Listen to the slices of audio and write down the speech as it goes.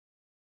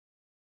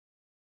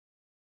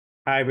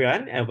Hi,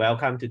 everyone, and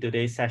welcome to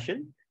today's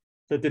session.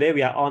 So today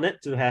we are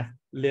honored to have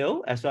Leo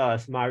as well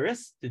as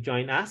Marius to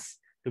join us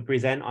to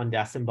present on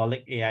their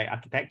symbolic AI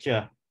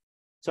architecture.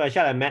 So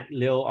actually, I met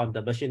Leo on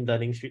the Machine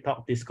Learning Street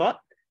Talk Discord,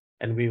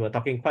 and we were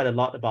talking quite a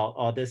lot about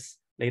all these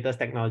latest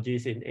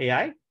technologies in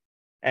AI.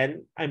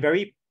 And I'm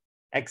very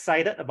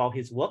excited about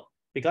his work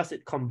because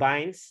it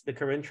combines the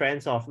current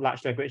trends of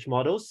large language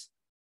models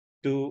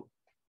to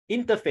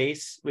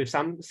interface with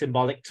some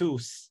symbolic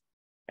tools.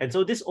 And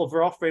so this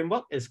overall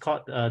framework is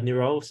called a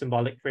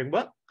neuro-symbolic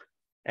framework.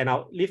 And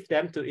I'll leave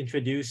them to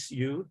introduce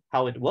you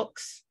how it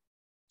works.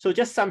 So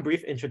just some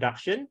brief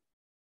introduction.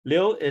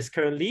 Leo is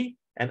currently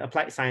an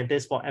applied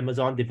scientist for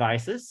Amazon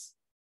devices.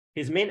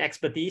 His main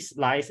expertise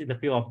lies in the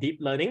field of deep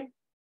learning,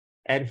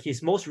 and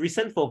his most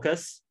recent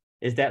focus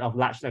is that of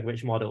large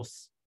language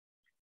models.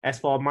 As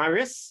for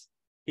Marius,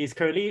 he's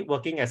currently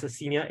working as a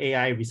senior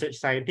AI research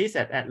scientist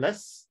at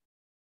Atlas,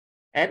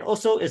 and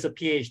also is a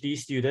PhD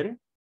student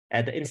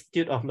at the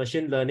Institute of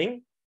Machine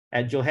Learning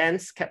at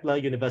Johannes Kepler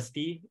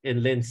University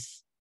in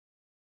Linz.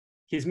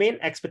 His main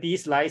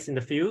expertise lies in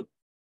the field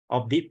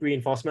of deep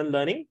reinforcement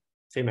learning,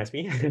 same as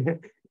me,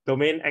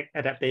 domain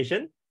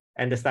adaptation,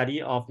 and the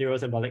study of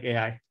neuro-symbolic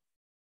AI.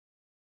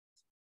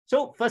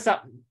 So first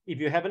up,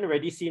 if you haven't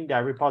already seen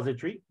their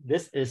repository,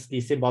 this is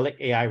the Symbolic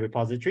AI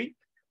repository.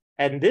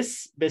 And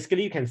this,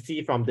 basically, you can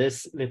see from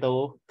this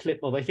little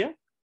clip over here,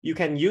 you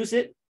can use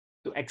it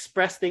to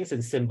express things in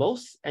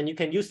symbols, and you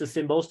can use the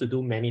symbols to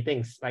do many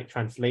things like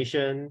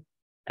translation,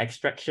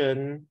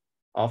 extraction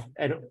of,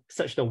 and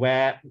search the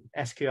web,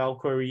 SQL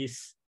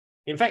queries.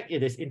 In fact,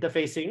 it is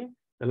interfacing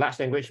the large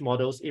language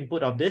model's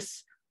input of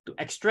this to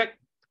extract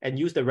and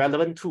use the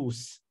relevant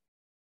tools,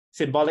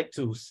 symbolic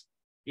tools,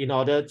 in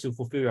order to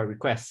fulfill your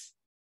requests.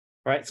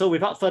 All right, so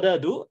without further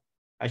ado,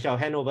 I shall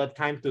hand over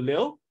time to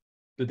Leo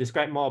to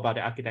describe more about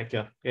the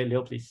architecture. Okay,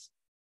 Leo, please.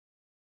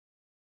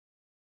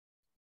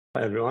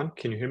 Hi, everyone.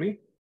 Can you hear me?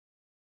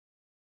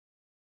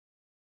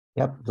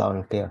 Yep, loud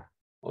and clear.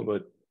 All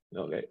good.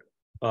 Okay.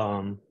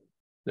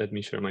 Let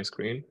me share my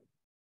screen.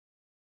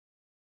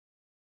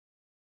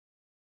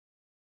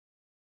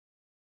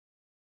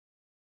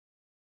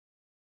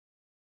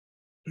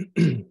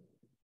 Can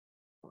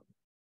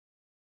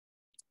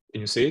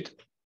you see it?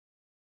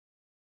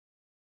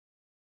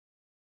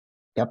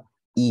 Yep,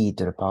 E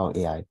to the power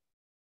AI.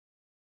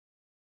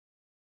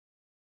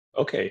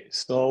 Okay,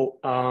 so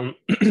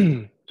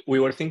we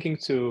were thinking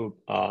to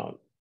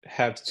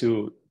have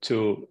two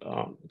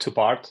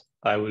parts.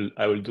 I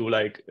will do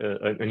like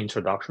an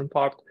introduction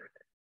part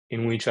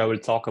in which I will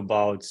talk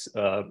about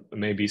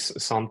maybe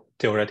some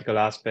theoretical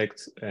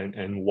aspects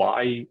and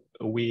why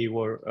we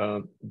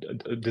were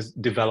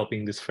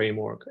developing this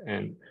framework.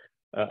 And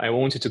I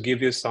wanted to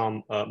give you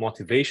some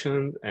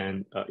motivation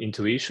and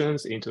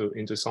intuitions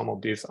into some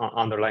of these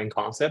underlying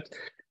concepts.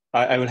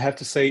 I will have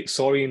to say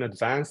sorry in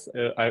advance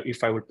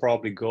if I would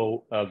probably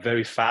go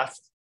very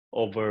fast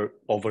over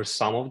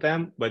some of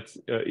them. But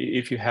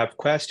if you have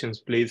questions,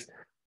 please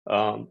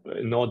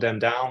note them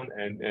down,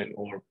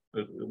 or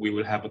we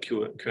will have a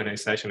Q&A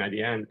session at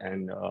the end,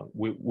 and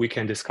we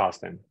can discuss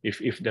them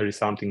if there is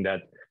something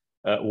that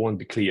won't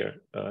be clear.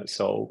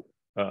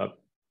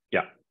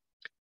 Yeah.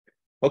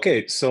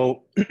 Okay,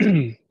 so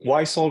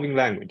why solving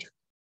language?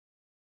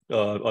 A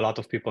lot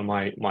of people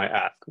might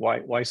ask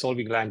why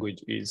solving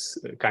language is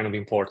kind of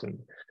important.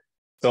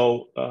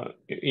 So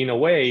in a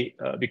way,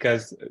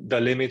 because the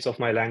limits of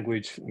my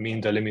language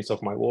mean the limits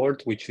of my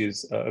world, which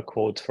is a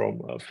quote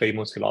from a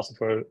famous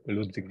philosopher,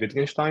 Ludwig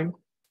Wittgenstein.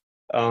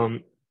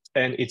 And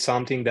it's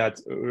something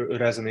that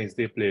resonates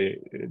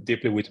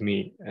deeply with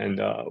me and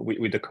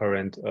with the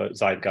current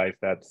zeitgeist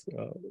that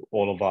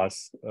all of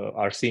us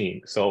are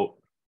seeing. So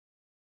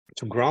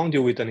to ground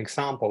you with an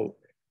example,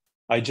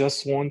 I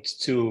just want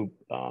to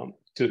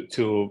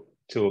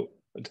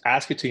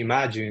ask you to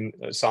imagine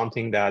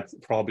something that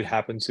probably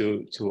happened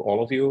to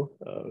all of you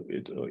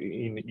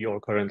in your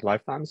current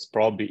lifetimes.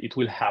 Probably it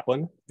will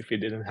happen if it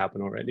didn't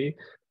happen already,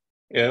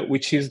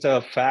 which is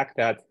the fact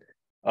that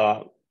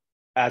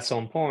at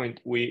some point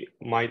we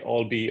might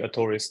all be a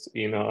tourist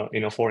in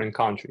a foreign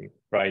country,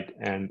 right?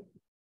 And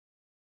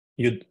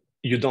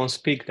you don't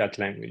speak that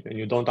language and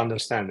you don't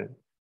understand it.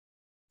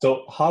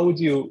 So how would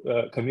you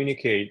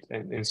communicate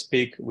and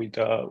speak with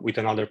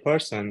another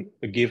person,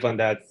 given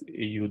that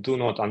you do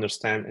not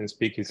understand and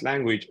speak his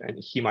language, and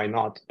he might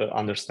not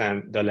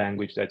understand the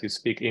language that you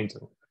speak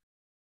into?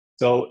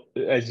 So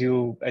as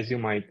you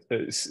might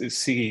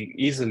see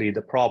easily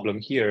the problem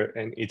here,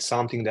 and it's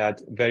something that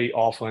very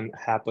often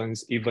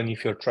happens even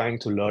if you're trying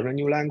to learn a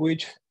new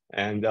language.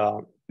 And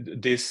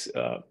this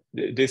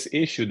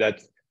issue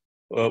that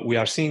we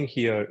are seeing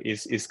here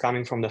is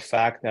coming from the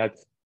fact that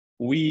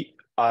we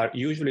are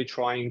usually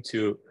trying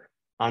to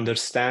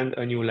understand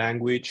a new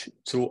language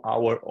through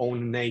our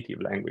own native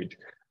language.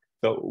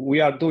 So we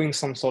are doing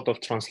some sort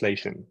of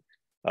translation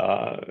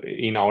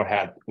in our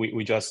head.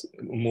 We just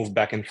move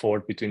back and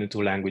forth between the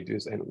two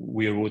languages and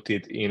we root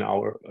it in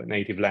our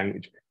native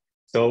language.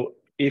 So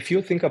if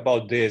you think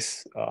about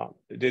this,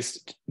 this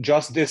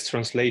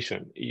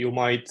translation, you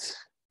might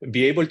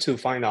be able to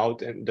find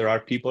out, and there are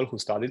people who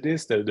study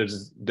this. There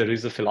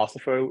is a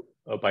philosopher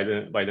by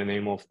the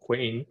name of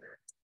Quine,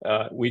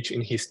 which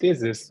in his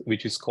thesis,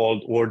 which is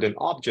called Word and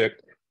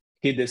Object,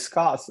 he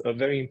discussed a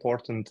very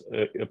important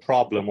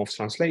problem of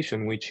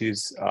translation, which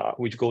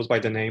goes by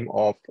the name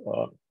of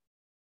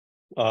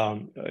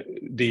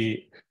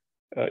the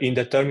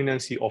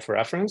indeterminacy of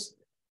reference.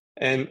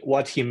 And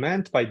what he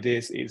meant by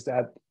this is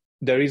that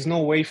there is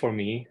no way for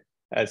me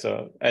as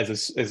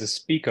a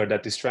speaker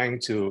that is trying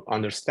to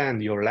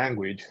understand your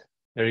language,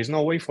 there is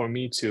no way for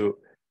me to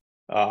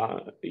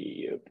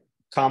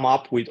come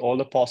up with all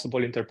the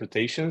possible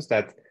interpretations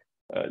that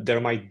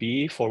there might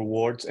be for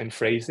words and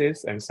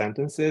phrases and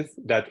sentences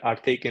that are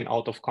taken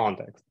out of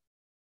context.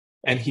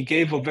 And he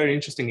gave a very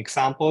interesting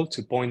example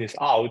to point this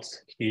out.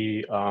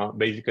 He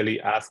basically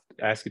asked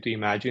you to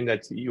imagine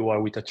that you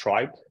are with a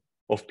tribe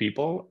of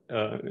people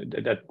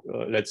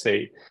let's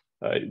say,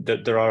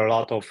 that there are a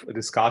lot of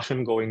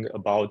discussion going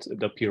about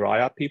the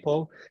Pariah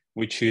people,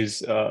 which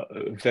is a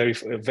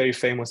very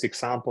famous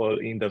example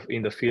in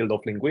the field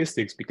of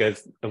linguistics,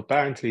 because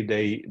apparently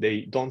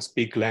they don't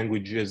speak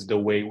languages the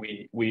way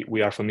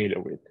we are familiar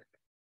with.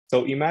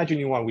 So imagine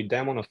you are with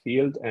them on a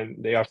field and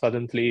they are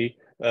suddenly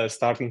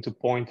starting to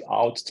point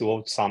out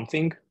towards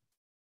something,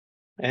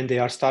 and they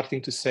are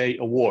starting to say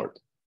a word.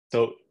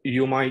 So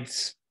you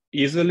might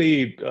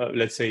easily,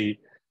 let's say,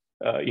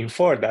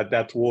 infer that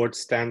that word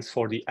stands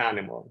for the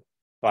animal,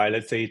 right?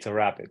 Let's say it's a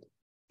rabbit.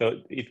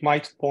 So it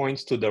might point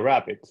to the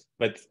rabbit,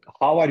 but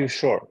how are you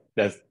sure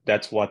that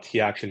that's what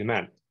he actually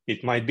meant?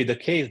 It might be the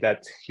case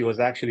that he was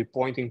actually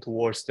pointing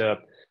towards the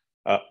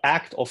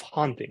act of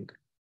hunting,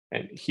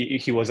 and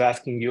he was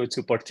asking you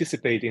to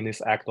participate in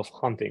this act of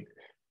hunting.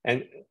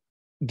 And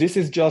this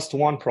is just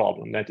one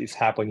problem that is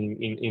happening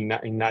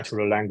in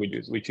natural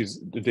languages, which is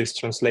this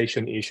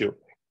translation issue.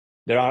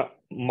 There are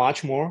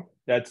much more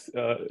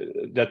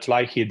that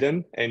lie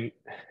hidden, and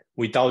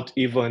without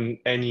even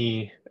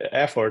any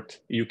effort,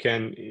 you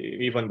can,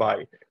 even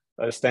by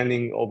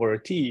standing over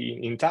a tea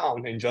in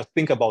town and just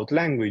think about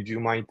language, you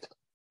might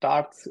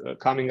start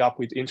coming up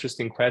with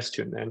interesting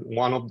questions. And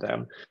one of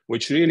them,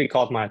 which really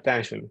caught my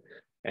attention,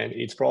 and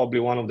it's probably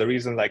one of the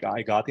reasons like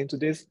I got into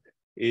this,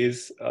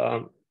 is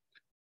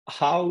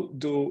how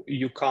do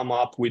you come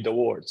up with the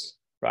words,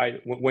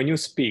 right? When you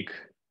speak,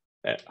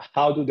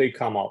 how do they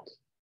come out?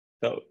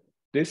 So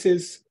this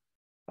is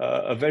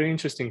a very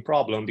interesting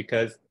problem,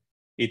 because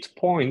it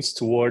points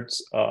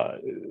towards,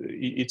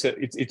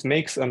 it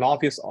makes an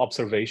obvious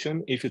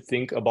observation if you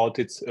think about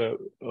it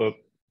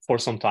for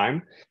some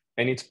time,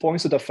 and it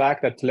points to the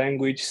fact that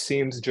language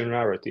seems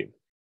generative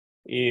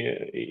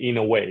in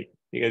a way,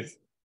 because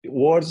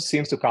words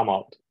seems to come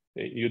out.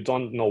 You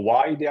don't know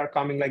why they are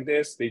coming like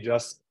this, they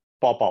just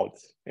pop out,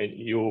 and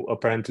you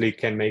apparently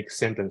can make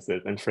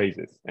sentences and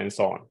phrases and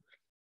so on.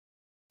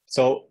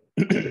 So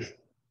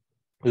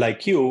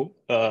like you,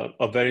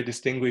 a very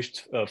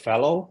distinguished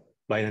fellow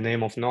by the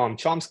name of Noam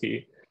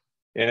Chomsky,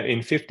 in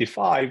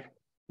 1955,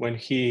 when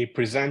he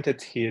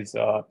presented his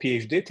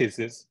PhD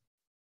thesis,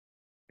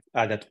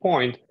 at that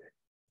point,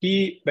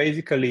 he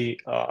basically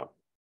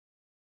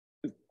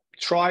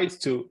tried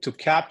to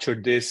capture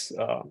this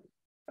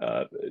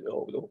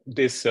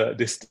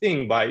this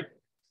thing by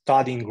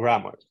studying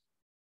grammar.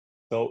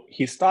 So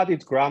he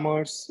studied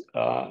grammars,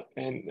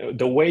 and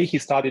the way he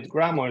studied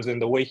grammars and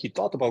the way he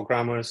thought about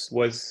grammars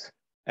was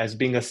as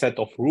being a set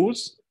of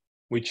rules,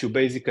 which you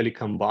basically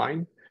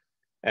combine.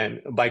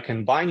 And by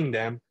combining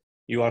them,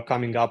 you are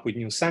coming up with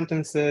new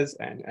sentences,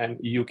 and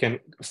you can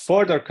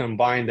further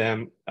combine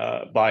them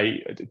by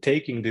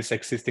taking these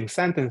existing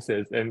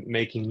sentences and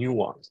making new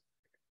ones.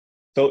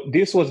 So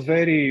this was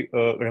very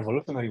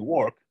revolutionary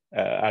work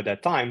at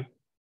that time.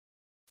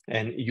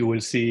 And you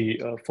will see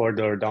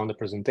further down the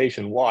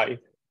presentation why.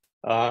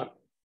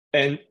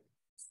 And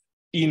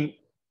in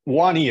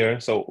 1 year,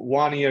 so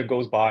 1 year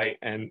goes by,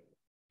 and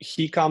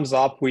he comes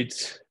up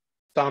with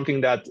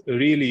something that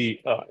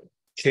really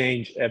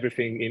changed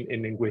everything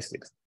in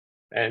linguistics.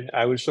 And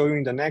I will show you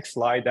in the next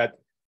slide that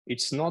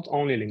it's not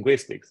only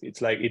linguistics,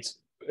 it's like it's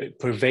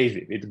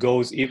pervasive. It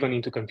goes even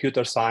into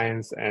computer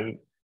science, and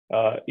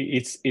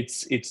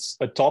it's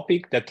a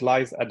topic that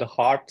lies at the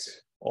heart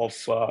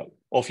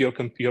of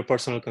your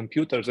personal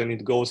computers, and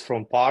it goes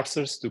from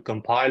parsers to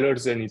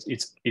compilers, and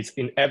it's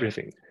in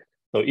everything.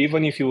 So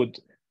even if you would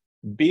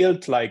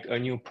build like a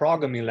new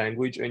programming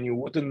language and you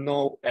wouldn't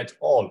know at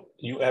all,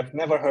 you have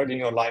never heard in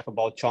your life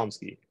about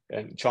Chomsky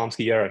and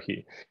Chomsky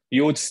hierarchy,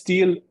 you would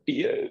still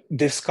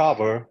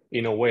discover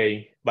in a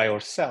way by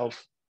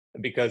yourself,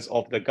 because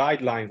of the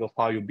guidelines of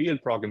how you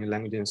build programming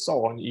language and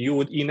so on, you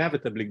would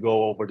inevitably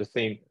go over the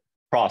same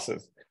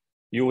process.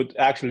 You would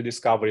actually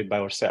discover it by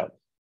yourself.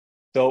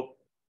 So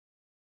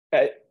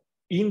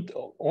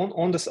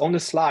on the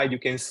slide, you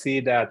can see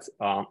that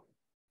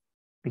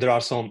there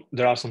are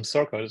some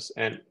circles,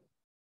 and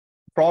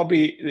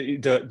probably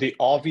the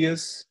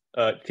obvious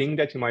thing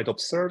that you might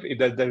observe is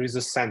that there is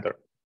a center,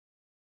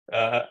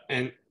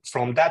 and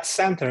from that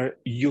center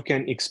you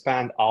can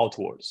expand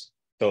outwards.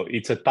 So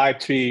it's a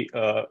type 3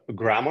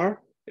 grammar,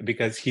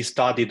 because he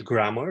studied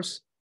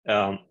grammars,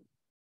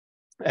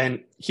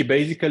 And he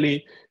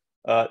basically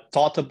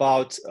thought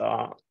about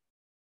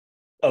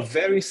a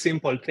very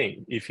simple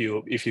thing. If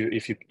you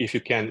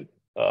can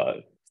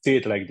see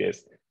it like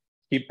this,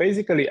 he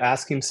basically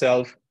asked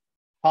himself,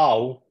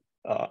 how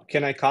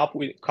can I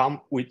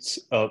come with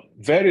a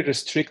very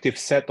restrictive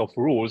set of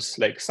rules,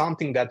 like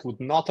something that would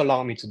not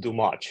allow me to do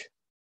much,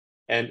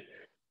 and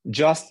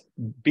just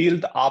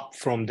build up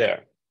from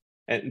there.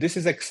 And this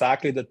is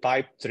exactly the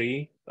type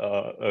 3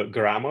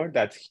 grammar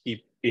that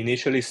he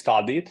initially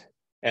studied.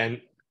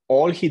 And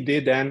all he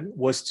did then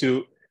was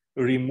to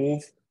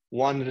remove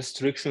one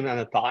restriction at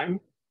a time.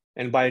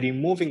 And by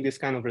removing this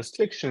kind of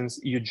restrictions,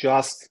 you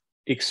just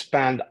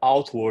expand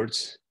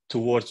outwards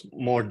towards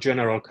more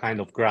general kind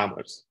of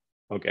grammars.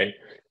 Okay.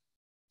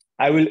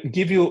 I will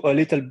give you a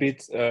little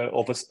bit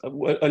of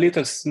a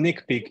little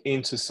sneak peek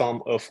into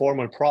some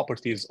formal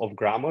properties of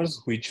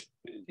grammars, which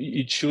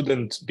it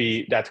shouldn't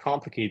be that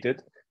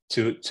complicated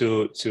to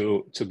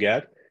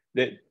get.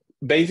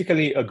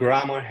 Basically, a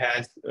grammar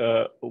has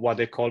what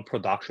they call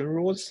production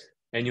rules,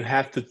 and you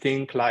have to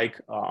think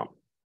like a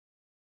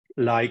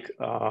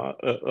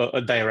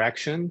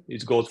direction.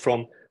 It goes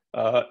from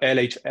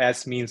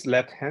LHS means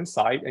left-hand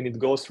side, and it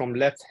goes from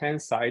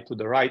left-hand side to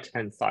the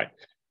right-hand side.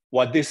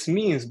 What this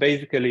means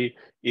basically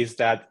is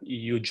that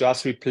you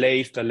just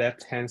replace the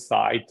left-hand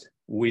side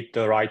with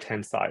the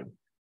right-hand side.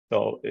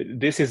 So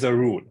this is a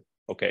rule,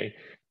 okay?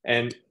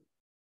 And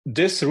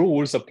these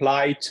rules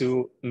apply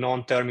to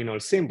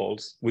non-terminal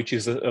symbols, which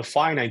is a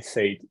finite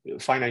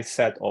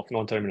set of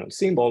non-terminal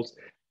symbols.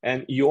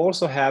 And you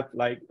also have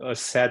like a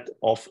set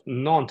of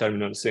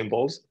non-terminal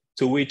symbols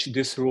to which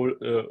this rule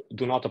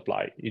do not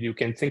apply. You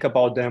can think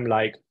about them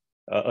like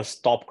a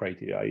stop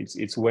criteria.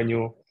 It's when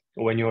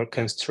your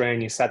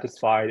constraint is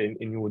satisfied and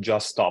you will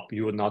just stop,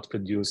 you will not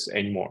produce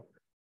anymore.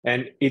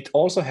 And it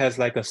also has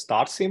like a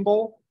start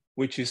symbol,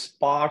 which is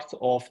part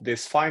of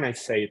this finite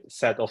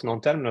set of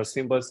non-terminal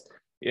symbols.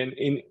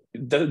 In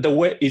the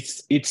way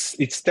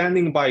it's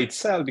standing by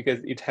itself because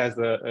it has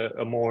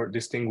a more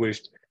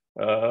distinguished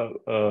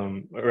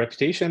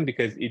reputation,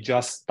 because it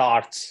just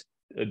starts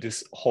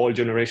this whole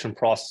generation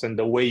process, and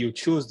the way you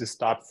choose the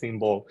start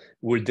symbol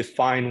will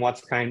define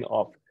what kind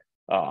of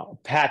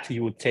path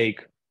you would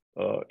take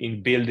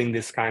in building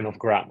this kind of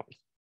grammar.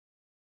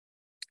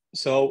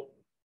 So,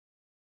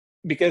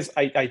 because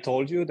I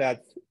told you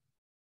that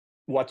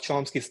what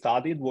Chomsky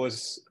studied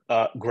was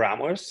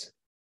grammars,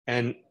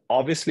 and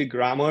obviously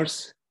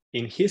grammars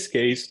in his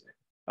case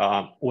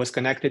was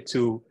connected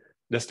to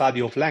the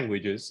study of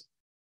languages.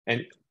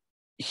 And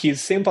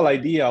his simple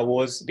idea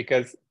was,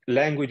 because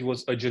language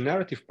was a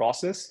generative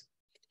process,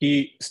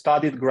 he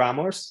studied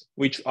grammars,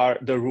 which are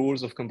the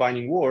rules of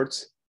combining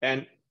words,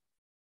 and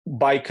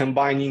by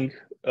combining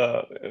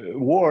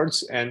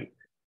words and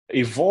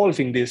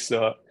evolving these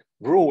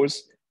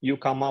rules, you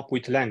come up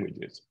with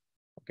languages,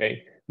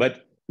 okay?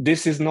 But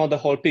this is not the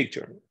whole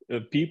picture.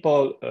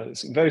 People,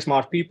 very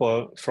smart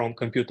people from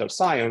computer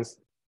science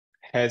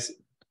has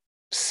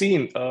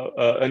seen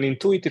an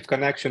intuitive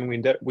connection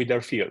with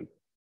their field,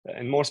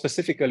 and more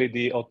specifically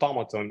the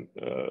automaton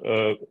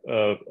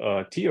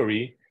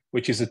theory,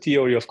 which is a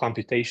theory of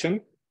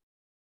computation.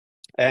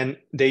 And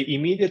they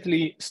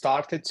immediately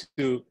started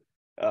to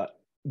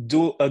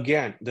do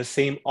again the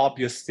same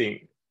obvious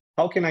thing.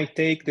 How can I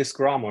take this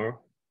grammar,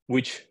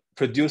 which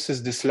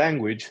produces this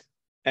language,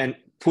 and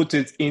put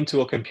it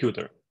into a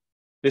computer?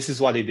 This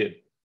is what they did.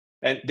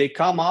 And they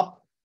come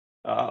up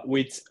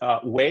with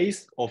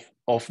ways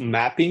of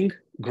mapping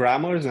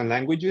grammars and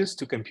languages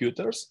to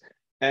computers.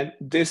 And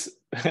this,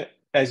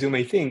 as you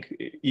may think,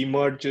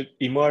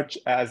 emerge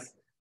as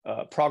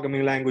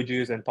programming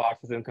languages and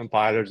parsers and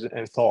compilers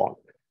and so on.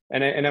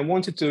 And I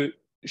wanted to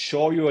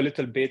show you a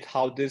little bit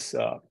how this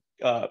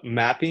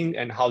mapping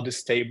and how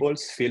these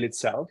tables feel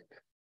itself.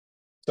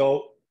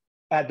 So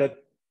at the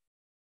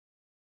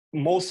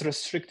most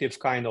restrictive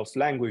kind of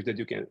language that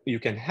you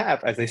can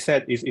have, as I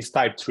said, is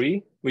type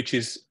 3, which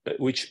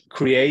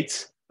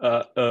creates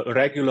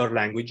regular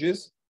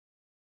languages.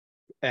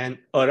 And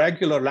a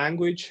regular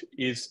language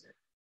is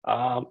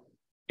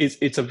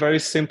it's a very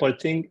simple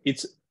thing.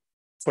 It's,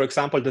 for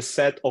example, the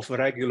set of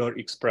regular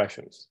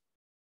expressions,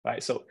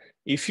 right? So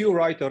if you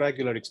write a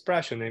regular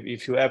expression,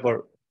 if you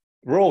ever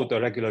wrote a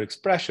regular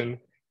expressions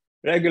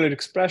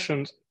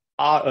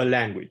are a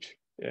language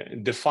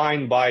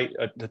defined by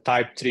the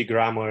type 3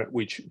 grammar,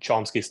 which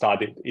Chomsky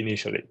studied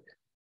initially.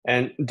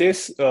 And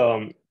this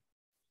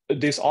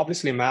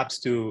obviously maps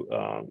to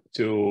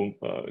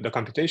the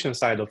computation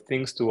side of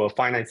things, to a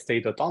finite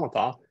state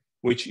automata,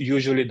 which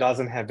usually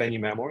doesn't have any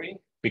memory,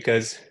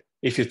 because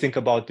if you think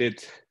about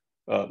it,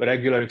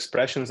 regular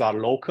expressions are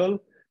local.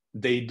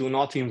 They do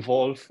not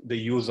involve the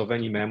use of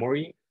any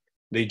memory.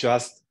 They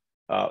just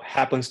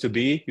happens to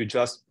be, you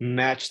just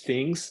match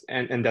things,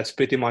 and that's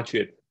pretty much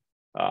it.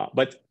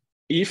 But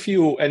if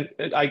you, and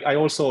I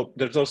also,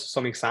 there's also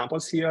some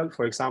examples here.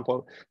 For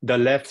example, the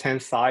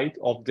left-hand side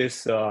of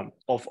this,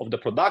 of the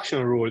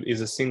production rule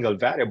is a single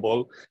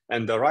variable,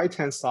 and the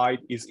right-hand side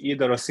is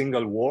either a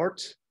single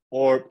word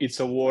or it's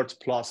a word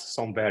plus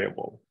some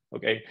variable.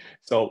 Okay,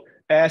 so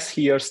S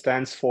here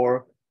stands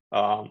for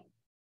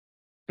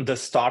the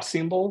star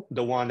symbol,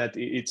 the one that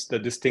it's the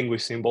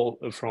distinguished symbol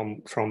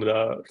from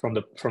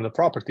the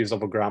properties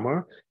of a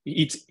grammar.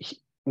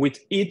 With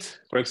it,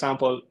 for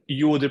example,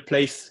 you would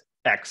replace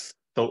X.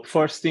 So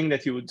first thing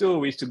that you would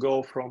do is to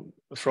go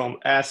from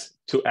S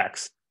to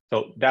X.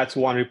 So that's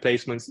one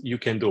replacement you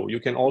can do. You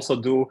can also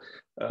do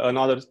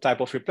another type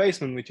of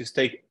replacement, which is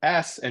take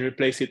S and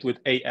replace it with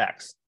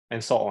AX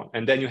and so on.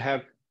 And then you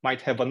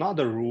might have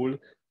another rule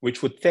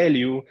which would tell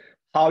you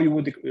how you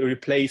would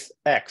replace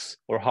X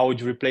or how would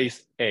you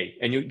replace A.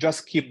 And you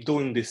just keep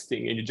doing this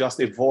thing and you just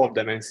evolve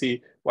them and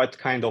see what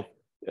kind of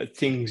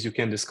things you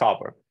can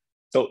discover.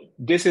 So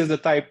this is the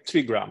type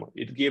 3 grammar.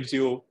 It gives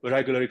you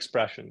regular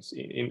expressions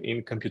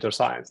in computer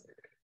science.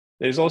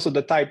 There's also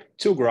the type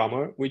 2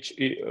 grammar, which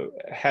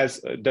has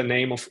the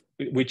name of,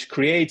 which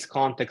creates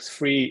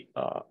context-free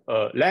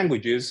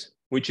languages,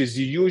 which is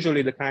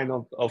usually the kind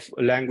of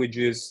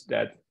languages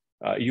that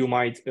you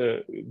might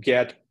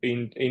get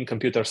in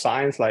computer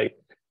science. Like,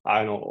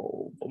 I don't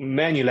know,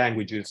 many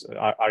languages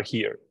are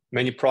here.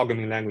 Many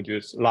programming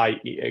languages lie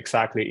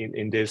exactly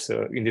in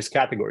this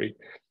category.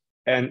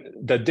 And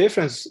the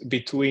difference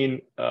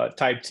between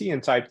type T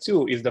and type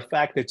 2 is the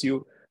fact that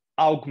you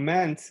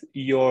augment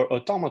your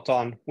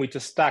automaton with a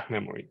stack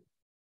memory,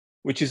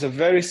 which is a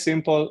very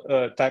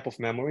simple type of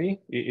memory.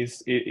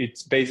 It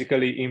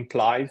basically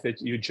implies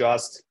that you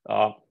just,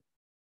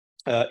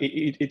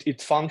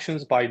 it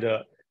functions by the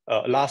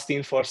last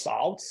in, first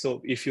out.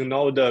 So if you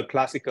know the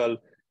classical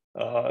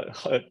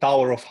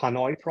Tower of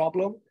Hanoi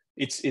problem,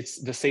 it's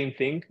the same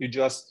thing. You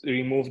just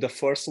remove the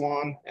first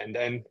one, and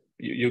then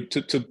you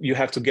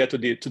have to get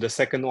to the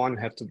second one,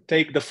 have to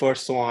take the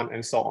first one,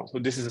 and so on. So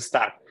this is a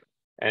stack.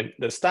 And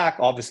the stack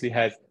obviously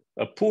has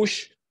a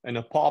push and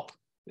a pop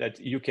that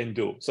you can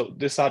do. So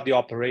these are the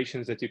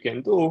operations that you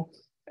can do.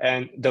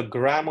 And the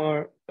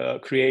grammar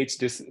creates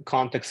these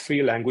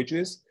context-free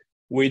languages,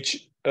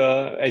 which,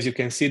 as you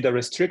can see, the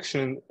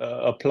restriction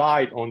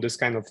applied on this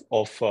kind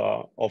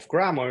of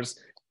grammars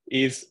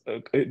is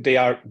they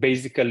are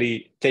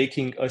basically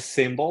taking a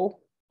symbol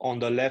on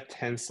the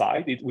left-hand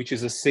side, which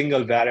is a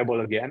single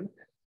variable again,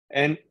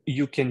 and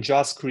you can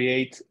just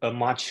create a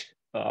much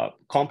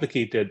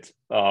complicated,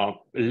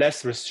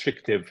 less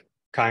restrictive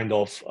kind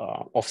of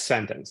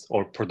sentence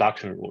or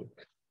production rule,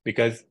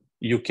 because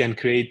you can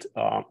create,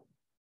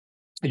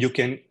 you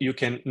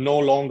can no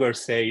longer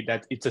say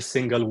that it's a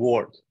single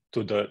word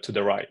to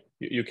the right.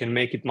 You can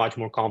make it much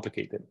more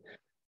complicated.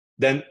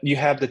 Then you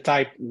have the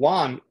type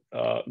 1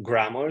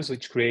 grammars,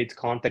 which create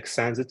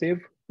context-sensitive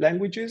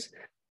languages.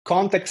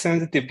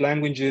 Context-sensitive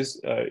languages,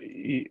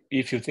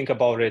 if you think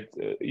about it,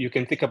 you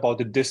can think about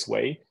it this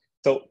way.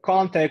 So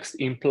context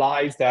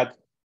implies that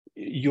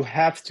you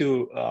have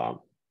to,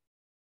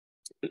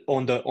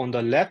 on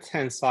the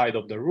left-hand side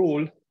of the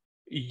rule,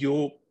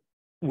 you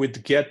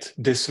would get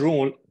this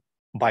rule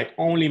by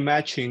only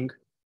matching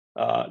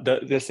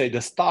let's say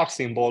the star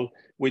symbol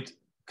with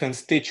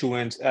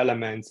constituent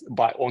elements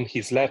on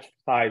his left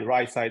side,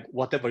 right side,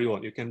 whatever you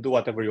want. You can do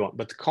whatever you want,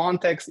 but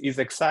context is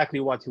exactly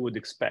what you would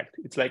expect.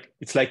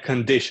 It's like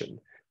condition.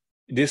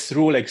 This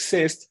rule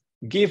exists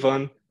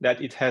given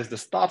that it has the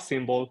star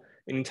symbol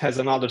and it has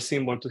another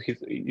symbol to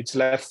its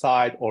left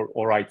side or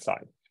right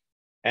side.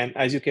 And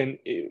as you can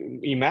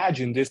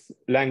imagine, these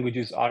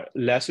languages are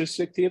less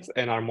restrictive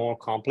and are more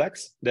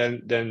complex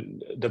than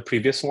the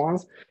previous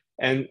ones.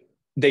 And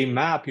they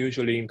map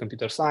usually in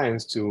computer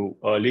science to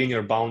a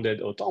linear bounded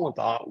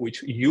automata,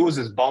 which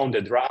uses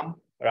bounded RAM,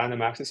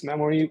 random access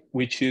memory,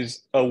 which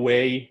is a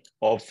way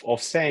of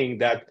saying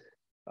that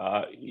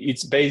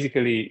it's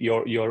basically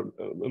your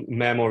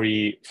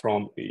memory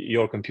from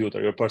your computer,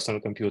 your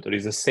personal computer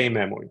is the same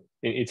memory.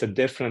 It's a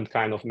different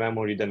kind of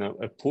memory than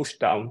a push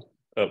down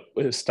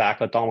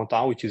stack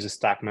automata, which is a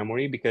stack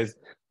memory, because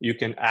you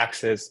can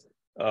access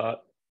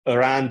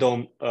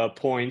random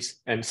points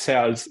and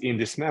cells in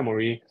this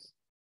memory,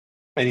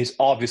 and it's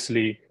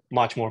obviously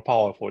much more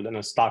powerful than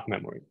a stack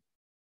memory.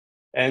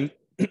 And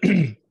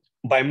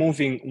by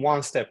moving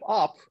one step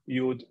up,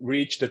 you would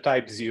reach the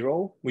type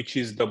 0, which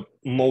is the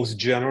most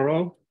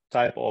general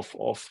type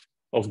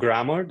of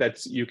grammar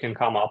that you can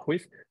come up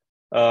with.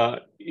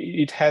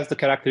 It has the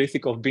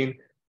characteristic of being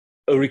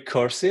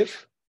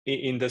recursive,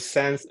 in the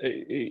sense,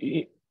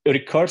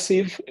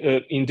 recursive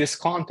in this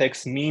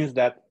context means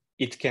that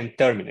it can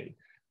terminate.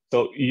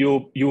 So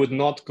you would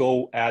not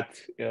go at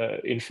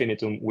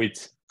infinitum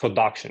with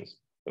production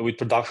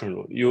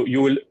rule.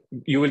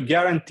 You will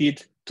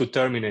guaranteed to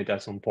terminate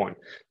at some point.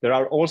 There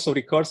are also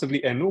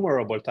recursively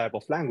enumerable type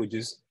of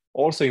languages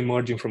also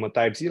emerging from a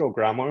type 0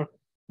 grammar,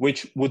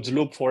 which would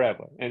loop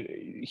forever. And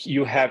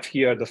you have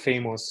here the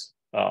famous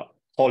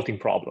halting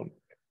problem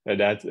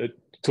that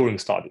Turing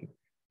studied,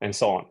 and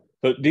so on.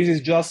 So this is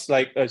just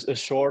like a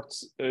short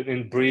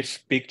and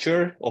brief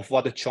picture of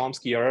what the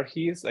Chomsky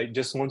hierarchy is. I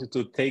just wanted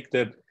to take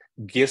the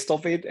gist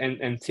of it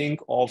and think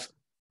of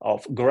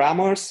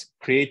grammars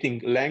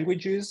creating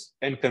languages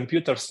and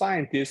computer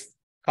scientists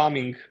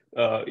coming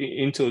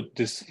into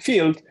this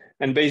field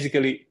and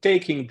basically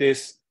taking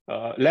this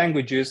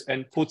languages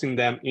and putting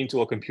them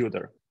into a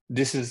computer.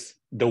 This is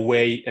the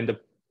way and the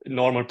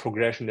normal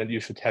progression that you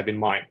should have in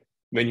mind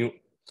when you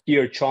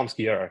hear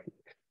Chomsky hierarchy.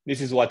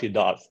 This is what it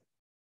does.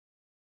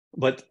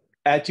 But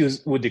as you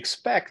would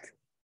expect,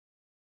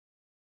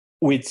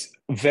 with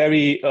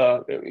very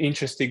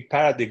interesting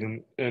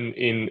paradigm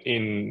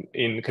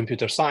in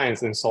computer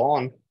science and so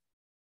on,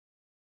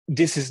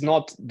 this is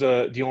not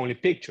the only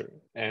picture.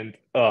 And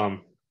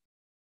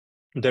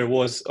there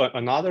was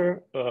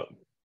another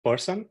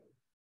person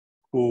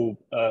who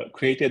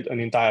created an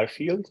entire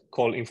field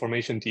called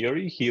information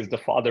theory. He is the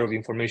father of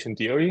information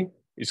theory.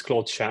 It's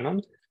Claude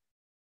Shannon.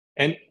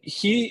 And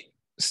he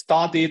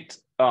studied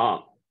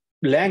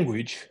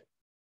language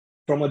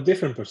from a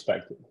different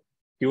perspective.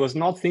 He was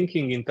not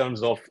thinking in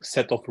terms of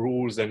set of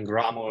rules and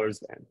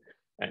grammars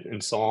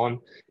and so on.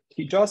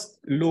 He just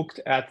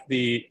looked at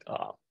the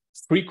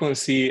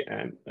frequency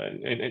and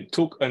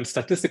took a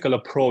statistical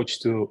approach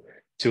to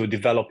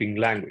developing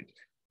language.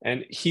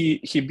 And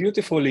he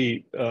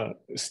beautifully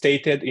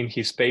stated in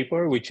his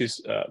paper, which is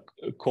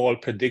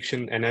called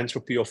Prediction and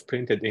Entropy of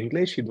Printed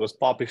English. It was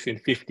published in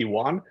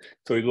 1951.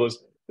 So it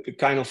was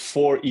kind of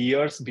 4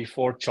 years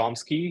before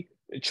Chomsky's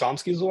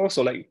work.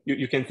 So like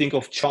you can think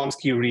of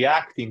Chomsky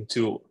reacting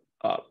to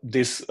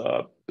this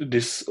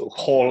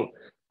whole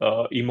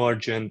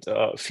emergent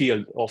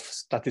field of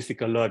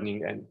statistical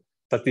learning and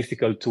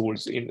statistical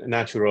tools in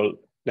natural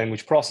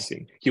language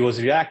processing. He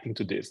was reacting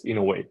to this in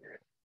a way.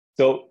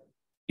 So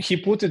he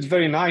put it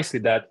very nicely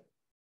that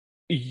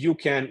you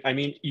can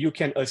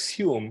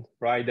assume,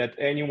 right, that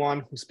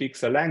anyone who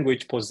speaks a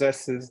language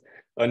possesses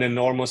an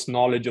enormous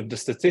knowledge of the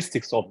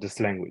statistics of this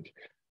language.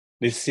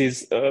 This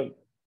is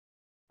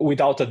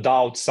without a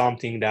doubt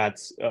something that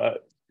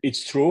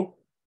it's true.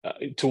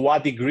 To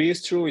what degree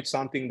it's true, it's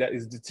something that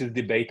is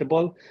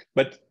debatable,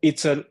 but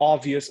it's an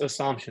obvious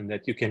assumption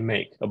that you can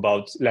make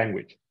about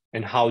language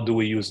and how do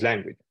we use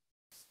language.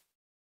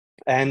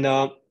 And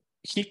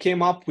he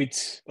came up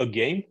with a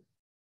game,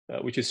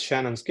 which is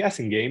Shannon's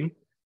guessing game.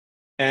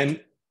 And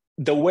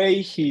the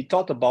way he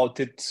thought about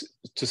it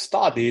to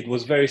study it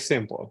was very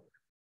simple.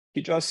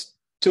 He just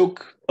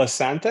took a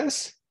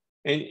sentence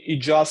and he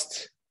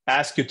just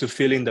asked you to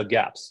fill in the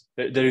gaps.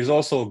 There is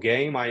also a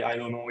game, I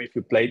don't know if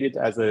you played it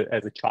as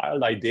a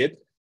child, I did.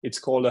 It's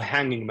called a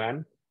Hanging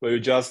Man, where you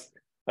just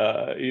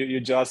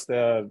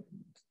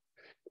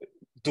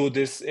do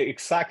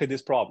exactly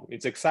this problem.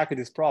 It's exactly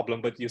this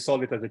problem, but you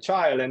solve it as a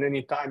child, and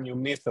anytime you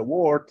miss a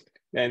word,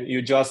 and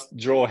you just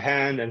draw a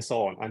hand and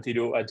so on until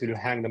you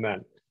hang the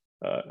man.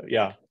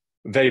 Yeah,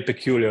 very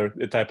peculiar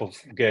type of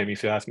game,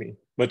 if you ask me.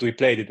 But we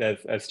played it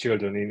as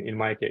children in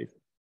my case.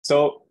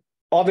 So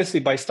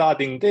obviously, by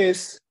studying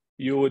this,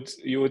 you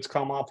would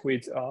come up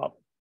with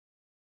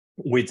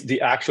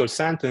the actual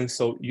sentence.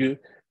 So you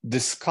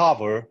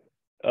discover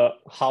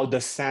how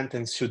the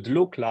sentence should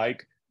look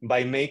like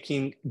by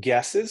making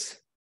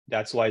guesses.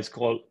 That's why it's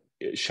called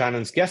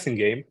Shannon's guessing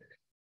game.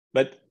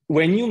 But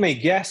when you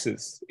make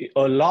guesses,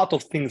 a lot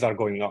of things are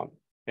going on.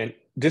 And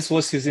this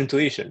was his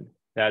intuition,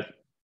 that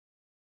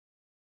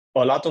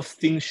a lot of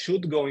things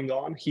should going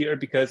on here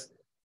because,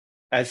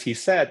 as he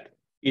said,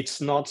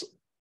 it's not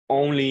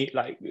only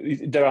like,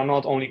 there are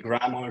not only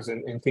grammars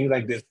and things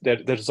like this.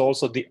 There's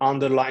also the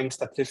underlying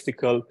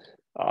statistical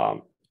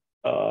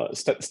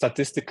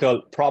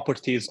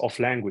properties of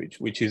language,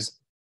 which is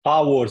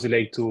how words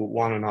relate to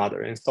one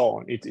another and so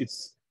on.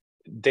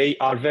 They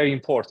are very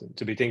important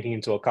to be taken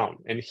into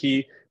account. And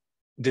he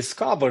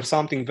discovered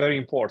something very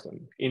important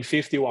in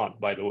 1951,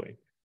 by the way,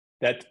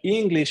 that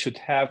English should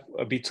have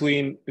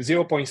between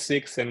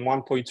 0.6 and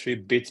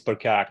 1.3 bits per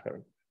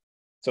character.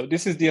 So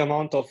this is the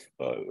amount of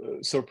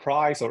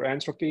surprise or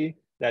entropy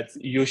that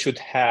you should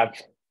have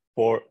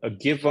for a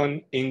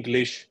given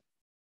English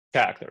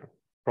character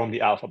from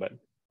the alphabet,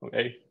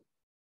 okay?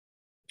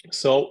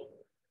 So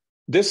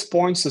this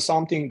points to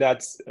something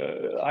that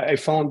I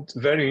found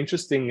very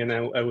interesting, and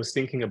I was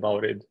thinking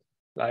about it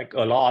like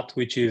a lot,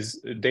 which is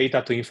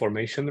data to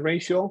information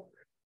ratio.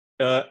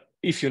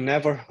 If you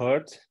never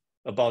heard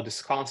about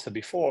this concept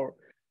before,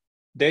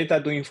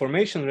 data to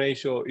information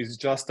ratio is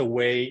just a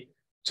way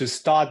to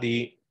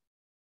study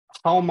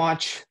how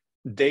much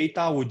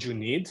data would you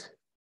need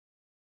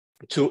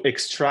to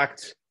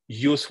extract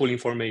useful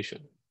information.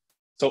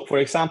 So for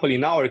example,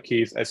 in our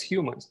case as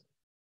humans,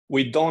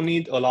 we don't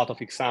need a lot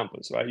of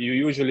examples, right?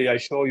 I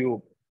show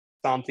you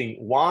something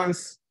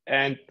once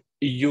and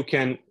you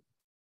can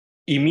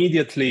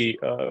immediately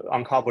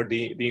uncover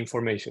the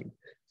information.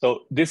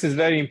 So this is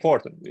very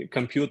important.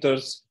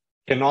 Computers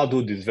cannot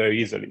do this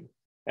very easily.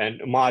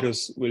 And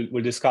Marius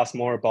will discuss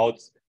more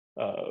about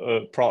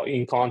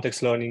in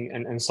context learning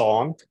and so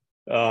on.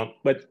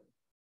 But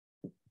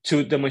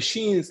to the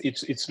machines,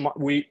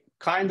 we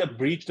kind of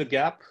breach the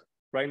gap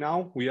right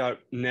now. We are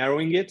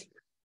narrowing it.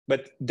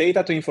 But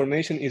data to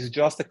information is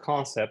just a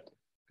concept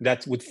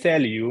that would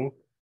tell you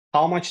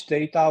how much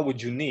data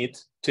would you need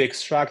to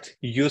extract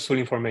useful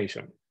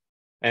information.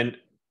 And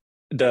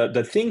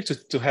the thing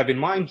to have in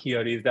mind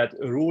here is that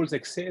rules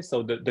exist.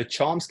 So the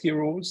Chomsky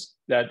rules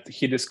that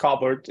he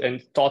discovered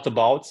and thought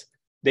about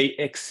they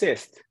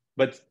exist,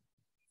 but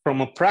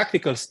from a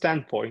practical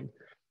standpoint,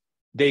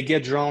 they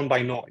get drowned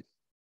by noise.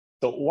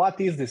 So what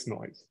is this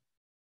noise?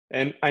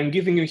 And I'm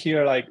giving you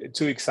here like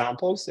 2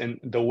 examples, and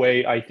the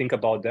way I think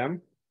about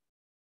them.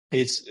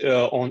 It's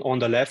on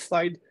the left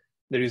side,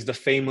 there is the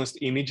famous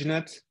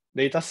ImageNet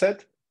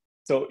dataset.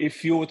 So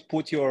if you would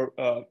put your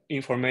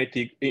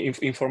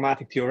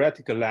informatic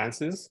theoretical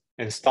lenses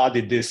and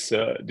study this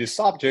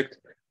subject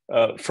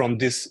from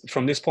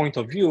this point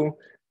of view,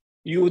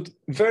 you would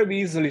very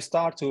easily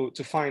start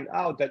to find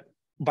out that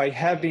by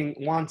having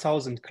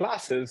 1,000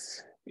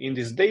 classes in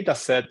this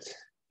dataset,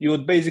 you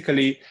would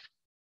basically,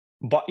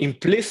 but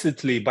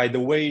implicitly, by the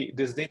way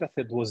this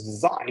dataset was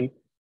designed,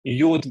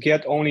 you would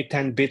get only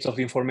 10 bits of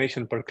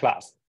information per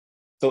class.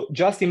 So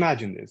just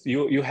imagine this.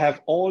 You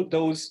have all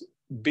those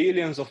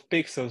billions of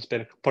pixels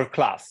per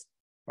class,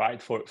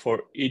 right?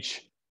 For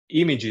each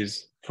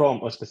images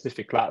from a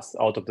specific class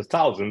out of the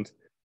 1,000,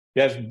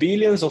 you have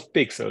billions of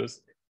pixels,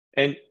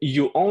 and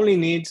you only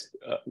need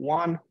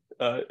 10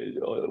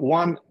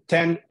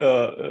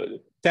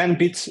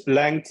 bits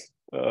length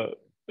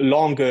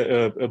long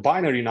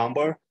binary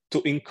number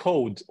to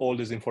encode all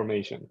this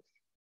information.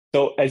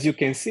 So as you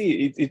can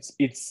see,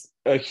 it's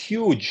a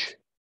huge,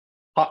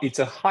 it's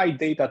a high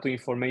data to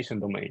information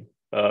domain,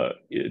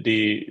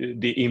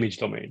 the image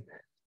domain.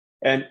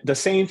 And the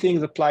same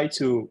things apply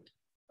to,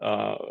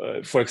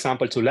 for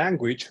example, to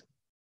language.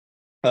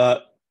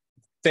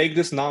 Take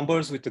these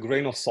numbers with a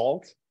grain of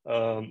salt.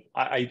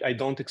 I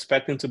don't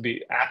expect them to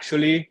be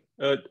actually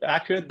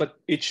accurate, but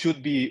it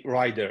should be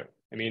right there.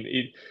 I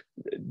mean,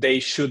 they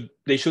should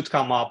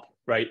come up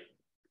right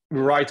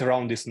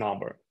around this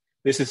number.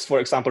 This is, for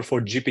example, for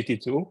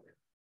GPT-2.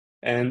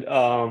 And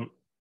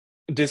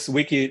this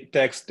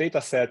Wikitext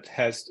dataset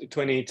has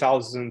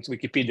 20,000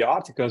 Wikipedia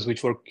articles,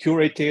 which were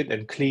curated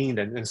and cleaned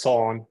and so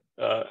on.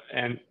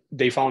 And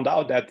they found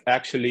out that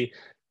actually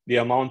the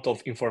amount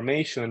of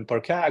information per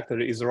character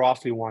is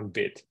roughly 1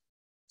 bit.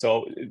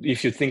 So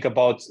if you think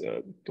about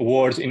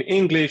words in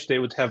English, they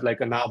would have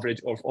like an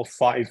average of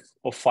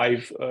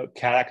five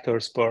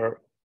characters per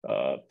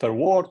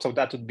word. So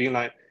that would be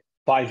like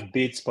 5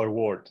 bits per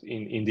word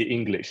in the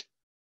English,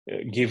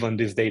 given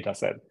this data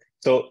set.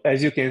 So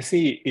as you can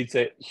see, it's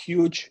a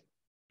huge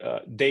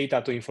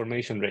data to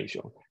information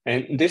ratio.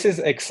 And this is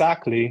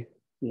exactly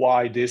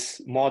why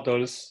these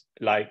models,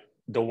 like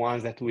the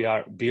ones that we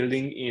are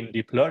building in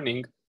deep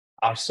learning,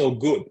 are so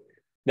good.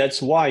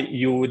 That's why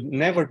you would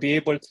never be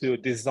able to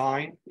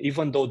design,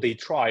 even though they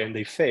try and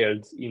they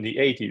failed in the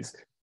 80s.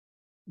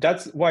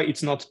 That's why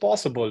it's not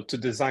possible to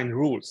design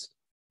rules,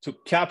 to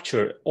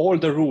capture all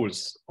the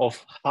rules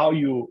of how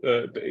you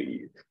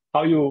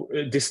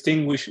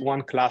distinguish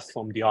one class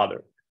from the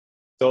other.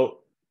 So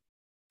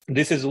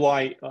this is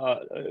why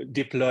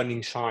deep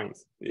learning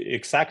shines,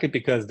 exactly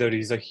because there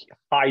is a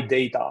high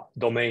data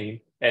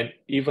domain. And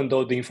even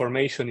though the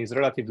information is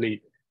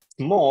relatively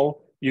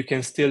small, you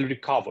can still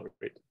recover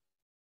it.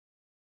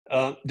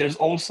 There's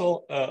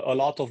also a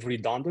lot of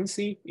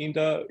redundancy in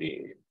the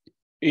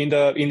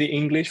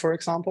English, for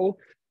example.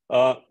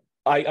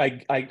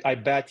 I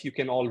bet you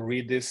can all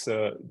read this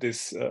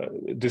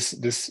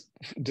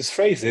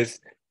phrases,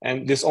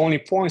 and this only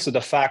points to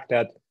the fact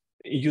that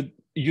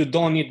you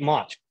don't need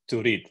much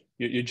to read.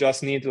 You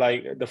just need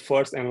like the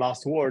first and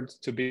last word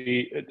to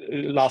be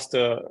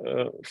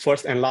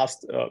first and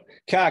last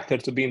character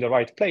to be in the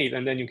right place,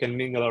 and then you can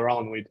mingle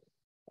around with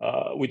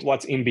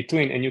what's in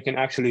between, and you can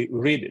actually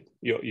read it.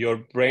 Your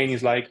brain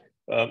is like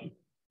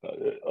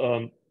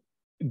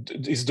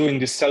is doing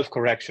this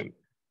self-correction.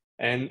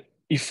 And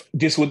if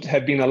this would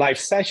have been a live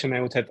session,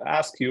 I would have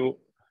asked you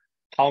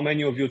how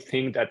many of you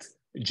think that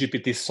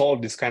GPT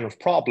solved this kind of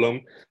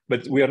problem,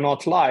 but we are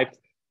not live.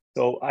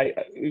 So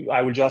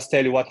I will just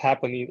tell you what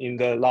happened in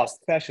the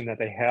last session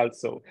that I held.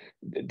 So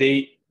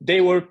they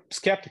were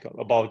skeptical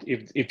about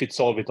if it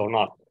solved it or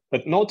not.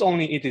 But not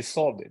only it is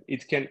solved,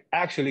 it can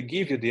actually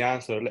give you the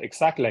answer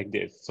exactly like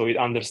this. So it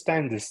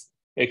understands this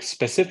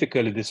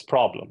specifically this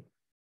problem.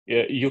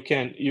 You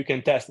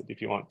can test it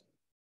if you want.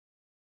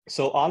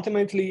 So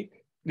ultimately,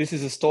 this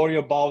is a story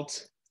about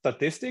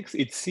statistics.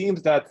 It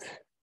seems that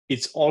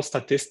it's all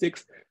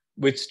statistics.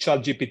 With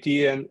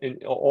ChatGPT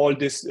and all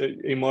these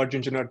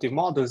emerging generative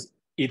models,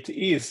 it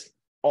is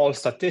all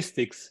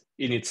statistics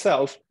in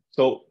itself.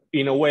 So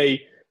in a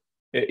way,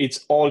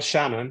 it's all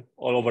Shannon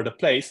all over the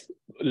place,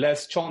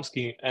 less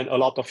Chomsky and a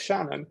lot of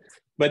Shannon.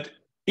 But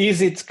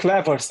is it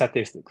clever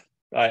statistics?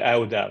 I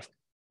would ask.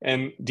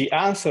 And the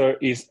answer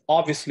is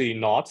obviously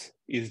not.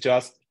 It's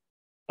just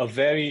a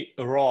very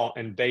raw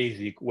and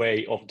basic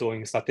way of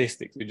doing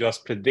statistics. You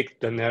just predict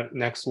the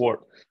next word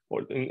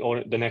or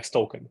the next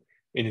token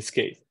in this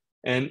case.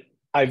 And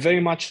I very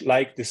much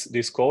like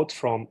this quote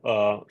from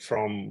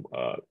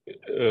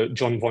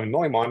John von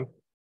Neumann,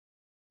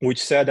 which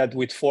said that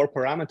with 4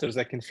 parameters,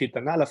 I can fit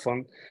an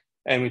elephant,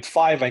 and with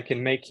 5, I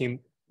can make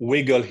him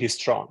wiggle his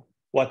trunk.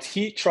 What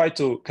he tried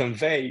to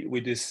convey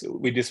with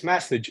this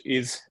message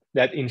is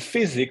that in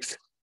physics,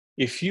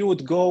 if you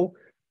would go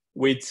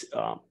with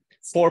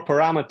 4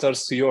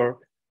 parameters to your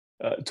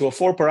to a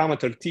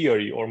 4-parameter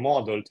theory or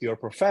model to your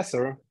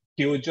professor,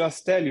 he will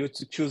just tell you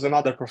to choose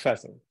another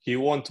professor. He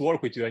won't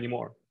work with you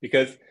anymore,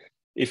 because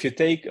if you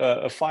take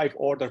a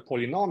 5-order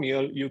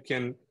polynomial, you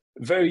can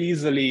very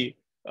easily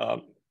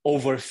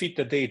overfit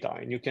the data,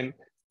 and you can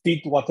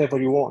fit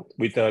whatever you want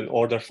with an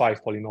order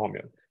 5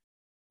 polynomial.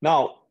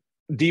 Now,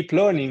 deep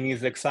learning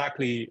is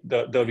exactly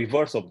the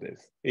reverse of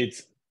this.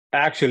 It's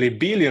actually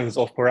billions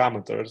of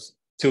parameters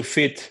to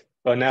fit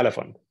an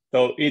elephant.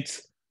 So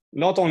it's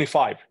not only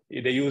 5,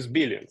 they use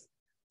billions.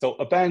 So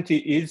apparently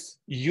it's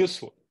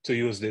useful to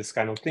use this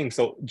kind of thing.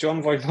 So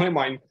John von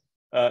Neumann,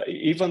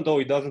 even though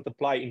it doesn't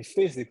apply in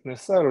physics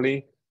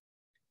necessarily,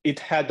 it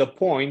had a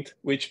point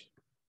which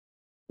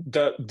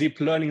the deep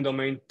learning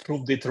domain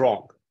proved it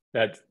wrong,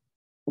 that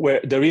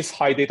where there is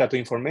high data to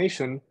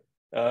information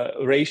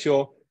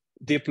ratio,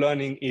 deep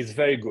learning is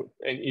very good,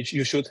 and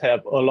you should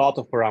have a lot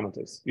of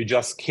parameters. You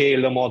just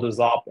scale the models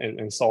up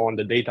and so on,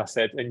 the data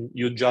set, and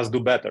you just do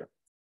better.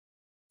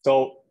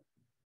 So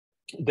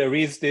there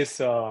is this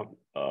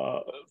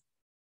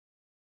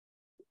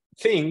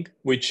thing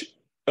which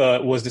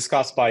was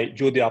discussed by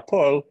Julia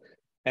Pearl,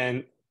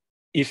 and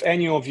if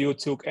any of you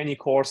took any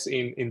course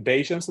in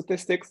Bayesian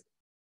statistics,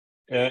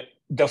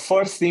 the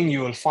first thing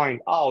you will find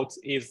out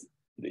is,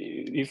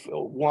 if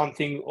one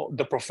thing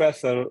the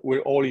professor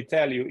will only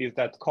tell you is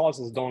that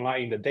causes don't lie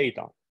in the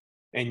data,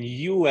 and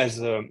you as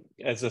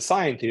a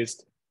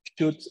scientist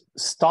should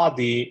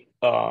study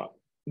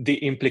the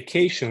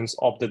implications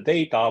of the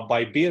data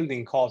by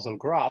building causal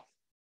graphs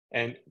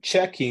and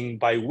checking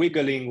by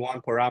wiggling one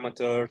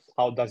parameter,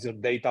 how does your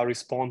data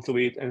respond to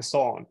it, and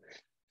so on.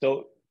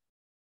 So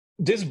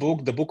this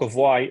book, The Book of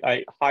Why,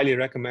 I highly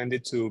recommend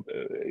it to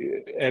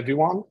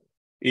everyone.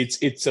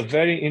 It's a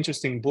very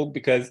interesting book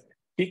because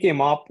he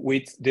came up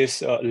with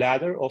this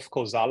ladder of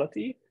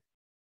causality,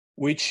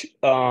 which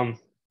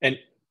and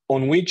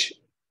on which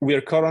we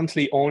are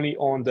currently only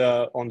on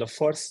the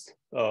first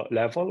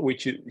level,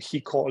 which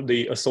he called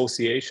the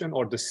association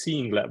or the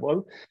seeing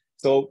level.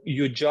 So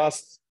you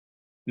just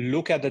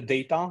look at the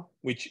data,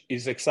 which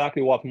is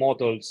exactly what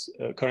models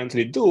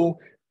currently do,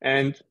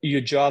 and you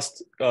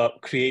just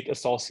create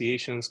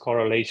associations,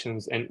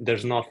 correlations, and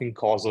there's nothing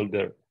causal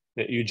there.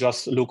 You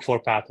just look for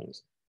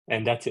patterns,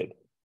 and that's it.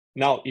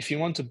 Now, if you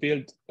want to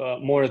build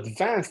more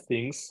advanced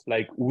things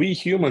like we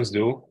humans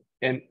do,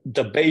 and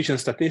the Bayesian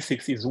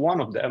statistics is one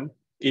of them,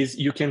 is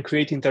you can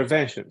create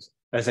interventions.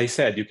 As I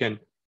said, you can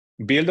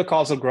build a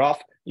causal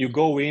graph, you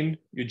go in,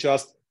 you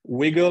just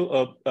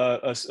wiggle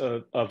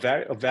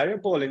a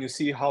variable, and you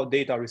see how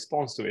data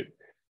responds to it.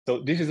 So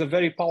this is a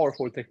very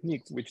powerful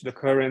technique, which the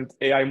current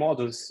AI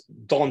models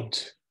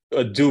don't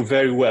do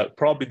very well.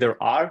 Probably there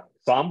are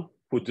some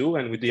who do,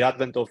 and with the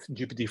advent of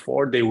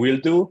GPT-4, they will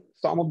do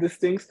some of these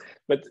things,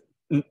 but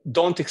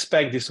don't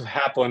expect this to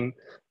happen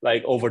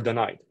like over the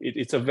night.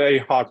 It's a very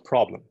hard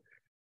problem.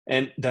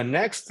 And the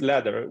next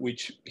ladder,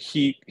 which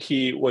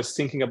he was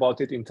thinking about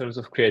it in terms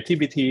of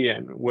creativity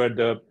and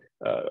where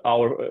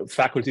our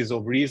faculties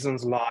of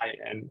reasons lie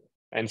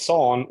and so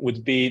on,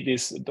 would be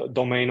this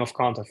domain of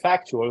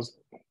counterfactuals,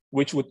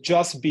 which would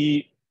just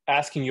be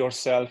asking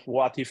yourself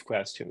what if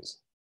questions.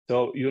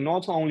 So you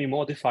not only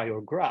modify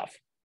your graph,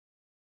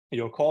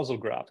 your causal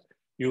graph,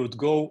 you would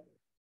go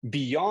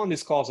beyond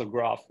this causal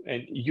graph,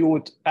 and you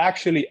would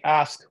actually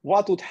ask,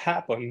 what would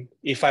happen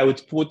if I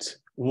would put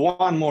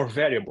one more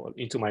variable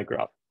into my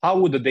graph? How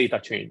would the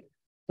data change?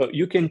 So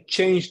you can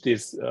change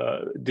this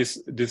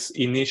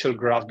initial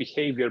graph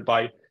behavior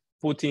by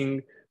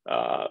putting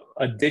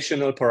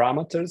additional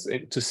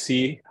parameters to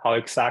see how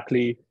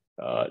exactly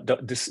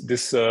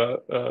this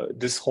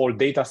whole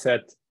data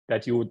set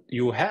that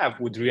you have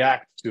would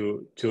react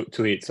to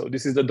it. So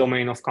this is the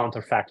domain of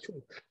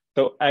counterfactual.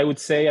 So I would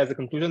say as a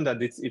conclusion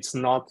that it's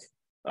not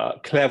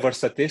clever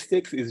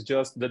statistics, it's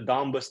just the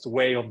dumbest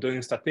way of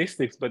doing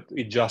statistics, but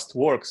it just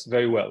works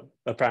very well,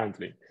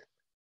 apparently.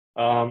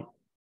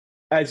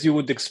 As you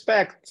would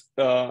expect,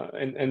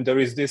 and there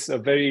is this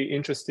very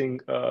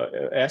interesting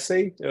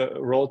essay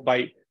wrote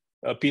by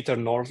Peter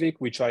Norvig,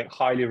 which I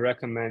highly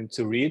recommend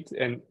to read,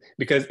 and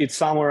because it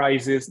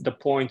summarizes the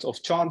points of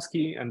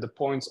Chomsky and the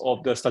points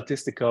of the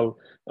statistical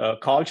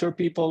culture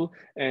people,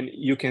 and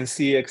you can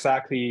see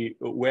exactly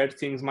where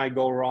things might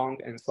go wrong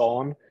and so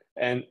on.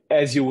 And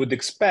as you would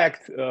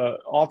expect,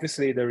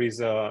 obviously there is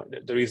a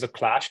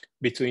clash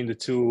between the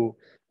two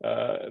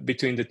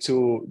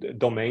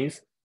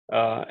domains.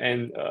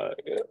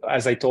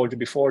 As I told you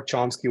before,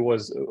 Chomsky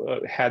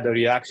had a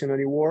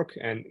reactionary work,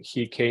 and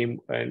he came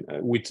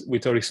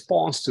with a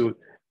response to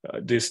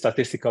these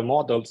statistical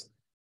models.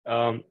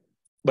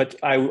 But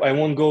I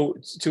won't go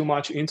too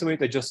much into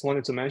it. I just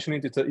wanted to mention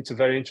it. It's a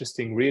very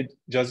interesting read.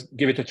 Just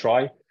give it a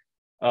try.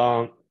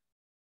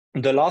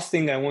 The last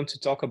thing I want to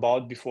talk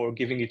about before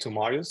giving it to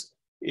Marius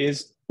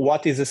is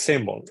what is a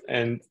symbol.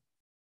 And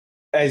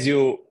as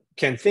you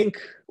can think,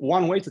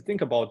 one way to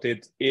think about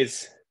it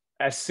is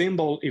a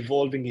symbol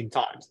evolving in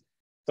time.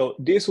 So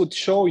this would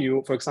show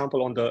you, for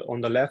example,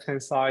 on the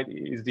left-hand side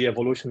is the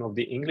evolution of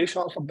the English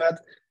alphabet,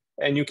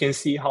 and you can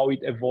see how it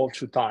evolved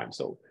through time.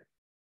 So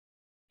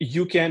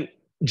you can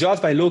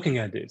just by looking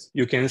at this,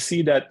 you can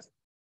see that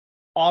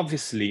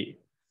obviously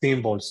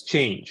symbols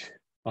change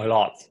a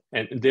lot,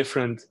 and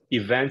different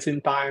events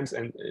in times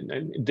and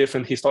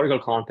different historical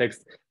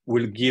contexts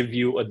will give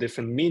you a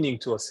different meaning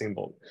to a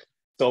symbol.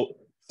 So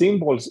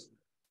symbols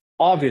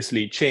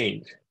obviously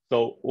change.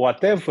 So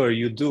whatever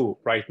you do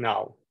right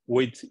now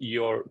with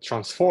your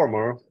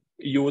transformer,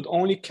 you would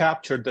only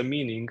capture the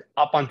meaning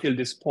up until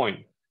this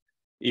point.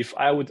 If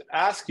I would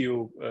ask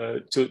you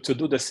to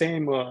do the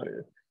same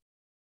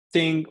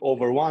thing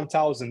over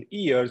 1,000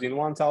 years, in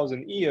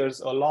 1,000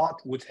 years, a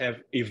lot would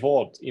have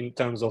evolved in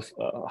terms of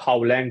how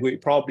language,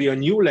 probably a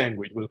new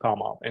language will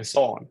come up and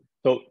so on.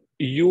 So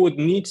you would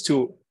need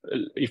to,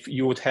 if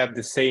you would have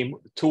the same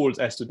tools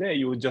as today,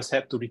 you would just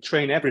have to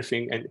retrain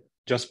everything and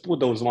just put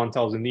those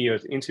 1,000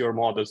 years into your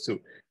models to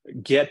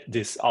get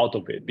this out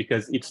of it,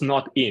 because it's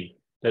not in.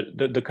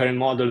 The current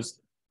models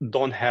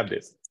don't have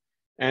this.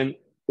 And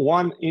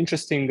one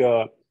interesting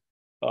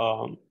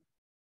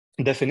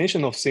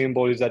definition of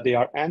symbol is that they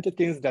are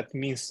entities that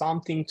mean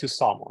something to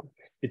someone.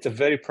 It's a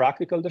very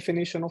practical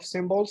definition of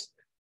symbols,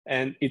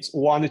 and it's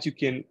one that you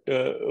can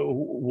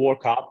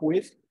work up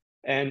with.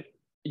 And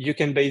you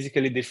can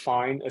basically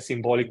define a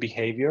symbolic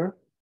behavior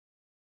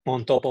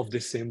on top of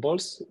the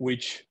symbols,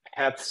 which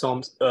have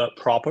some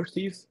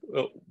properties.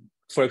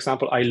 For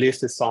example, I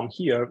listed some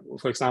here.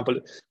 For example,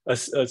 a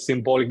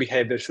symbolic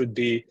behavior should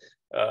be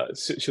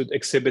should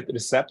exhibit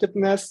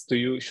receptiveness to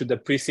you, should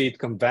appreciate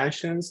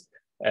conventions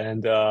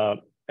and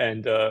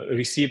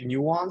receive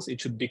new ones.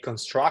 It should be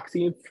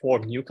constructive for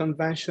new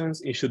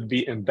conventions. It should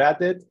be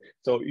embedded.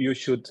 So you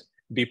should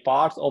be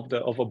part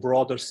of a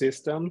broader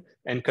system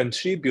and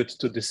contribute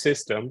to the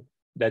system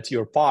that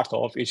you're part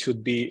of. It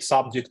should be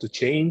subject to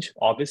change,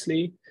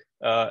 obviously,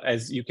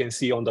 as you can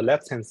see on the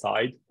left-hand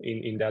side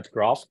in that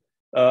graph.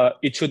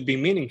 It should be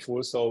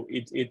meaningful, so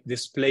it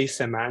displays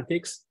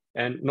semantics.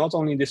 And not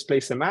only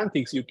display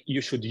semantics,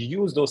 you should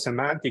use those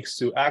semantics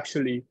to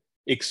actually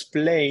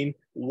explain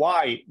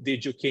why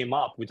did you came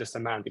up with the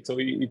semantics. So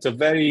it's a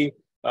very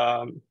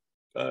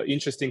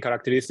interesting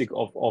characteristic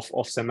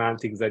of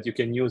semantics, that you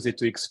can use it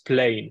to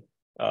explain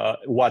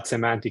what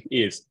semantic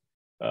is.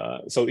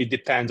 So it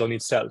depends on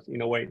itself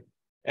in a way.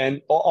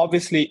 And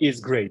obviously it's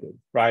graded,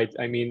 right?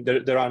 I mean,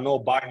 there are no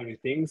binary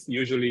things.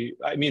 Usually,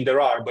 I mean, there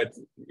are, but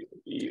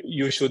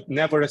you should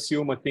never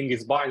assume a thing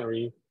is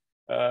binary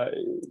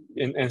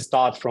and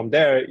start from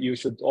there. You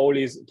should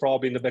always,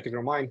 probably in the back of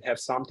your mind, have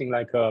something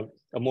like a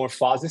more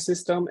fuzzy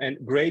system. And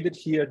graded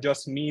here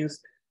just means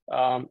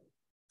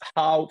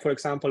how, for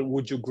example,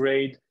 would you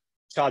grade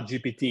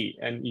ChatGPT?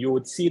 And you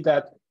would see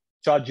that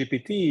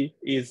ChatGPT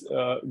is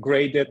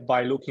graded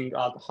by looking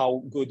at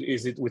how good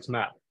is it with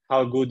math,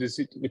 how good is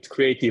it with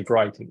creative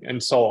writing,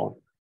 and so on.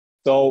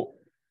 So,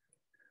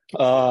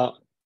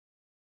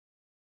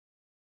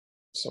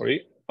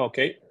 sorry,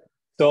 okay.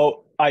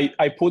 So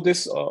I put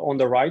this on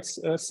the right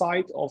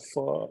side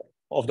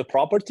of the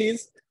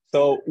properties.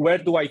 So where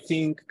do I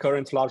think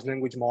current large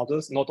language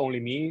models, not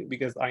only me,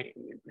 because I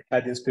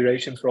had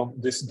inspiration from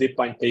this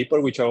DeepMind paper,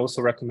 which I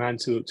also recommend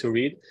to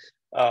read.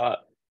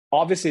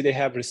 Obviously, they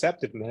have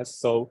receptiveness.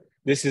 So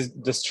this is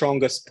the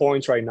strongest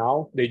point right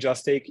now. They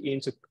just take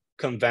into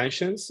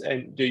conventions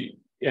and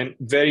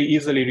very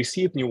easily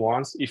receive new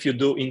ones. If you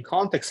do in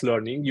context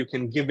learning, you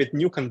can give it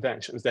new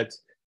conventions that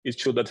it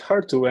should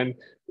adhere to. And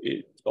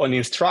an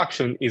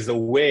instruction is a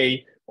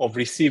way of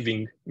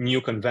receiving new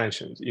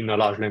conventions in a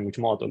large language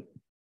model.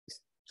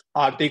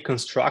 Are they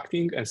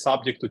constructing and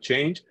subject to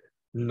change?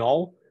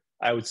 No,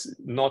 I would say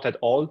not at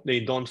all. They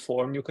don't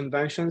form new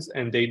conventions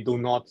and they do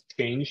not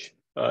change.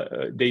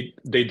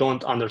 They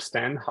don't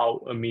understand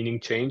how a meaning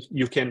change.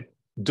 You can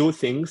do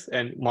things,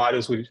 and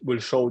Marius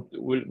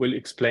will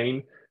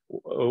explain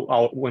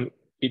when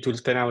it will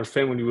explain our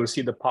frame, when you will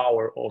see the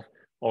power of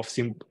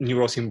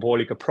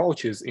neuro-symbolic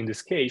approaches in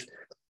this case.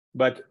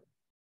 But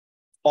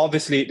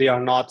obviously they are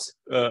not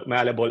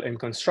malleable and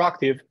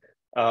constructive.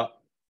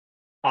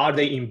 Are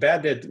they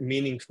embedded,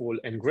 meaningful,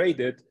 and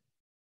graded?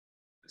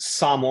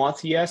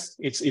 Somewhat, yes.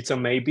 It's a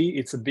maybe.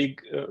 It's a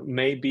big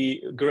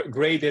maybe.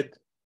 Graded,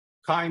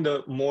 kind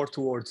of more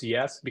towards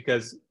yes,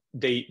 because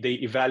they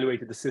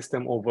evaluated the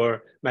system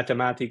over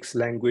mathematics,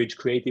 language,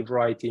 creative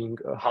writing,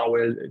 how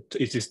well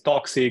is this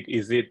toxic,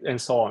 is it,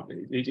 and so on.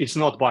 It's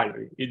not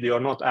binary. You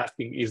are not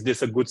asking, is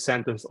this a good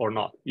sentence or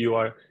not? You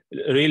are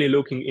really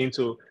looking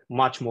into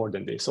much more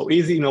than this. So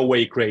is in a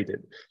way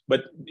graded,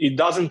 but it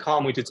doesn't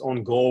come with its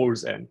own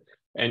goals and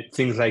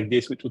things like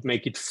this, which would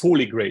make it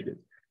fully graded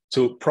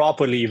to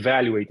properly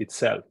evaluate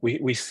itself.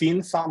 We've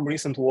seen some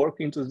recent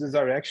work into this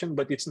direction,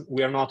 but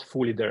we are not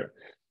fully there.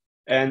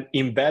 And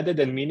embedded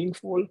and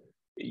meaningful,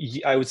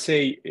 I would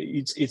say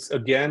it's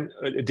again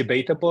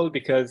debatable,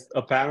 because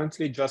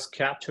apparently just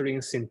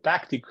capturing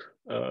syntactic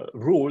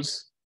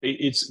rules,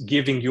 it's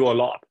giving you a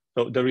lot.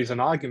 So there is an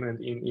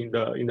argument in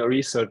the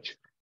research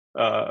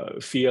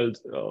field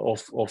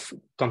of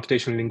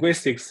computational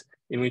linguistics,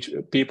 in which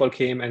people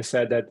came and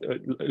said that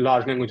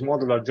large language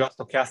models are just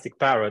stochastic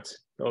parrots.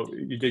 So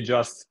they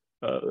just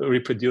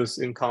reproduce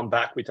and come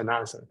back with an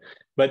answer.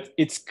 But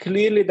it's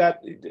clearly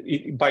that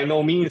by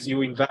no means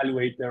you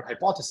evaluate their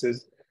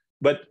hypothesis,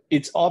 but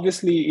it's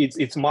obviously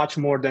it's much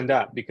more than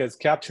that, because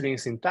capturing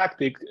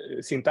syntactic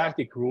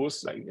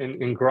rules like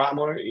in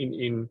grammar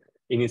in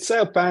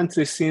itself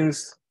apparently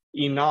seems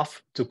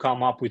enough to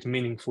come up with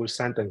meaningful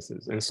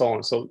sentences and so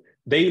on. So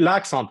they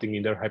lack something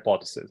in their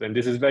hypothesis, and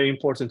this is very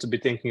important to be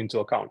taken into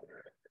account.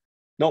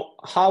 Now,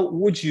 how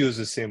would you use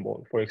a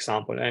symbol, for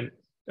example? And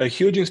a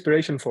huge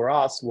inspiration for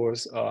us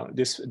was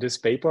this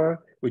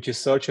paper, which is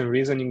Search and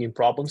Reasoning in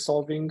Problem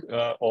Solving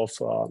of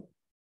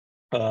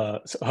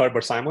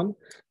Herbert Simon,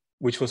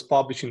 which was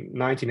published in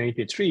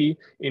 1983,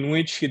 in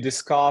which he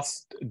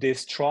discussed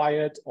this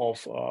triad of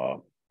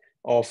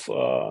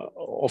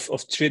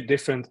three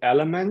different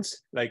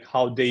elements, like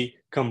how they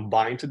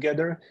combine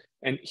together.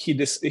 And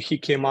he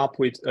came up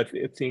with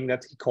a thing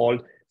that he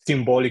called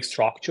symbolic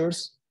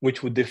structures,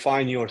 which would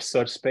define your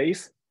search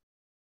space.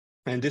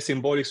 And this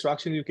symbolic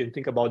structure, you can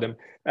think about them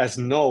as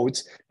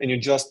nodes, and you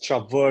just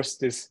traverse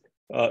this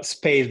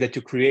space that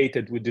you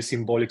created with the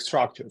symbolic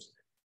structures.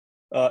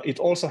 It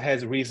also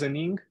has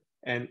reasoning,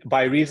 and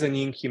by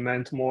reasoning, he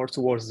meant more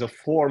towards the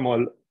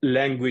formal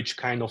language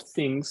kind of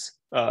things,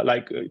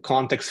 like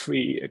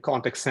context-free,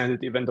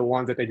 context-sensitive, and the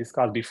ones that I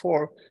discussed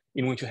before,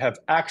 in which you have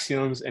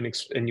axioms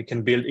and you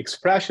can build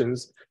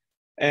expressions.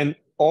 And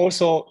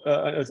also,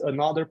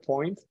 another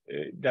point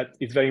that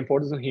is very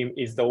important to him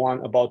is the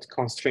one about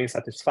constraint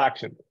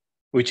satisfaction,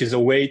 which is a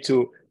way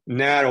to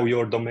narrow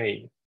your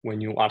domain when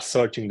you are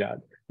searching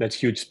that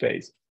huge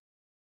space.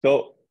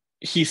 So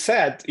he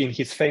said in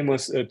his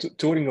famous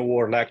Turing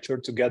Award lecture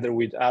together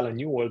with Alan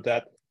Newell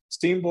that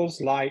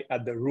symbols lie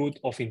at the root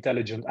of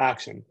intelligent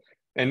action.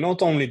 And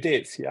not only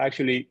this, he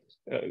actually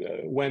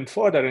went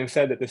further and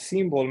said that the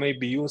symbol may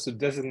be used to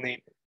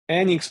designate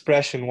any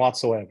expression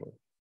whatsoever.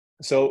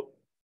 So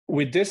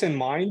with this in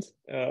mind,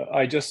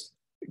 I just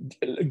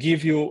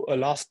give you a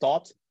last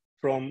thought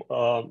from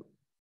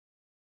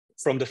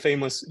the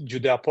famous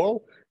Judea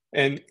Pearl,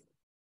 and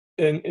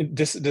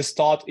this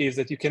thought is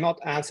that you cannot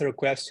answer a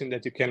question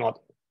that you cannot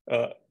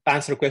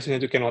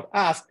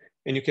ask,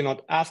 and you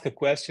cannot ask a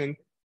question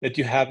that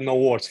you have no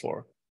words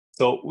for.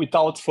 So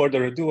without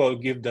further ado, I'll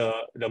give the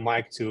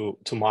mic to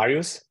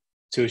Marius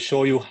to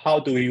show you how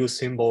do we use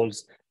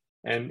symbols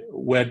and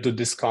where do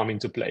this come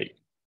into play.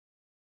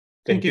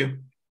 Thank you.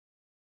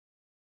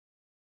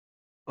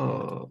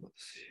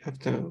 Have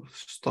to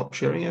stop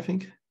sharing, I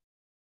think.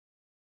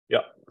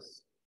 Yeah.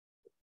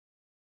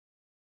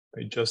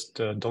 I just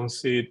don't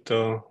see it.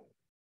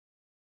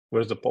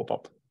 Where's the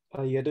pop-up?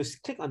 You have to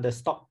click on the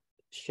stop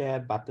share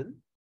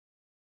button.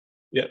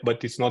 Yeah,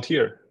 but it's not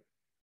here.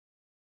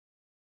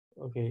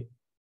 Okay.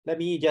 Let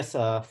me just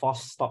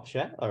force stop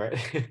share. All right.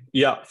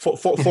 Yeah,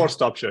 for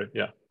stop share.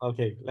 Yeah.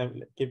 Okay.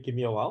 Give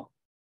me a while.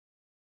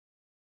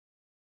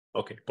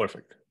 Okay,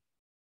 perfect.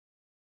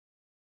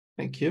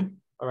 Thank you.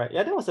 All right.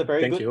 Yeah, that was a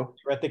very good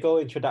theoretical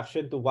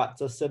introduction to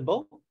what's a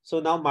symbol. So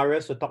now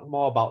Marius will talk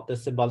more about the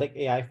symbolic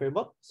AI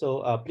framework.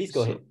 So please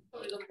go ahead.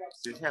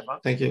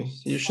 Thank you.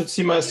 You should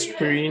see my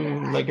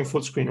screen like in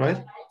full screen,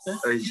 right?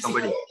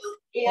 Somebody.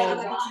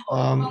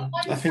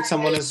 I think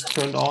someone is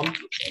turned on.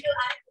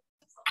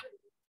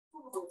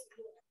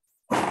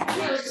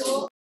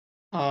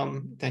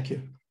 Thank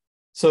you.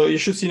 So you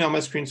should see now my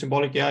screen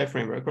symbolic AI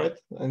framework, right?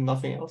 And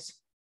nothing else.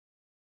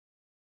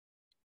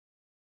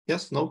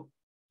 Yes, no,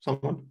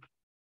 someone?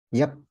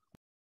 Yep.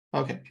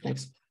 Okay,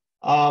 thanks.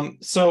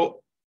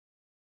 So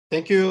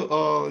thank you,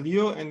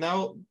 Leo. And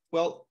now,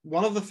 well,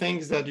 one of the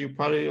things that you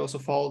probably also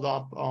followed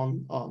up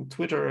on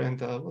Twitter and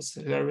was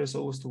hilarious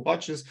always to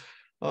watch is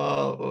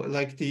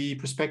like the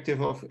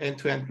perspective of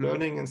end-to-end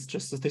learning and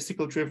just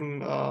statistical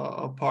driven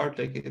part,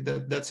 like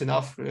that's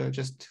enough,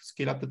 just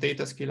scale up the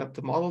data, scale up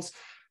the models.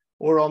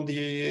 Or on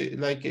the,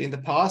 like in the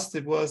past,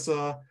 it was,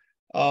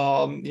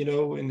 you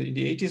know, in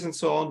the 80s and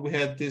so on, we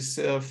had these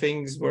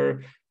things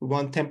where we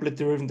want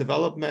template-driven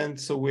development.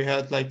 So we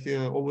had like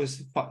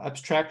always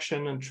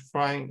abstraction and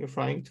trying to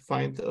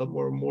find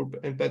more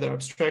and better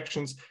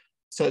abstractions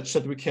such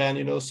that we can,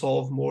 you know,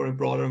 solve more and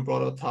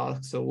broader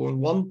tasks. So in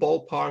one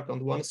ballpark,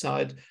 on one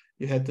side,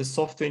 you had the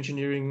software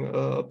engineering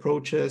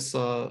approaches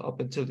up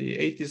until the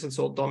 80s and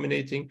so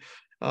dominating.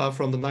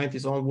 From the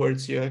 90s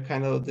onwards, you had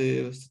kind of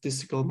the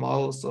statistical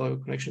models or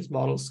connections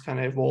models kind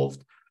of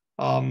evolved.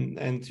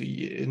 And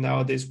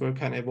nowadays we're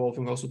kind of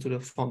evolving also to the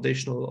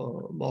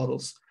foundational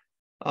models.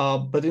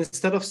 But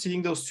instead of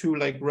seeing those two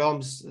like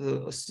realms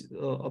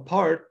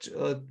apart,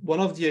 one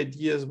of the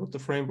ideas what the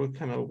framework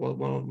kind of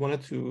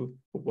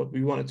what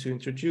we wanted to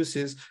introduce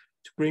is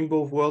to bring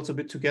both worlds a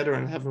bit together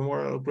and have a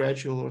more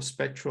gradual or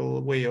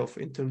spectral way of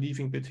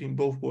interleaving between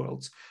both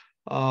worlds,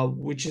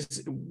 which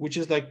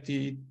is like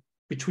the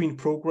between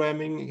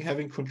programming,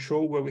 having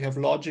control where we have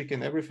logic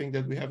and everything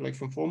that we have like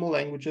from formal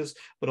languages,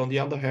 but on the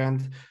other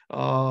hand,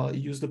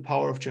 use the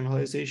power of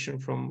generalization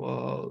from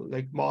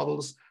like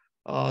models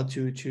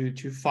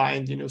to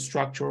find, you know,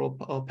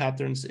 structural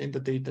patterns in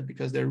the data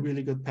because they're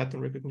really good pattern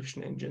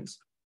recognition engines.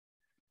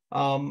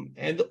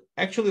 And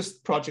actually this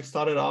project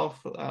started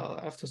off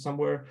after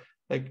somewhere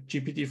like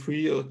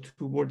GPT-3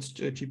 towards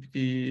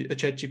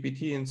ChatGPT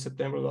in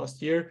September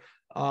last year,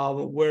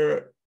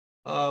 where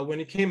when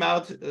it came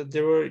out,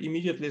 there were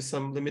immediately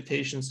some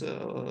limitations.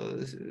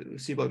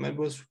 It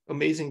was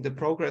amazing, the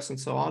progress and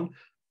so on.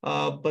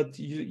 But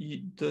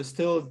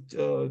still,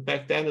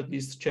 back then, at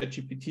least,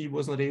 ChatGPT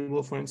was not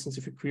able, for instance,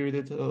 if you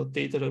queried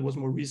data that was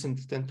more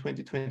recent than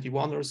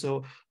 2021 or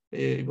so,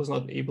 it was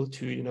not able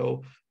to,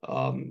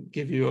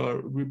 give you a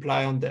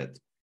reply on that.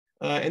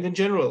 And in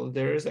general,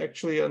 there is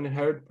actually an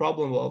inherent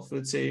problem of,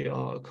 let's say,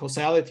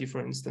 causality, for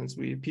instance.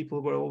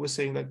 People were always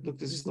saying like, look,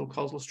 this is no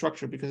causal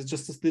structure because it's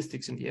just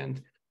statistics in the end.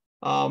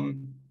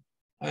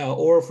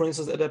 Or for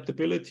instance,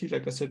 adaptability,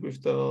 like I said,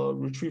 with the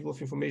retrieval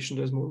of information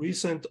that's more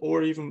recent,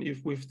 or even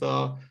if with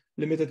the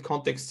limited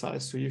context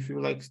size. So if you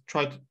like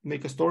try to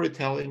make a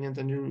storytelling and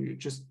then you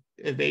just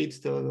evade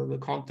the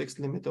context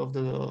limit of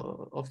the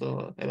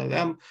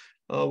LLM,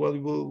 well,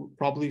 you will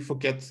probably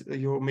forget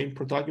your main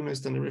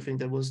protagonist and everything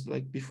that was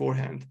like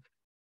beforehand.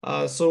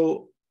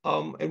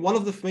 And one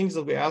of the things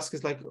that we ask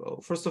is like,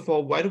 first of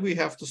all, why do we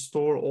have to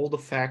store all the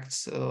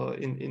facts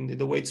in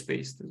the weight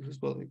space as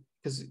well?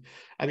 Because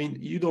I mean,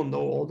 you don't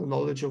know all the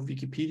knowledge of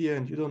Wikipedia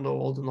and you don't know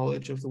all the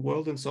knowledge of the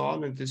world and so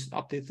on, and this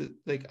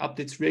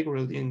updates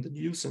regularly in the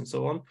news and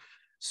so on.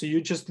 So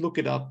you just look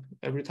it up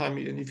every time,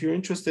 and if you're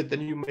interested,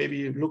 then you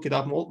maybe look it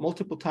up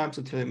multiple times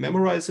until you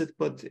memorize it,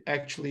 but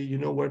actually you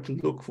know where to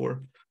look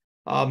for.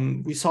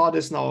 We saw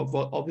this now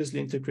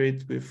obviously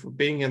integrate with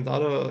Bing and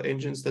other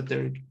engines that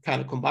they're kind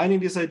of combining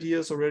these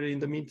ideas already in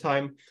the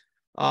meantime.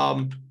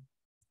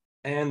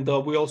 And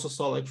we also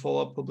saw like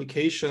follow-up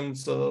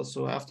publications.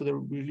 So after the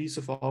release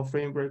of our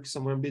framework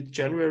somewhere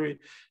mid-January,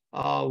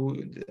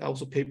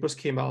 also papers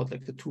came out,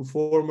 like the two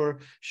former,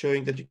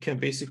 showing that you can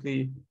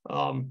basically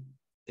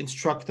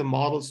instruct the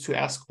models to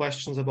ask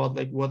questions about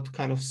like what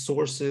kind of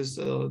sources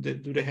do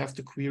they have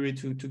to query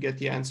to get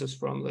the answers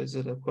from. Is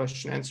it a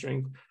question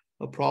answering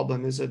a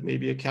problem? Is it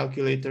maybe a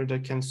calculator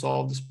that can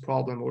solve this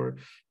problem, or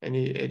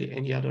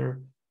any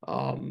other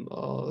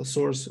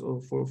source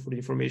for the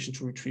information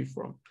to retrieve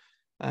from?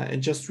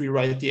 And just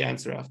rewrite the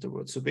answer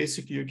afterwards. So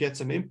basically you get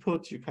some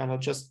input, you kind of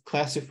just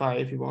classify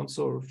if you want,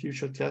 so if you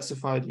should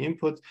classify the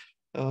input,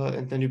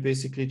 and then you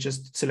basically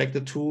just select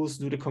the tools,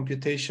 do the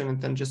computation,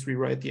 and then just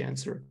rewrite the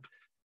answer.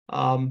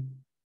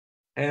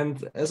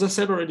 And as I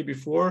said already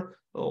before,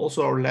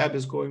 also our lab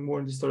is going more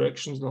in this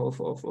direction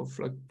of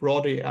like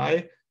broad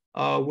AI,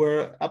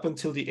 where up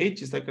until the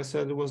 80s, like I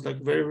said, it was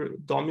like very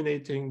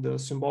dominating the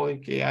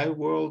symbolic AI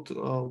world,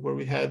 where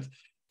we had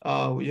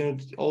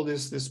all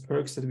these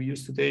perks that we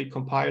use today,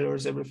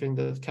 compilers, everything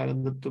that kind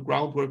of the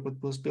groundwork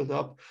that was built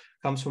up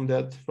comes from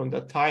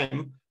that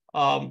time.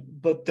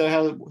 But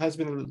there has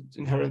been an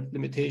inherent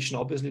limitation,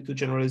 obviously, to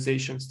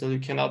generalizations. That you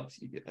cannot,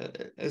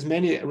 as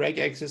many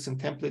regexes and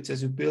templates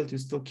as you build, you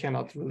still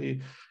cannot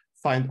really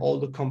find all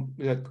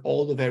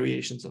the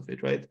variations of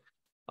it, right?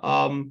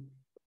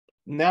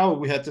 Now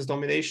we had this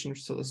domination,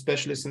 so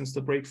especially since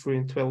the breakthrough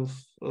in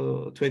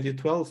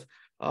 2012.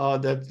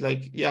 That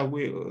like, yeah,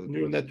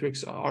 neural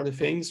networks are the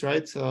things,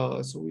 right?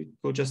 So we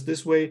go just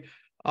this way.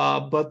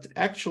 But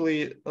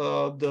actually,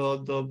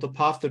 the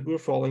path that we're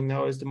following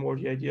now is the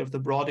idea of the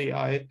broad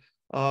AI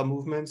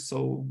movement.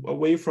 So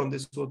away from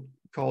this what we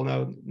call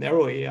now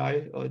narrow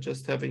AI,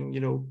 just having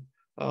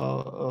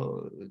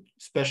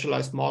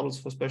specialized models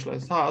for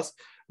specialized tasks,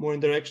 more in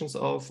directions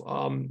of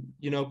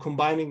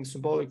combining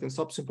symbolic and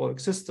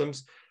sub-symbolic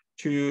systems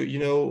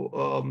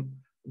to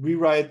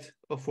rewrite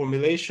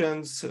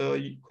formulations,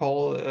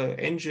 call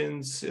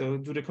engines,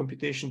 do the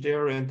computation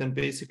there, and then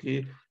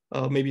basically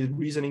maybe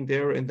reasoning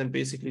there, and then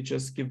basically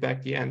just give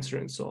back the answer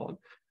and so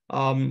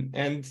on.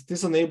 And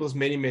this enables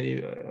many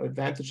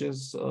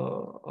advantages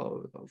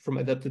from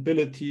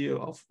adaptability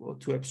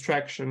to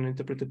abstraction,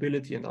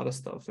 interpretability, and other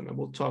stuff. And I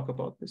will talk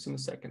about this in a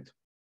second.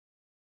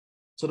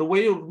 So the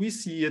way we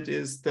see it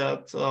is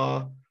that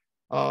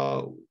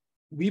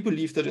we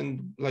believe that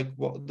in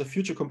the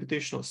future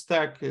computational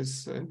stack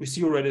is, and we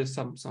see already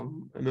some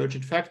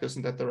emerging factors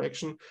in that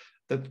direction,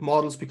 that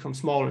models become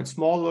smaller and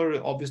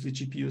smaller. Obviously,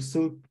 GPUs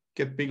still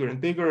get bigger and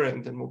bigger,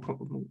 and then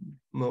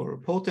more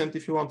potent,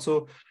 if you want.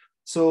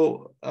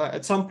 So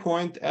at some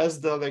point,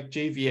 as the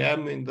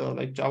JVM in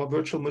the Java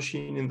virtual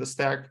machine in the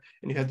stack,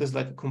 and you have this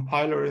a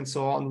compiler and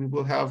so on, we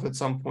will have at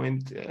some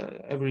point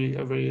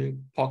every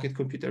pocket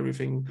computer,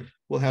 everything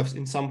will have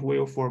in some way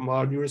or form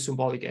a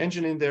neuro-symbolic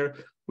engine in there,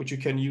 which you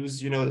can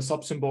use, the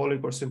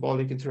sub-symbolic or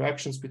symbolic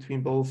interactions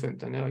between both, and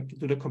then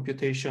do the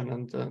computation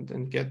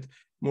and get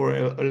more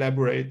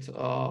elaborate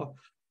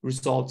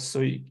results. So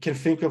you can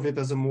think of it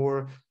as a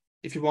more,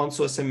 if you want,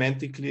 so a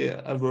semantically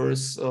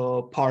averse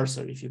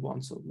parser, if you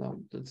want. So now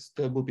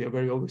that would be a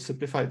very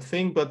oversimplified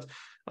thing, but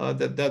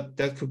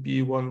that could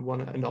be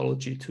one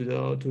analogy to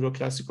the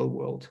classical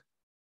world.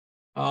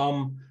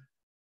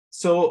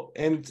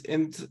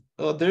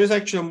 There is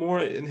actually a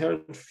more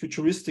inherent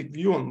futuristic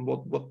view on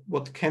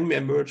what can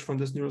emerge from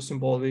this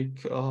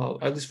neuro-symbolic,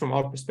 at least from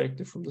our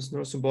perspective, from this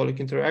neuro-symbolic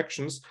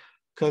interactions.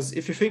 Because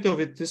if you think of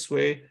it this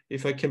way,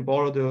 if I can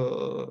borrow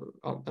the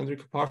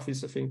Enrico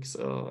Parfi's, I think,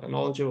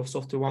 analogy of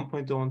software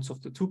 1.0 and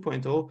software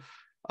 2.0,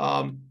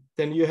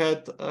 then you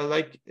had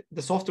like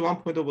the software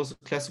 1.0 was a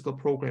classical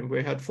program where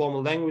you had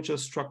formal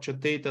languages,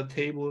 structured data,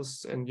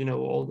 tables, and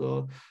all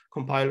the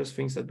compilers,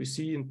 things that we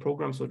see in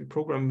programs or we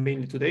program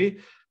mainly today.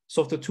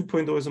 Software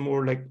 2.0 is a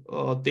more like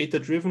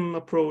data-driven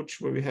approach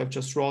where we have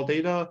just raw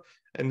data,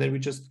 and then we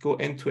just go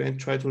end to end,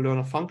 try to learn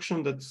a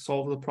function that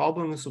solve the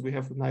problem. So we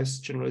have nice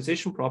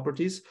generalization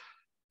properties.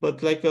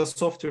 But like a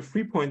software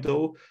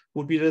 3.0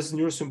 would be this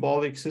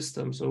neuro-symbolic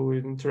system. So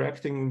we're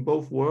interacting in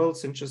both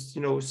worlds and just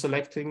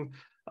selecting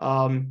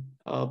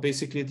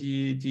basically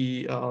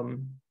the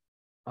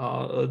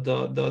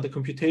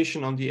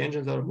computation on the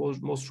engines that are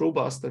most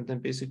robust, and then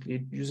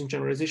basically using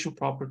generalization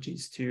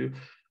properties to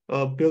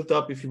build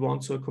up, if you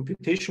want, so a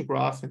computation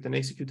graph and then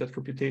execute that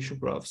computation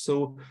graph.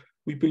 So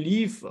we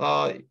believe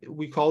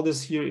we call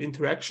this here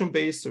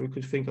interaction-based, or we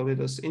could think of it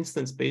as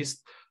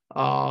instance-based.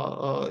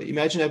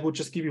 Imagine I would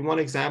just give you one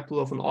example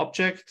of an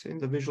object in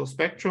the visual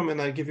spectrum,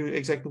 and I give you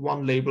exactly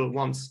one label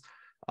once.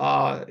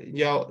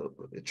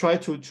 Try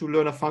to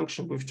learn a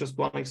function with just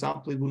one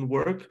example, it wouldn't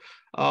work.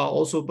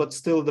 But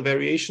still the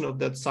variation of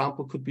that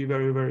sample could be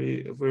very,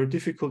 very, very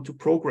difficult to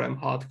program,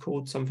 hard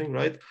code something,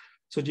 right?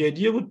 So the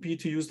idea would be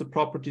to use the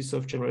properties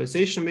of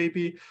generalization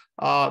maybe,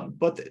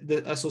 but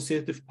the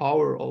associative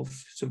power of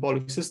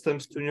symbolic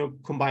systems to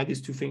combine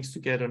these two things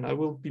together. And I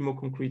will be more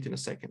concrete in a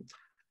second.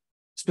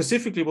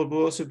 Specifically, what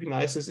will also be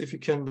nice is if you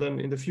can then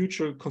in the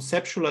future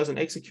conceptualize and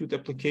execute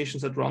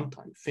applications at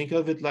runtime. Think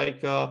of it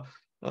like the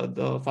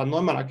Van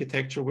Neumann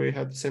architecture, where you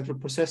have central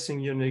processing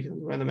unit,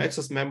 random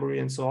access memory,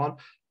 and so on,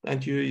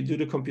 and you do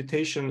the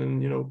computation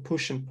and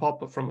push and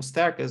pop from a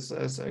stack, as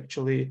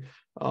actually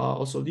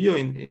also Leo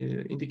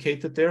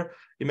indicated there.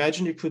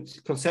 Imagine you could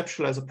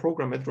conceptualize a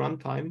program at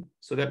runtime.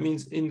 So that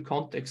means in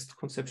context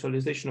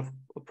conceptualization of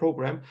a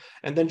program,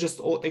 and then just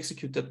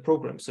execute that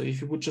program. So if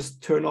you would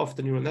just turn off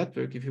the neural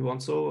network, if you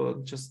want,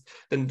 so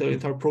then the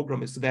entire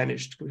program is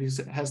vanished because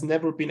it has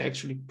never been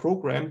actually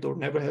programmed or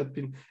never had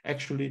been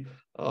actually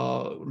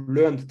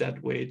learned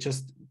that way,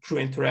 just through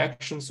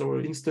interactions or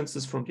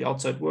instances from the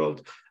outside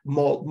world,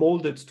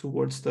 molded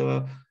towards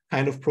the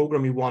kind of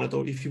program you wanted.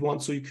 Or if you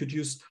want, so you could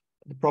use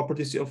the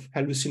properties of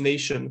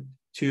hallucination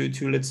to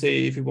let's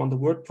say, if you want the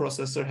word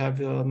processor, have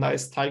a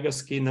nice tiger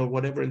skin or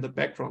whatever in the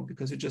background,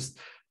 because you just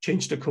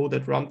change the code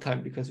at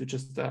runtime because you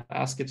just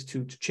ask it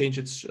to change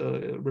its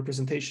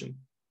representation.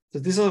 So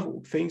these are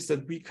things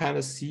that we kind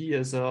of see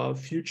as a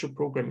future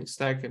programming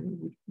stack,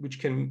 and which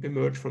can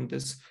emerge from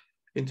these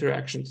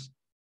interactions.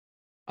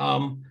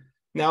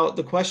 Now,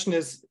 the question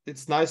is,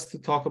 it's nice to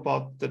talk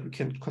about that we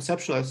can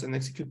conceptualize and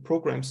execute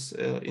programs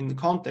in the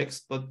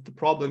context, but the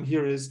problem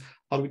here is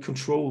how do we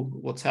control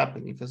what's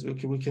happening? Because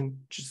we can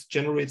just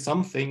generate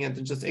something and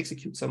then just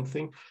execute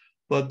something,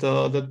 but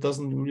that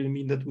doesn't really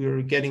mean that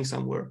we're getting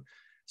somewhere.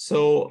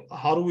 So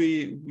how do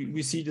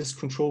we see this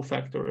control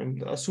factor?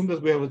 And assume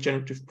that we have a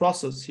generative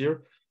process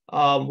here.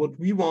 What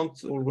we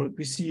want, or what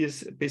we see,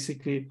 is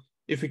basically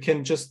if we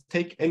can just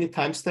take any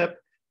time step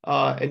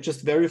and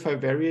just verify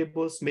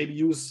variables, maybe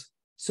use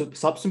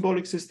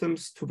sub-symbolic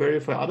systems to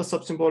verify other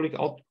sub-symbolic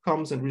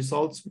outcomes and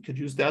results. We could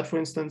use that, for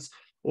instance,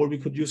 or we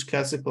could use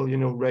classical,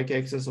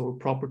 regexes or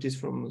properties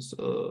from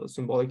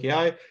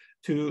SymbolicAI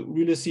to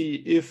really see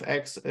if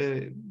X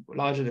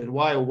larger than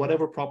Y, or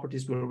whatever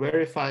properties we're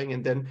verifying,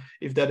 and then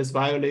if that is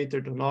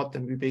violated or not,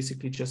 then we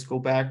basically just go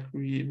back,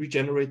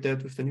 regenerate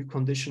that with the new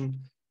condition,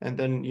 and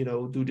then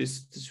do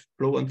this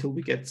flow until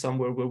we get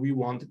somewhere where we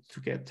want it to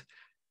get.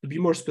 To be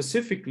more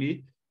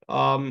specifically,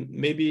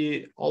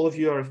 maybe all of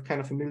you are kind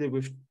of familiar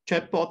with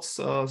chatbots,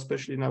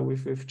 especially now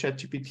with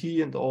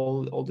ChatGPT and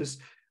all this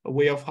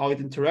way of how it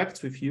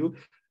interacts with you.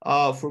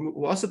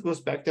 For us, it was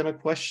back then a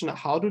question: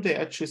 how do they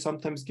actually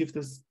sometimes get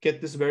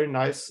this very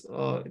nice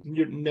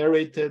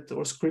narrated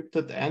or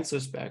scripted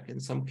answers back? In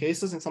some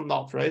cases, and some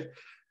not, right?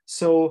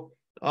 So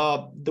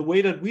the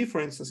way that we,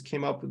 for instance,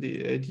 came up with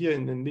the idea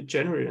in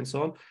mid-January and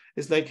so on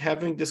is like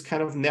having this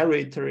kind of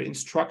narrator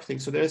instructing.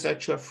 So there's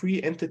actually a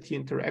free entity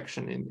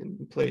interaction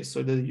in place.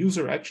 So the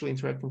user actually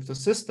interacting with the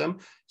system,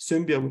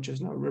 Symbia, which is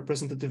now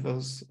representative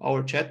as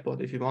our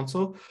chatbot, if you want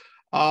so,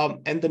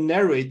 and the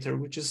narrator,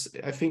 which is,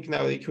 I think,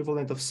 now the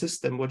equivalent of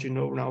system, what you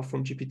know now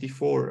from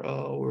GPT-4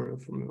 or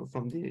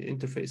from the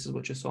interfaces,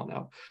 what you saw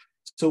now.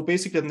 So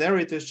basically, the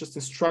narrator is just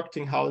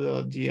instructing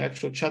how the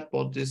actual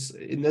chatbot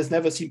is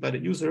never seen by the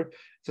user.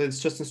 So it's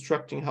just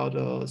instructing how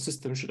the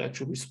system should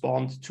actually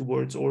respond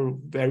towards or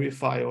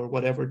verify or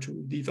whatever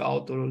to leave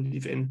out or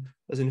leave in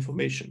as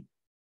information.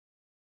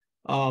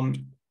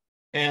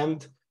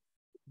 And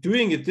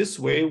doing it this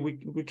way,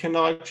 we can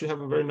now actually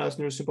have a very nice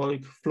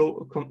neuro-symbolic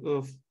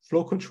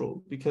flow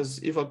control, because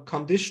if a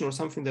condition or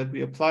something that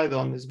we applied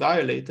on is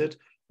violated,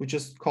 we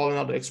just call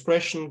another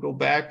expression, go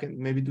back, and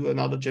maybe do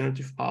another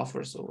generative path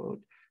or so.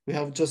 We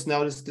have just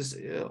now this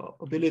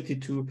ability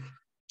to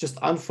just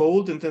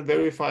unfold and then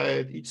verify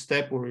at each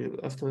step, or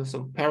after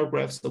some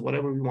paragraphs or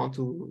whatever we want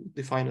to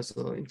define as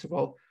an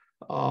interval,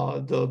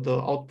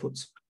 the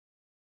outputs.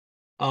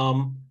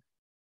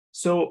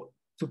 So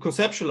to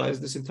conceptualize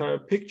this entire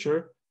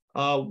picture,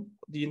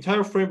 the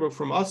entire framework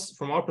from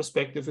our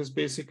perspective, is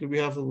basically we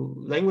have a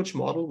language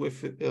model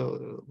with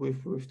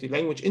the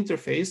language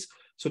interface.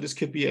 So this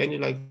could be any,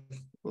 like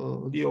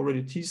Lee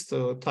already teased,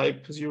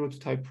 type 0 to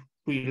type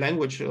 3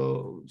 language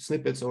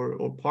snippets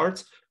or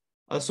parts.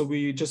 So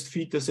we just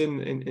feed this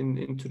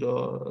into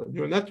the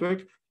neural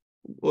network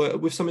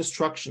with some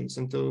instructions,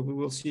 and we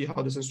will see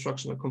how these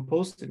instructions are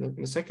composed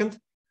in a second.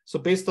 So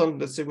based on,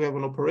 let's say we have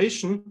an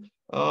operation,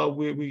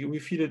 we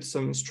feed it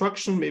some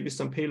instruction, maybe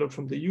some payload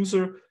from the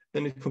user,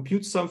 then it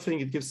computes something,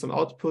 it gives some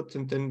output,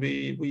 and then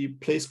we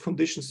place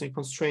conditions and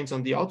constraints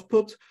on the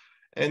output.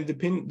 And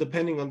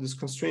depending on these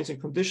constraints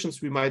and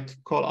conditions, we might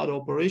call other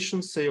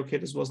operations, say, okay,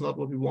 this was not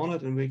what we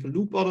wanted, and make a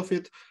loop out of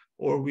it.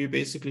 Or we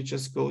basically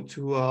just go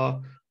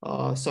to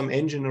some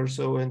engine or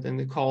so, and then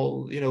they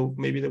call,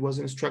 maybe there was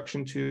an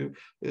instruction to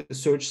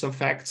search some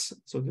facts,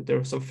 so that there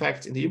are some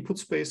facts in the input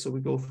space. So we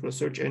go for a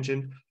search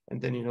engine,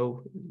 and then,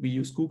 we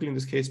use Google in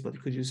this case, but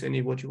you could use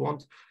any what you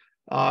want.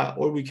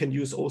 Or we can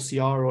use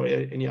OCR or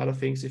any other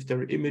things if there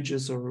are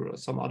images or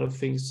some other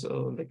things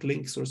like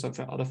links or some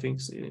other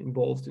things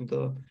involved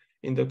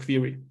in the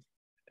query.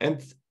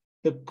 And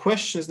the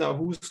question is now,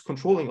 who's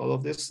controlling all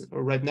of this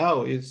right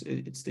now?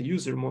 It's the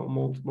user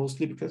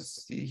mostly,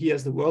 because he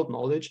has the world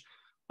knowledge.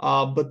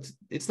 But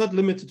it's not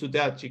limited to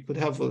that. You could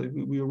have,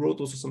 we wrote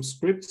also some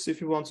scripts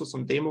if you want, so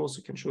some demos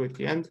you can show at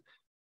the end,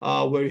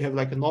 where you have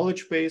like a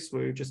knowledge base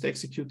where you just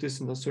execute this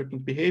in a certain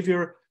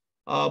behavior.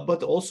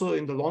 But also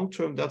in the long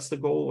term, that's the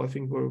goal. I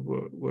think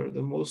where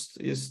the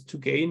most is to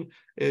gain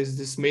is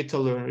this meta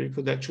learner. You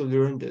could actually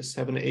learn this,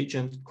 have an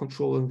agent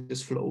controlling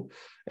this flow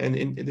and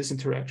in these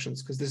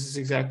interactions, because this is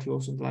exactly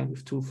also in line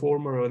with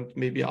Toolformer and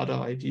maybe other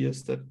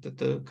ideas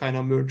that kind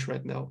of merge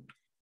right now.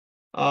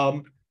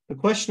 The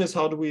question is,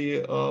 how do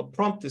we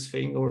prompt this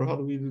thing, or how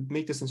do we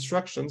make these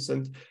instructions?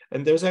 And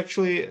there's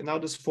actually now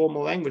this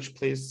formal language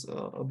plays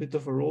a bit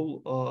of a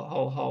role,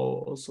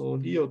 how also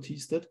Leo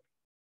teased it,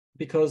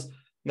 because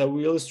now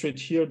we illustrate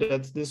here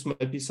that this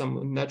might be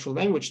some natural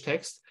language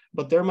text,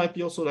 but there might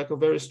be also like a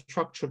very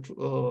structured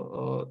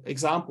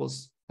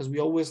examples, as we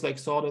always like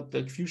saw that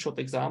the few shot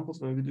examples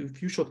when we do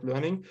few shot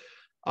learning.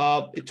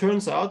 It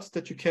turns out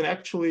that you can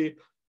actually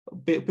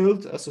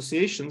build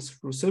associations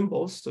through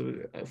symbols. So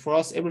for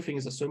us, everything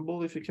is a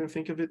symbol, if you can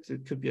think of it.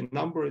 It could be a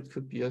number, it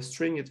could be a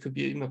string, it could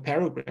be even a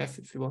paragraph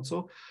if you want so.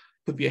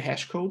 It could be a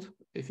hash code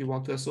if you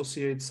want to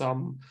associate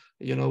some,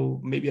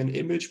 maybe an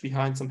image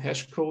behind some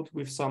hash code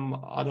with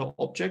some other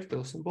object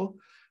or symbol.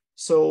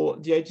 So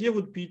the idea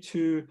would be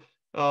to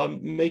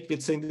make,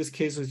 let's say in this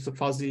case, it's a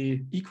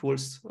fuzzy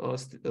equals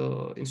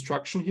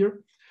instruction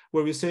here,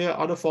 where we say,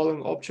 are the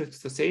following objects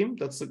the same?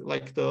 That's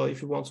like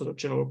if you want sort of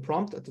general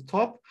prompt at the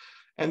top.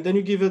 And then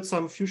you give it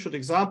some few short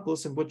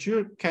examples. And what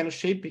you're kind of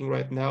shaping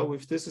right now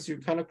with this is you're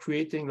kind of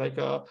creating like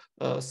a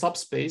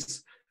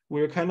subspace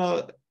where you kind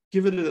of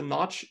give it a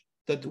notch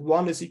that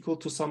 1 is equal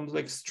to some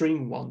like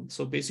string 1.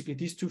 So basically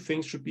these two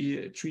things should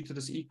be treated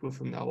as equal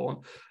from now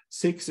on.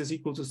 6 is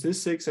equal to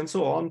this 6 and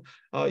so on.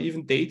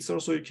 Even dates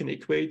also you can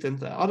equate,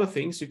 and other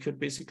things you could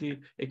basically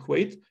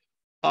equate.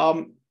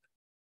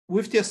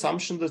 With the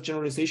assumption that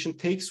generalization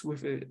takes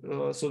with it,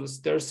 so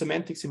there are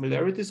semantic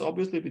similarities,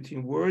 obviously,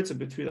 between words and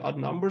between odd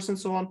numbers and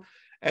so on.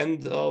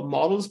 And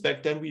models,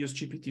 back then we used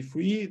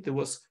GPT-3. There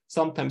was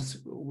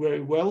sometimes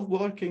very well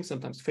working,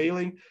 sometimes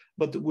failing.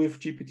 But with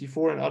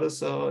GPT-4 and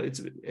others,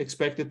 it's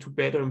expected to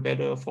better and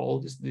better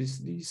follow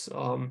these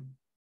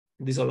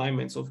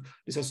alignments of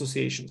these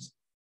associations.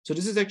 So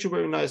this is actually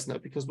very nice now,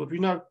 because what we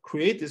now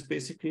create is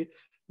basically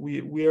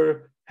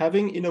we're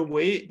having, in a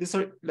way, these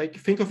are like,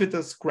 think of it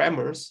as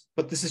grammars,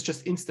 but this is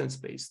just instance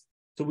based.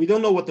 So we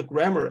don't know what the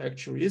grammar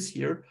actually is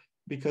here,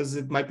 because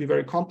it might be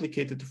very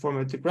complicated to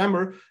format the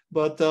grammar,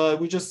 but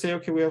we just say,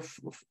 okay, we have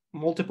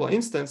multiple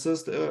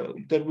instances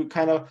that we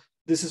kind of,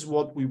 this is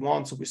what we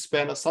want. So we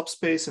span a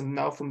subspace, and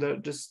now from there,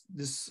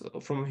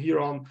 from here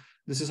on,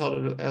 this is how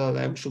the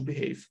LLM should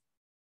behave.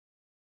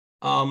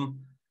 And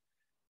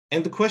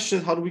the question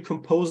is, how do we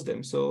compose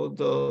them? So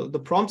the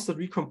prompts that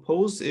we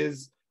compose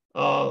is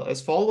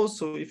as follows.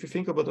 So if you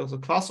think about it as a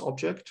class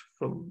object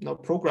from now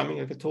programming,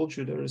 like I told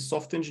you, there is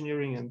software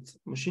engineering and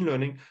machine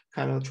learning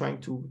kind of trying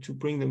to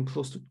bring them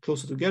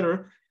closer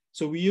together.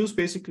 So we use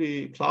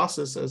basically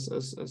classes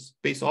as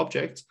base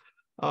objects,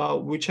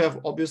 which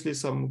have obviously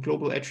some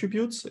global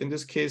attributes. In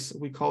this case,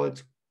 we call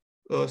it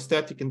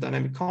static and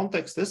dynamic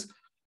contexts,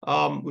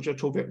 which are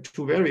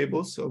two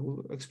variables. So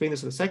we'll explain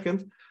this in a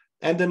second.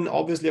 And then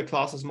obviously a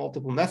class has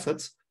multiple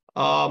methods,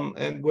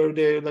 and where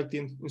they like the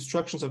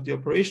instructions of the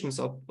operations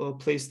are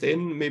placed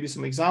in, maybe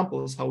some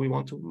examples how we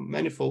want to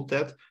manifold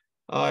that,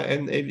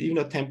 and even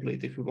a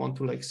template if we want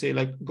to like say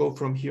like go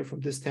from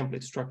this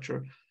template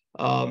structure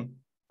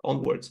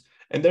onwards.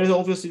 And there's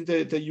obviously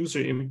the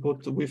user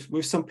input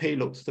with some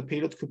payload. The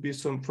payload could be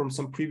from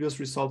some previous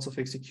results of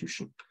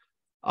execution.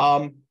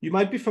 You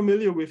might be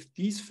familiar with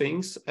these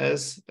things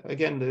as,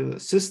 again, the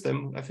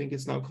system, I think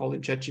it's now called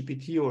in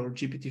ChatGPT or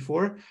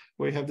GPT-4,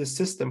 where you have the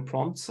system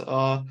prompts.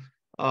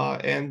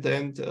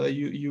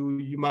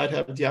 you might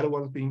have the other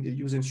ones being the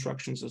use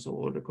instructions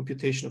or the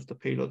computation of the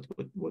payload,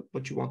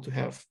 what you want to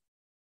have.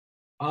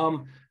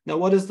 Now,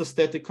 what is the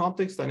static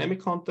context,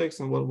 dynamic context,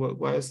 and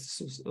why is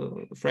this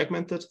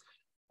fragmented?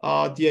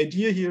 The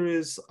idea here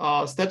is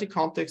static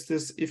context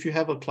is if you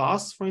have a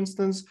class, for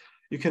instance,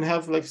 you can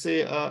have, like,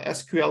 say, a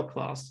SQL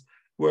class,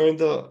 where in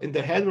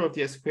the header of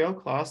the SQL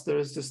class, there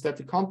is the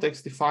static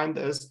context defined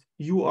as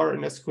you are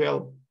an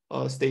SQL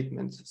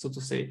statement, so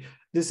to say.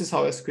 This is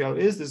how SQL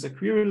is. There's a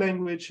query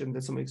language, and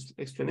there's some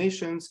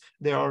explanations.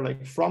 There are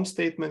like from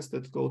statements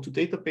that go to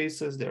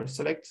databases. There are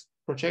select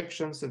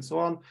projections and so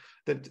on.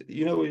 That,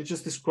 you know, you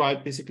just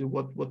describe basically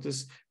what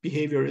this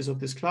behavior is of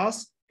this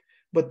class.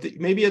 But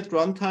maybe at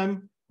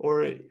runtime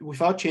or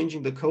without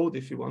changing the code,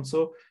 if you want,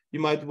 so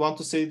you might want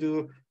to say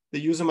to the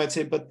user might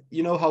say, but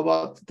you know how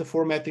about the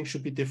formatting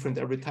should be different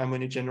every time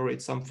when you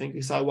generate something,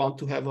 because I want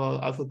to have a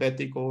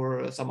alphabetic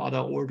or some other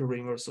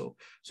ordering or so.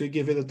 So you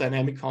give it a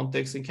dynamic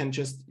context and can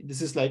just,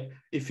 this is like,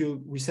 if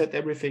you reset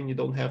everything, you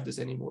don't have this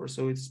anymore.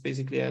 So it's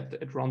basically at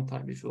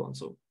runtime, if you want.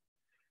 So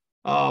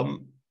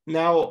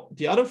now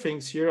the other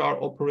things here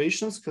are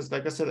operations, because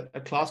like I said,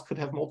 a class could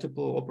have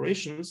multiple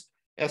operations.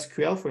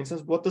 SQL, for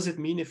instance, what does it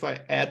mean if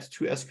I add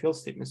two SQL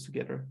statements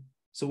together?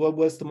 So what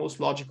was the most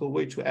logical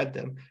way to add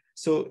them?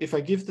 So if I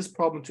give this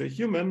problem to a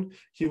human,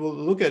 he will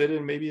look at it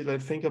and maybe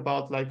like think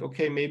about like,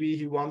 okay, maybe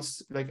he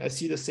wants, like, I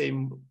see the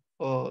same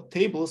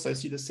tables, I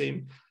see the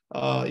same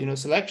you know,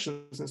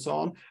 selections and so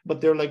on,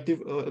 but they're like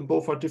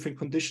both are different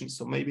conditions.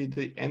 So maybe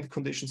the end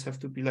conditions have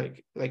to be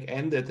like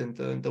ended,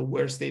 and the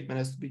where statement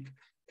has to be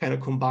kind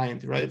of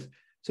combined, right?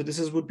 So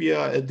this would be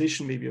an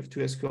addition maybe of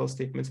two SQL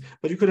statements,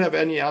 but you could have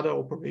any other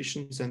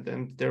operations,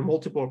 and there are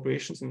multiple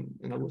operations,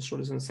 and I will show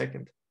this in a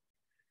second.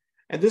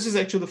 And this is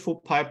actually the full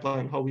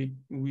pipeline, how we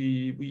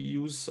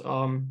use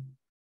or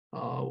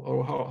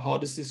how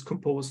this is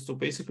composed. So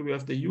basically we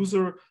have the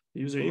user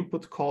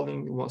input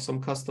calling some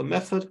custom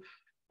method.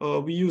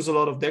 We use a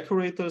lot of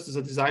decorators. There's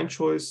a design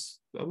choice.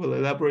 I will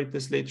elaborate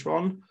this later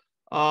on.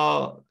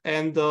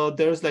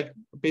 There's like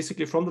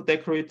basically from the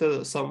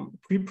decorator, some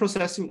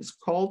pre-processing is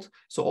called.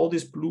 So all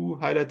these blue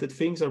highlighted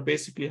things are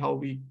basically how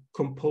we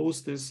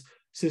compose this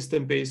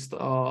system-based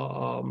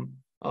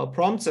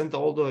prompts, and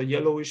all the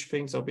yellowish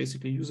things are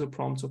basically user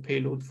prompts or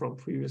payload from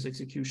previous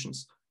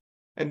executions.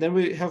 And then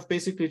we have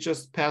basically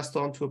just passed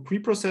on to a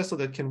preprocessor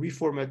that can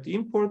reformat the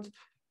import,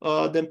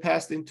 then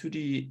passed into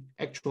the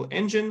actual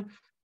engine.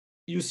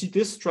 You see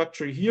this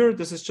structure here.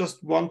 This is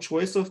just one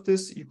choice of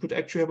this. You could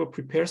actually have a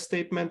prepare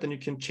statement, and you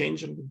can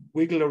change and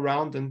wiggle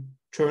around and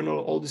turn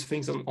all these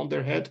things on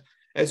their head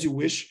as you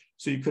wish.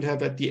 So you could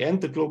have at the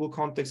end the global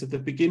context, at the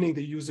beginning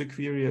the user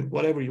query, and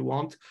whatever you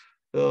want.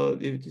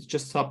 It's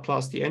just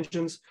subclass the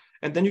engines,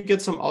 and then you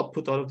get some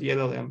output out of the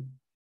LLM.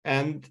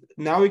 And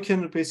now you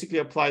can basically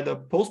apply the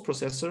post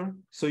processor.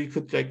 So you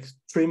could like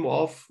trim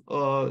off,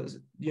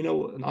 you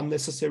know,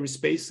 unnecessary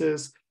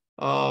spaces,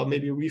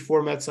 maybe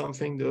reformat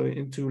something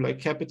into like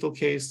capital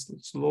case,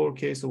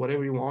 lowercase, or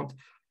whatever you want,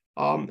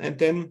 and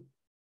then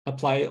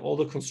apply all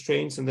the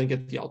constraints and then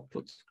get the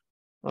output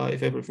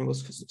if everything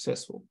was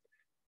successful.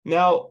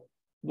 Now,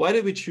 why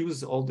did we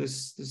choose all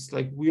this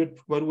like weird,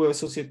 why do we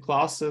associate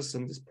classes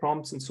and these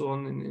prompts and so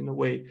on in a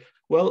way?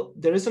 Well,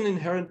 there is an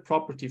inherent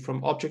property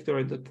from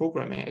object-oriented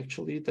programming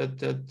actually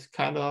that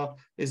kind of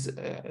is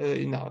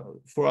you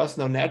know, for us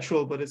now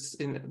natural, but it's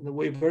in a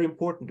way very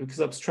important because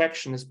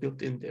abstraction is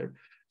built in there.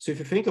 So if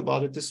you think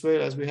about it this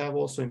way, as we have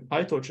also in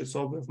PyTorch,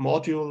 so we have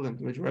module, and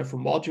we derive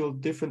from module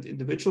different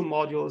individual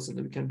modules, and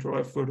then we can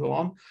derive further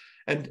on.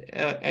 And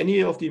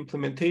any of the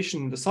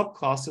implementation in the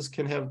subclasses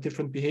can have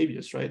different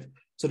behaviors, right?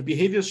 So the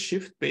behaviors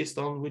shift based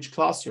on which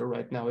class you're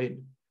right now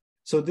in.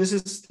 So this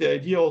is the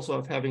idea also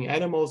of having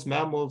animals,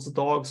 mammals,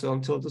 dogs,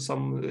 until there's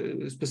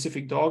some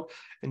specific dog.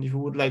 And if you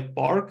would like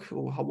bark,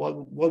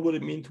 what would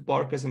it mean to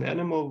bark as an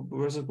animal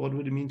versus what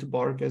would it mean to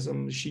bark as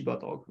a Shiba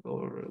dog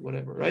or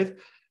whatever, right?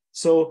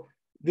 So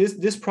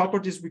these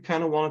properties we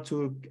kind of wanted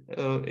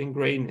to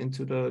ingrain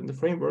into the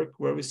framework,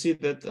 where we see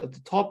that at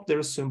the top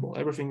there's a symbol.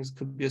 Everything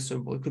could be a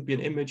symbol. It could be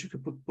an image. You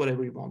could put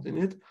whatever you want in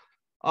it.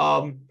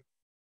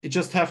 You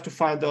just have to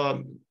find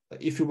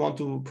if you want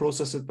to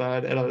process it by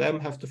an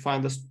LLM, have to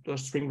find a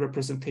string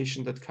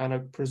representation that kind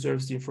of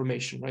preserves the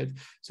information, right?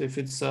 So if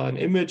it's an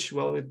image,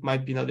 well, it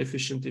might be not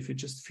efficient if you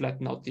just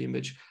flatten out the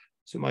image.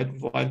 So you might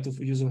want to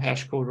use a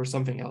hash code or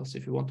something else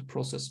if you want to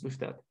process with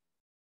that.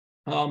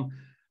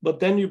 But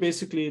then you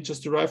basically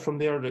just derive from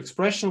there the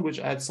expression, which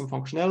adds some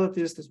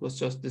functionalities. This was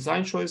just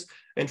design choice.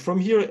 And from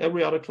here,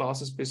 every other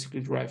class is basically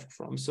derived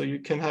from. So you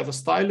can have a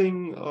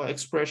styling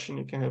expression,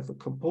 you can have a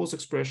compose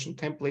expression,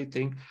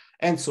 templating,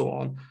 and so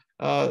on.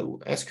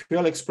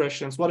 SQL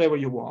expressions, whatever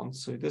you want.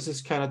 So this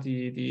is kind of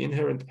the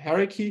inherent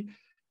hierarchy.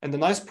 And the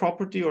nice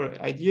property or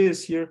idea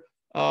is here,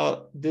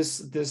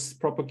 this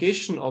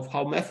propagation of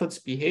how methods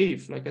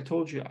behave. Like I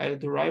told you, I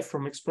derive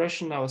from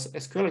expression, now as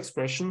SQL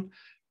expression.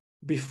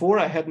 Before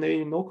I had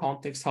no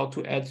context how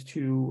to add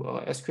two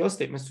SQL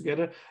statements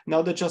together.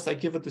 Now that just I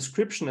give a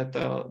description at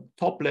the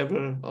top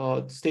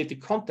level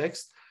static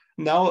context.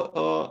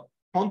 Now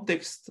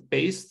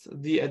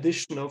context-based, the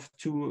addition of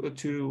two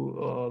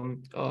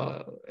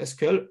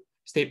SQL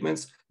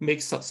statements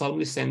makes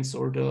suddenly sense,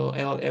 or the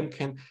LLM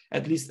can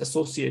at least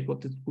associate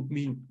what it would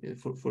mean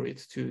for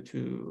it to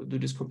do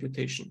this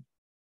computation.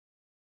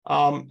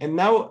 And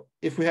now,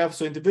 if we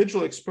have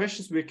individual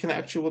expressions, we can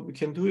actually, what we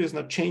can do is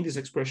now chain these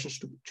expressions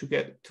to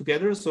get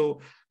together.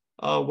 So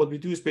what we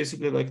do is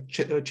basically like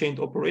chained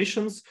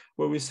operations,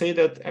 where we say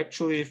that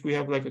actually, if we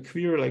have like a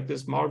query like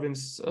this,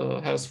 Marvin's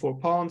has 4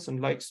 pounds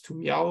and likes to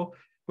meow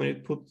when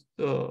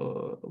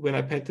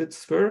I pet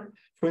its fur,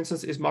 for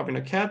instance, is Marvin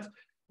a cat?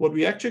 What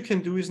we actually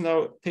can do is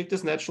now take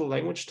this natural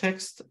language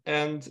text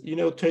and,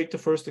 take the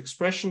first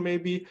expression,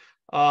 maybe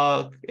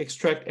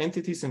extract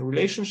entities and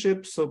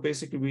relationships. So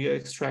basically we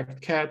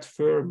extract cat,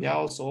 fur,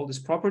 meows, all these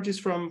properties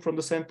from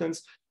the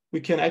sentence. We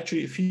can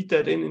actually feed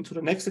that into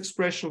the next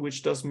expression,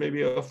 which does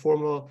maybe a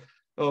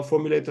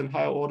formulate and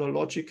higher order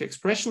logic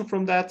expression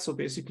from that. So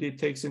basically it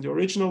takes in the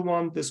original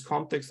one, this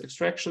context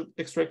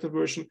extracted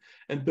version,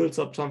 and builds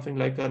up something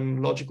like a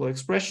logical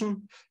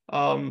expression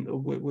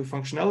with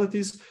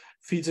functionalities,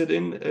 feeds it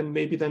in, and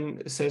maybe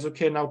then says,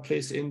 okay, now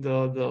place in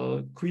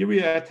the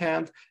query at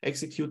hand,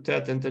 execute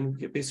that, and then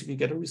basically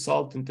get a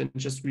result, and then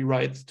just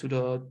rewrite to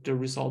the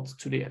result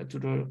to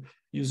the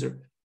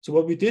user. So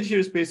what we did here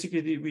is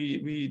basically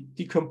we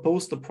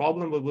decomposed the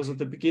problem that was at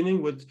the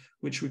beginning,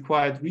 which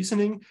required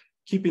reasoning.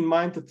 Keep in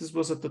mind that this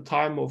was at the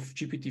time of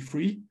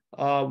GPT-3,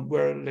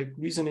 where like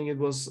reasoning, it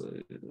was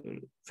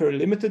very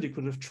limited. You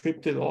could have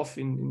tripped it off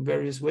in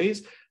various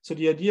ways. So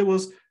the idea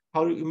was,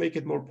 how do you make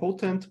it more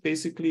potent?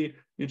 Basically,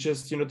 you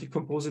just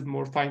decompose it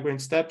more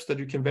fine-grained steps that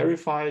you can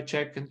verify,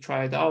 check, and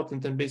try it out,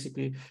 and then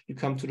basically you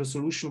come to the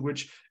solution,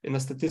 which in a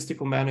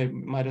statistical manner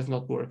might have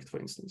not worked, for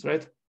instance,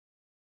 right?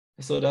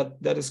 So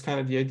that is kind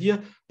of the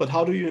idea. But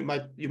how do you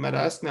might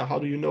ask now, how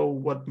do you know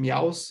what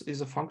meows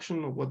is a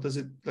function, or what does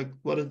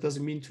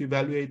it mean to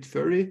evaluate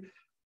furry?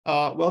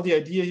 Well, the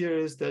idea here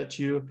is that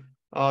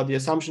the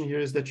assumption here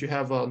is that you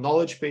have a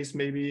knowledge base,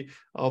 maybe,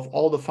 of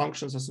all the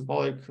functions, a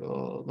symbolic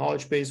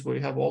knowledge base where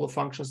you have all the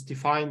functions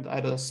defined,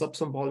 either a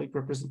sub-symbolic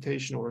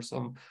representation or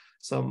some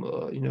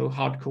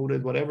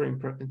hard-coded whatever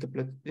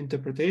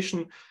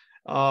interpretation.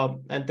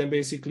 And then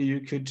basically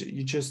you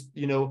just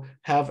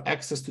have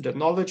access to that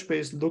knowledge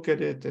base, look at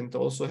it, and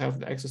also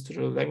have access to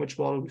the language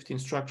model with the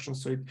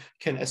instructions, so it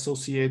can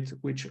associate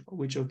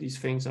which of these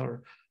things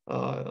are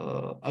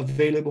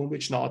available,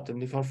 which not.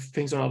 And if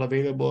things are not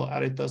available,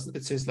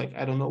 it says like,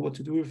 I don't know what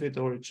to do with it,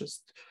 or it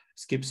just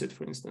skips it,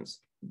 for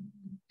instance.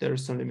 There are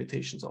some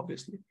limitations,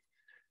 obviously.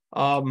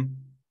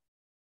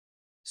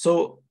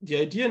 So the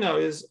idea now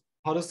is,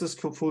 how does this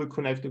fully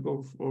connect to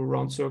go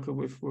around circle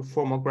with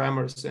formal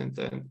grammars, and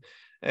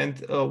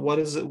what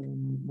is it?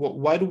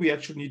 Why do we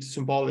actually need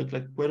symbolic?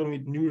 Like, why do we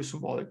need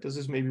neuro-symbolic? This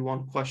is maybe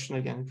one question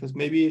again, because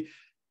maybe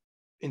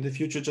in the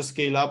future, just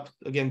scale up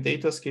again,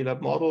 data, scale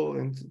up model,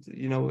 and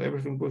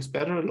everything works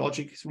better.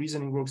 Logic,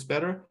 reasoning works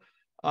better.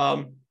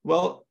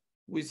 Well,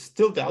 we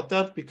still doubt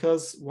that,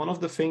 because one of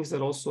the things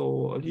that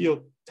also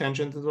Leo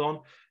tangented on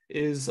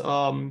is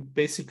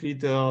basically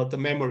the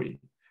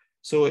memory.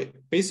 So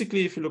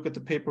basically, if you look at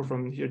the paper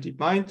from here,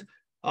 DeepMind,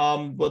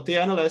 what they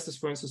analyzed is,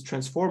 for instance,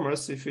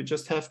 transformers. If you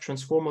just have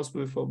transformers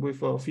with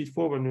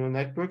feed-forward neural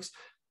networks,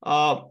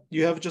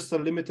 you have just a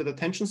limited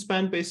attention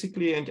span,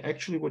 basically, and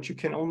actually what you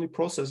can only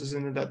process is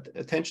in that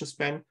attention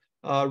span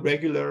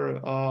regular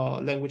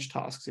language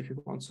tasks, if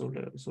you want, so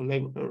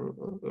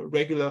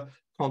regular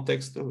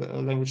context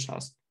language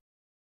tasks.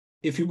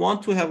 If you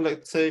want to have,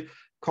 let's say,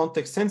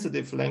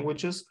 context-sensitive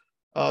languages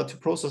to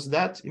process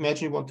that,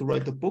 imagine you want to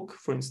write a book,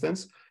 for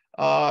instance.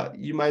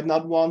 You might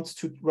not want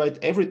to write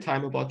every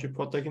time about your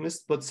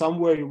protagonist, but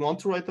somewhere you want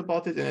to write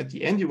about it, and at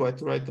the end you want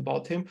to write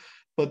about him.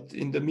 But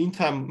in the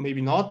meantime,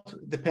 maybe not,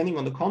 depending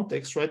on the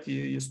context, right?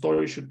 Your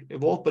story should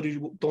evolve, but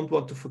you don't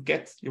want to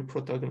forget your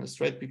protagonist,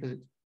 right? Because it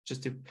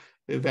just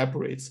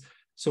evaporates.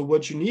 So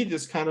what you need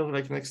is kind of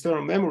like an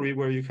external memory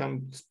where you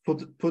can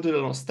put it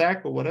on a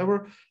stack or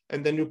whatever,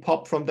 and then you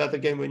pop from that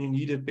again when you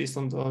need it based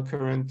on the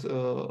current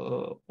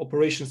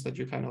operations that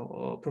you're kind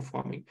of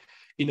performing.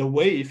 In a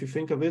way, if you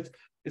think of it,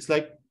 it's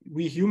like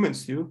we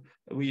humans do.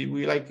 We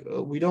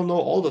don't know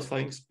all the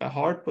things by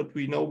heart, but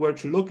we know where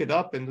to look it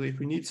up. And if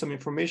we need some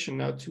information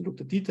now to look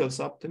the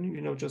details up,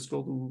 then just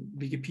go to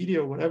Wikipedia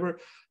or whatever,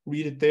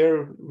 read it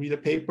there, read a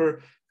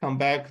paper, come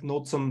back,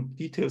 note some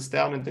details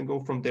down, and then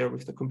go from there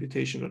with the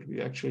computation that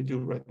we actually do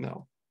right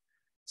now.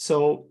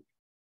 So,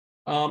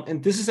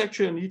 and this is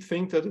actually a neat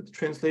thing that it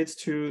translates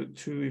to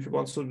if you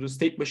want, so the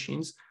state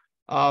machines,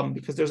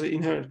 because there's an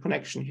inherent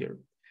connection here.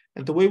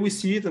 And the way we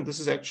see it, and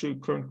this is actually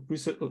current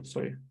research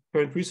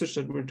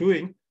that we're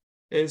doing,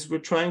 is we're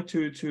trying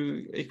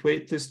to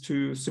equate this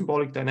to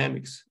symbolic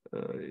dynamics,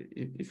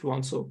 if you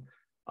want so.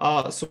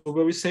 So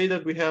where we say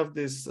that we have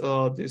this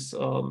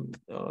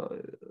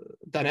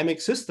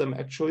dynamic system,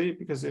 actually,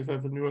 because if you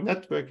have a neural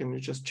network and you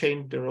just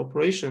chain their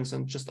operations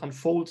and just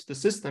unfold the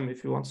system,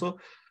 if you want so,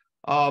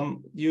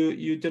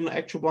 you didn't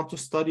actually want to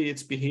study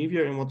its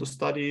behavior and want to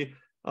study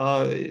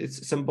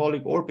it's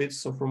symbolic orbits.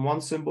 So from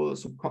one symbol,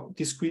 so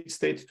discrete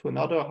state to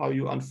another, how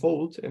you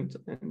unfold and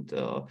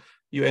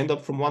you end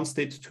up from one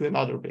state to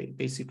another,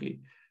 basically,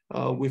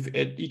 with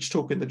each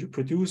token that you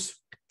produce,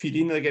 feed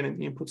in again in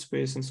the input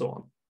space, and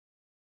so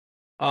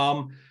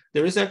on.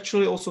 There is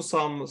actually also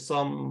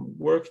some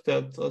work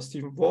that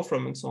Stephen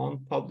Wolfram and so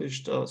on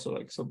published, so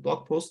like some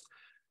blog post,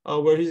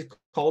 where he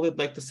called it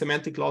like the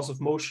semantic laws of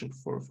motion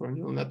for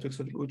neural networks,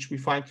 which we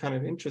find kind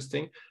of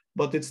interesting,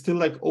 but it's still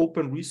like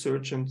open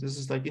research, and this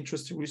is like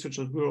interesting research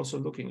that we're also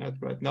looking at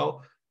right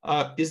now.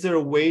 Is there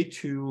a way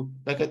to,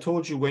 like I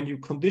told you, when you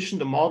condition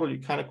the model, you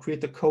kind of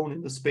create a cone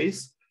in the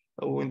space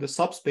or in the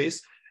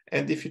subspace,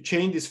 and if you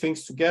chain these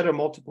things together,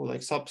 multiple like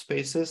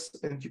subspaces,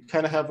 and you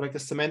kind of have like a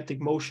semantic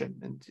motion.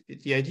 And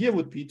the idea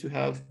would be to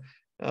have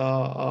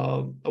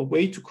a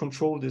way to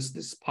control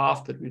this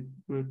path that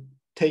we're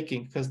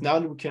taking, because now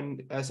we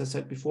can, as I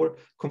said before,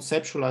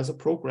 conceptualize a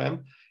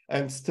program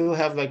and still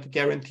have like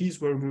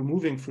guarantees where we're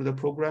moving through the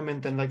program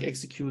and then like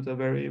execute a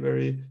very,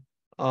 very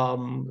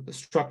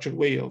structured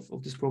way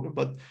of this program.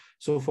 But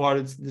so far,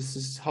 this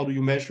is how do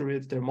you measure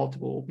it? There are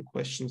multiple open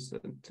questions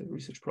and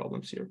research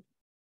problems here.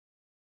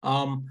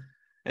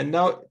 And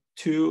now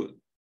to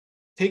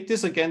take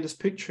this again, this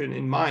picture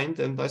in mind,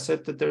 and I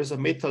said that there's a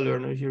meta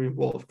learner here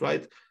involved,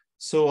 right?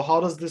 So how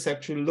does this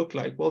actually look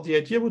like? Well, the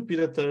idea would be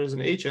that there is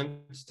an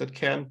agent that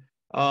can,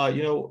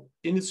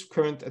 in its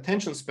current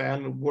attention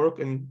span, work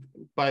and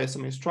by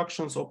some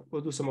instructions or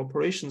do some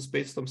operations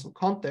based on some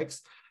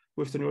context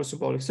with the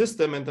neuro-symbolic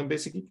system, and then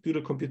basically do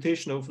the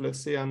computation of,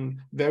 let's say, a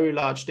very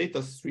large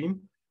data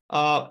stream,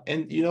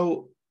 and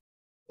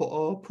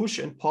push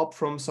and pop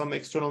from some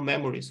external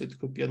memory. So it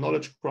could be a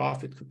knowledge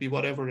graph, it could be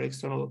whatever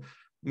external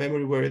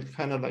memory where it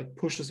kind of like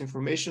pushes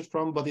information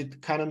from, but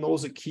it kind of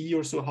knows a key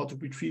or so how to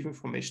retrieve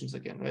informations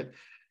again, right?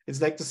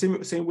 It's like the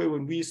same way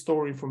when we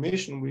store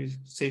information, we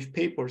save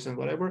papers and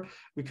whatever,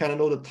 we kind of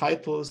know the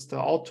titles, the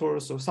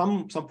authors, or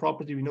some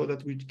property, we know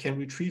that we can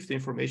retrieve the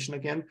information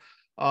again.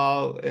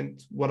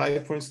 And what I,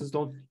 for instance,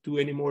 don't do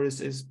anymore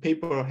is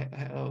paper,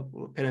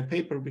 pen and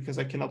paper, because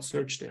I cannot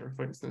search there,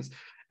 for instance,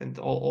 and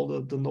all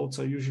the notes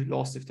are usually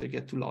lost if they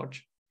get too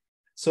large.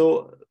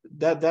 So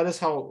that is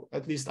how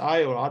at least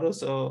I or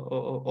others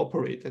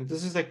operate. And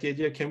this is like the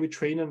idea: can we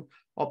train and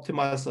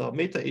optimize a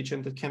meta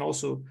agent that can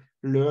also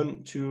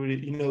learn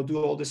to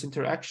do all these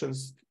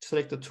interactions,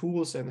 select the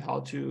tools, and how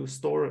to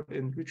store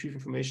and retrieve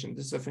information?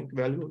 This is, I think,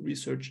 valuable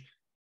research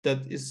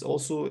that is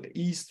also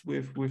eased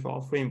with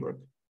our framework.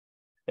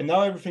 And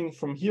now everything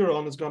from here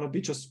on is going to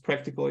be just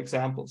practical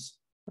examples.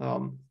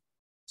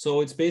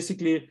 So it's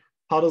basically,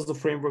 how does the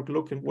framework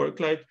look and work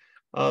like?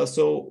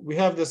 So we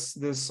have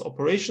this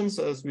operations,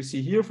 as we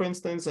see here, for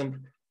instance, and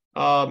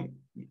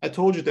I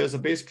told you there's a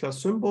base class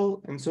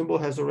symbol, and symbol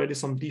has already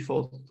some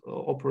default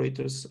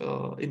operators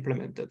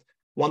implemented.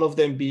 One of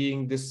them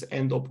being this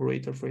AND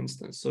operator, for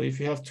instance. So if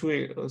you have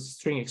two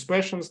string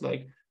expressions,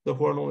 like the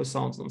horn only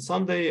sounds on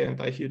Sunday and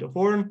I hear the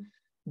horn,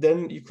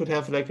 then you could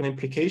have like an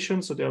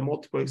implication. So there are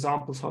multiple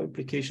examples how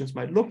implications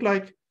might look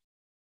like.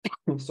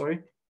 Sorry.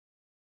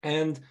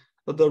 And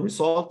the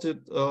result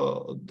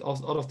out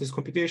of this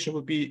computation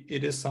would be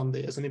it is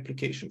Sunday as an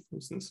implication, for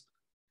instance.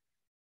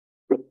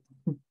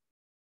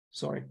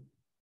 Sorry.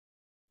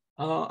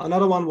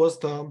 Another one was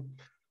the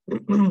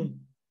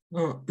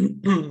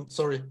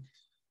sorry,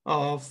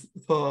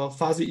 for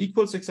fuzzy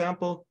equals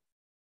example,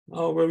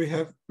 where we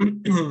have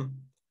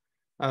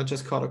I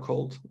just caught a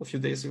cold a few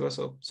days ago,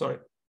 so sorry.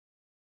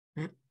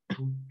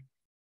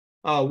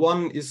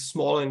 One is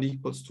smaller and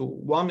equals to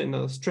 1 in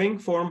a string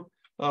form,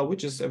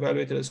 which is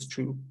evaluated as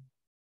true.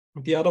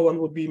 The other one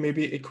would be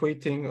maybe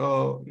equating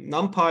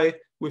numpy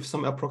with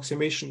some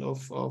approximation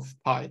of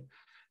pi.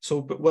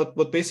 So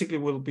what basically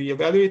will be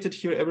evaluated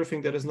here,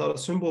 everything that is not a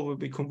symbol will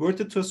be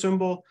converted to a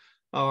symbol,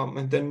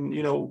 and then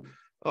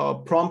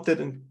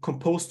prompted and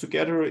composed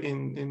together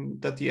in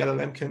that the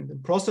LLM can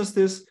process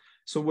this.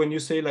 So when you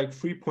say like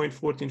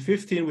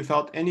 3.1415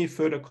 without any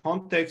further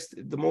context,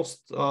 the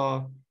most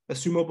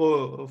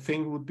assumable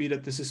thing would be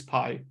that this is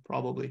pi,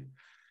 probably,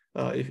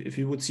 if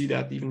you would see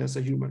that even as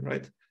a human,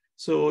 right?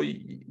 So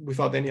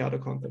without any other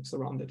context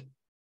around it.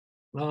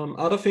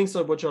 Other things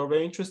which are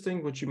very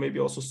interesting, which you maybe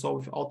also saw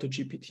with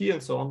AutoGPT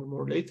and so on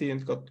more lately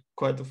and got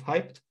quite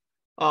hyped,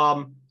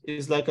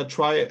 is like a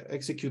try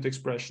execute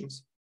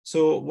expressions.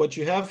 So what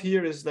you have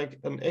here is like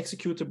an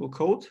executable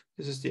code.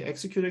 This is the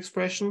execute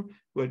expression,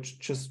 which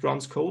just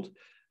runs code.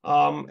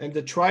 And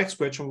the try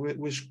expression,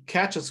 which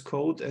catches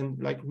code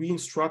and like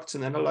re-instructs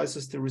and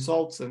analyzes the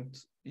results. And,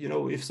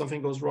 if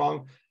something goes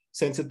wrong,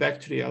 sends it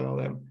back to the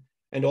LLM.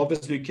 And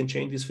obviously you can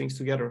chain these things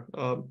together.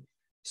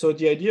 So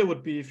the idea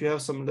would be, if you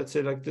have some, let's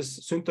say like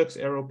this syntax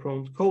error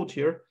prone code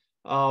here,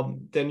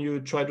 then you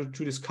try to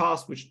do this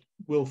cast, which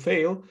will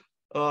fail.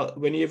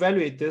 When you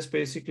evaluate this,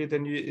 basically,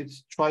 then it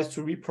tries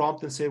to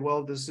reprompt and say,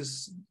 well, this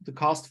is the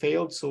cast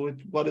failed. So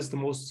what is the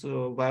most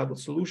viable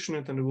solution?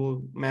 And then it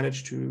will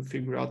manage to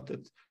figure out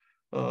that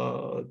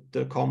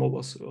the comma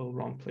was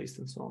wrong placed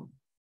and so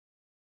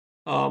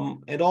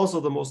on. And also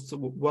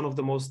one of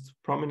the most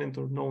prominent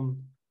or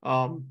known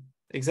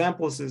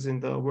examples is in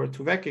the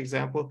word2vec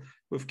example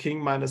with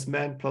king minus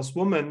man plus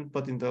woman,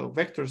 but in the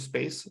vector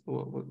space,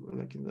 or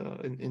like in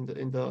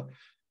the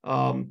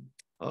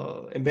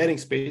embedding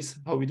space,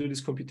 how we do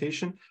this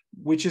computation,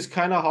 which is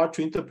kind of hard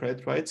to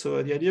interpret, right?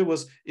 So the idea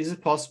was, is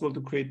it possible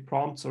to create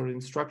prompts or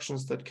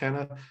instructions that kind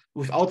of,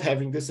 without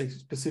having this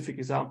specific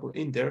example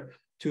in there,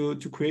 to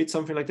create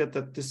something like that,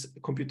 that this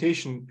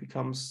computation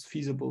becomes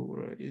feasible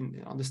or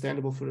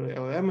understandable for the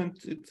LLM, and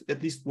it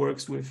at least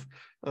works with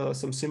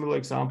some similar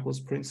examples,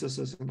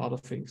 princesses and other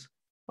things.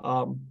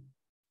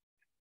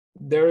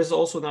 There is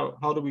also now,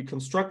 how do we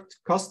construct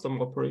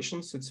custom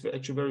operations? It's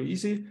actually very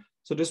easy.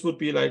 So this would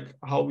be like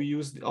how we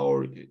use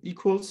our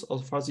equals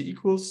or fuzzy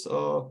equals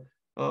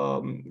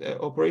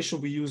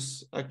operation. We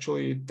use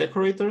actually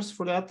decorators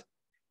for that.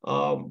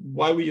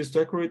 Why we use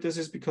decorators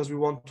is because we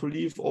want to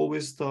leave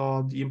always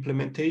the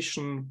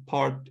implementation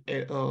part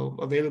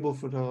available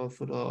for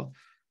the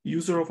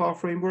user of our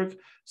framework.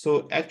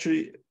 So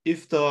actually,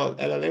 if the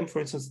LLM, for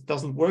instance,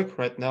 doesn't work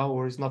right now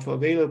or is not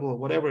available or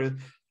whatever,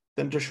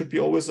 then there should be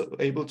always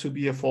able to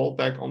be a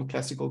fallback on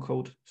classical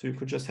code. So you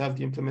could just have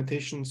the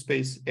implementation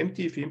space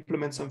empty. If you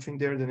implement something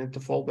there, then the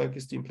fallback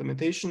is the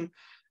implementation.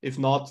 If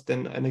not,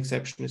 then an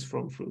exception is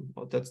thrown through.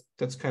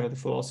 That's kind of the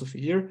philosophy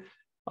here.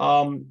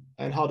 And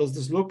how does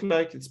this look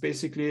like? It's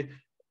basically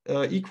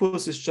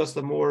equals is just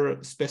a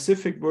more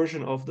specific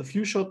version of the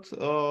few-shot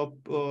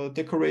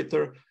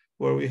decorator,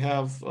 where we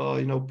have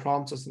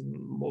prompts as the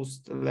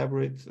most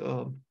elaborate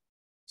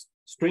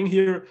string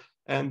here,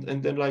 and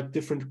then like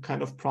different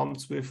kind of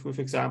prompts with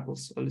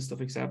examples. A list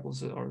of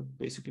examples that are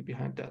basically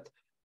behind that.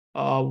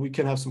 We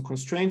can have some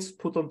constraints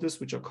put on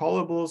this, which are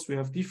callables. We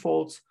have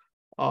defaults.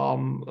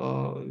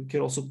 You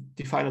can also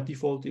define a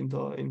default in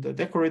the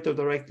decorator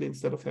directly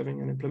instead of having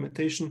an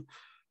implementation.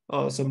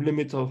 Some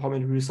limit of how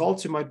many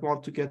results you might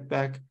want to get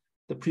back.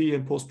 The pre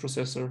and post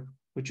processor,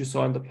 which you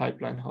saw in the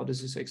pipeline, how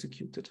this is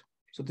executed.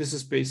 So this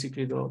is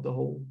basically the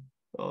whole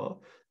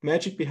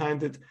magic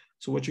behind it.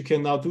 So what you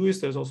can now do is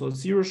there's also a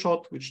zero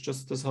shot, which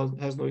just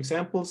has no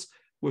examples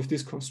with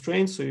these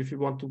constraints. So if you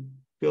want to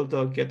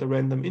get a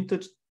random int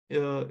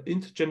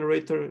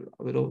generator,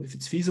 I don't know if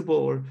it's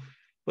feasible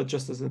but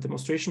just as a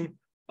demonstration,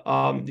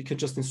 you can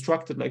just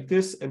instruct it like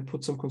this and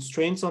put some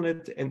constraints on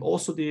it. And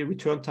also the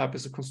return type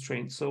is a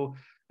constraint. So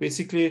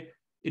basically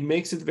it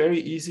makes it very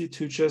easy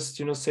to just,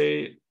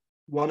 say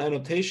one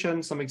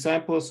annotation, some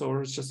examples,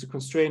 or it's just a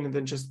constraint, and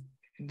then just,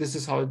 this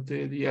is how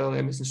the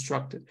LLM is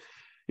instructed.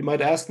 You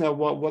might ask now,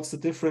 what's the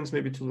difference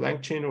maybe to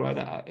LangChain or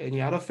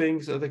any other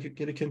things that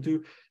it can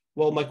do?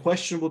 Well, my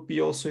question would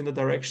be also in the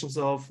directions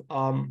of,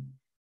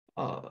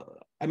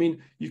 I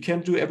mean, you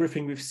can do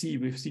everything with C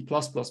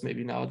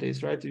maybe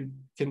nowadays, right? You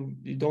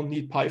don't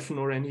need Python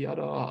or any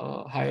other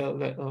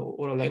higher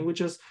order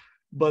languages,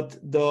 but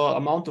the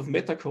amount of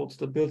metacode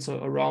that builds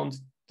around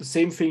the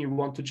same thing you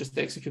want to just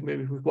execute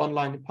maybe with one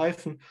line in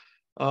Python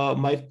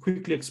might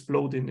quickly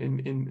explode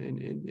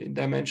in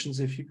dimensions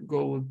if you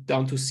go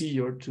down to C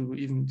or to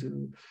even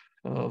to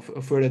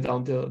further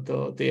down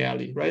the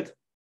alley, right?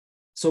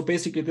 So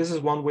basically, this is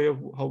one way of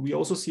how we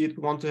also see it.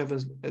 We want to have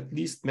at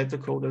least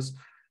metacode as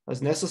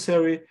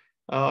necessary.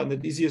 And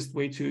the easiest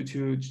way to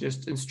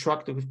just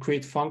instruct or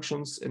create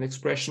functions and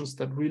expressions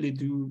that really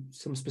do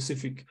some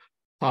specific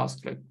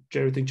task, like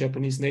generating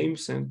Japanese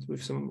names and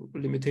with some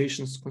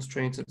limitations,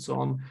 constraints, and so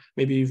on,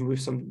 maybe even with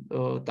some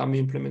dummy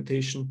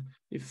implementation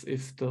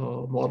if the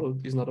model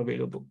is not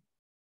available.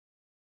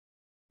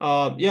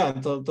 Yeah,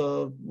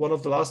 the one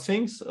of the last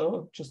things,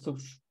 just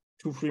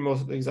 2-3 more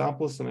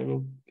examples, and I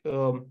will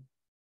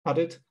cut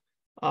it.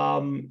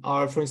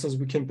 Are, for instance,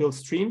 we can build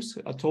streams.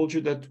 I told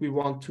you that we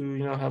want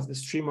to have the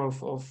stream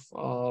of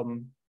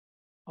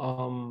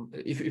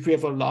if we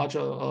have a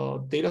larger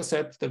data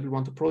set that we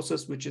want to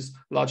process, which is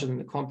larger than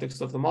the context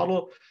of the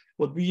model,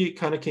 what we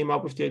kind of came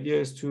up with the idea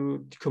is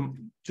to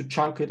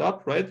chunk it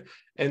up, right,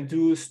 and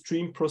do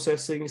stream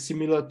processing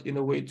similar in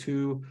a way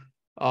to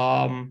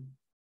PyTorch,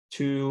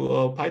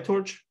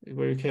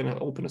 where you can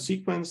open a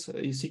sequence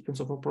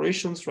of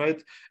operations,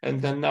 right?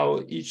 And then now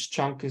each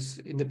chunk is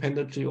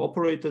independently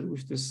operated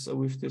with this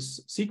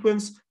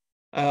sequence.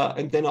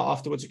 And then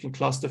afterwards you can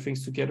cluster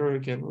things together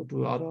again or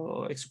do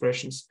other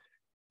expressions,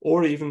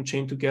 or even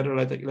chain together,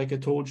 like I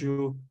told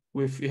you,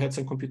 you had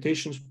some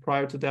computations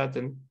prior to that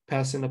and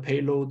pass in a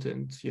payload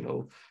and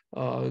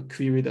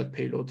query that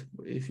payload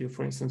if you,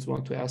 for instance,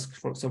 want to ask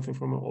for something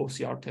from an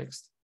OCR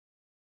text.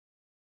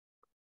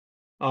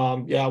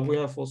 Yeah, we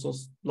have also a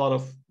lot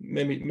of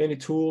many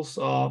tools.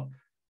 Yeah,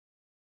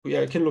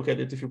 you can look at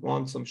it if you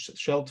want, some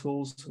shell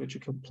tools which you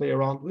can play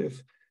around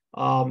with.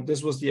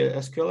 This was the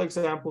SQL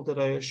example that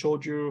I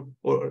showed you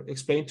or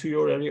explained to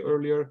you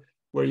earlier,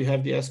 where you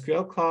have the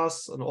SQL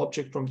class, an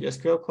object from the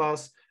SQL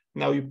class.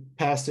 Now you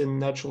pass in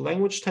natural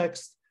language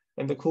text,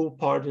 and the cool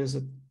part is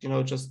it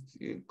just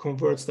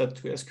converts that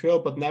to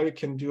SQL. But now you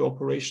can do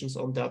operations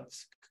on that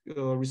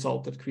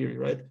result, that query,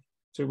 right?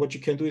 So what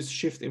you can do is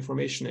shift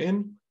information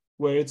in,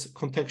 where it's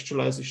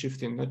contextualized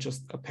shifting, not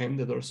just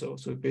appended or so.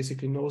 So it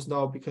basically knows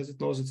now, because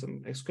it knows it's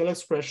an SQL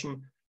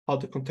expression, how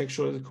to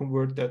contextualize and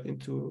convert that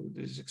into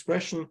this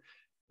expression.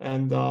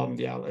 And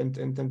yeah, and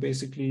then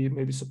basically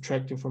maybe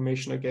subtract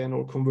information again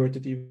or convert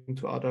it even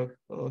to other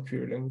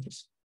query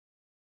languages.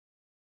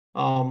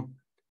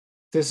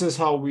 This is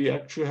how we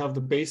actually have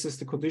the basis,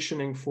 the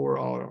conditioning for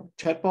our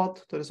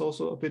chatbot that is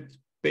also a bit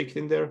baked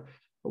in there,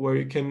 where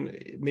you can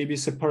maybe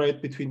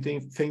separate between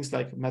things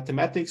like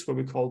mathematics, where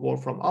we call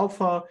Wolfram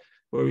Alpha,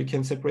 where we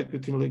can separate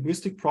between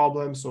linguistic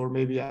problems, or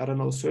maybe, I don't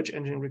know, search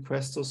engine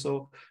requests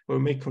also, where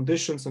we make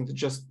conditions and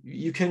just,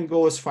 you can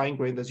go as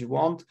fine-grained as you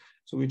want.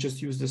 So we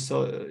just use this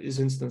is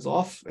instance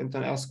of, and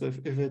then ask if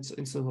it's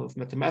instance of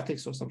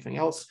mathematics or something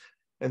else.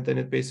 And then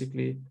it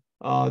basically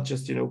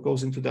just, you know,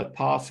 goes into that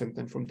path. And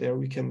then from there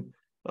we can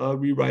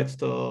rewrite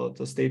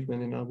the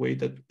statement in a way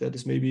that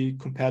is maybe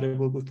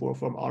compatible with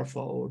Wolfram Alpha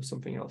or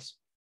something else.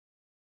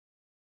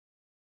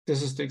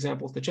 This is the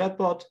example of the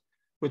chatbot,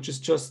 which is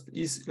just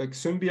like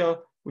Symbia,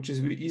 which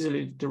is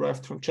easily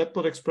derived from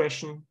chatbot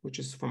expression, which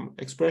is from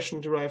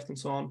expression derived and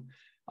so on.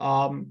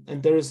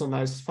 And there is a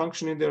nice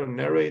function in there,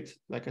 narrate,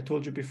 like I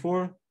told you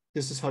before.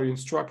 This is how you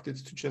instruct it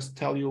to just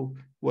tell you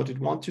what it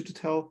wants you to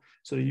tell.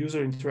 So the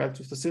user interacts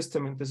with the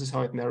system, and this is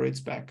how it narrates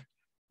back.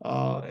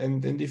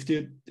 And if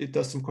it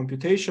does some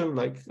computation,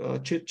 like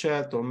chit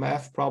chat or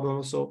math problem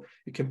or so,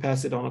 you can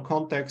pass it on a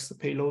context, a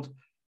payload,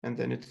 and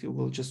then it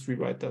will just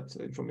rewrite that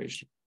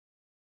information.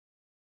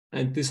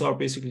 And these are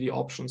basically the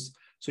options.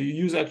 So you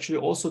use actually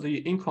also the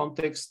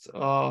in-context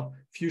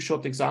few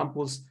short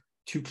examples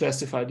to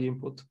classify the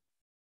input.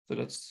 So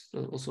that's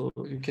also,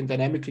 you can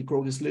dynamically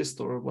grow this list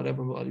or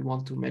whatever you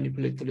want to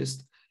manipulate the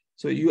list.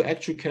 So you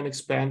actually can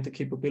expand the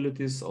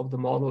capabilities of the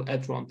model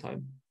at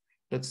runtime.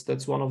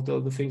 That's one of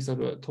the things that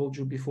I told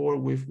you before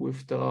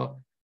with the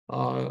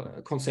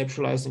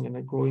conceptualizing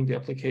and growing the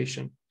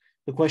application.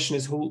 The question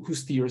is who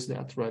steers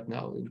that right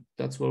now?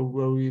 That's where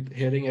we're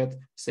heading at,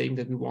 saying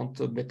that we want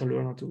the meta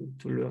learner to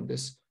learn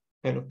this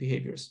kind of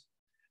behaviors.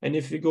 And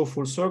if you go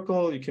full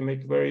circle, you can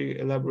make very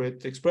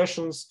elaborate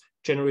expressions,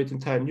 generate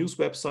entire news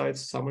websites,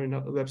 summary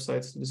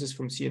websites. This is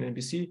from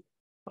CNBC,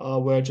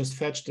 where I just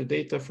fetched the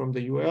data from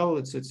the URL.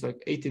 It's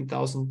like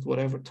 18,000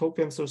 whatever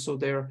tokens or so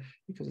there,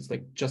 because it's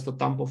like just a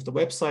dump of the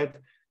website.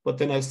 But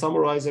then I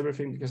summarize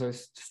everything because I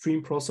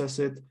stream process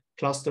it,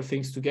 cluster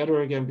things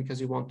together again,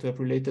 because you want to have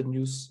related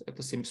news at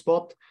the same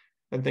spot,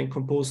 and then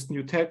compose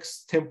new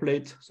text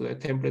template. So I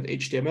template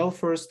HTML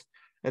first,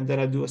 and then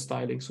I do a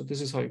styling. So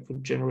this is how you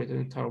could generate an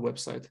entire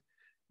website.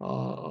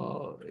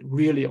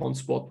 Really on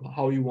spot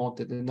how you want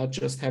it, and not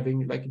just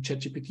having like in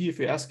ChatGPT, if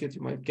you ask it,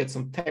 you might get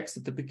some text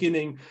at the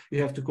beginning.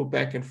 You have to go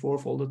back and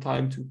forth all the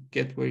time to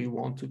get where you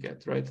want to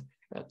get, right?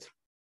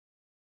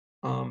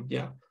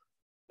 Yeah.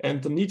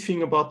 And the neat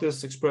thing about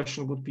this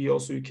expression would be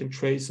also you can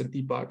trace and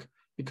debug,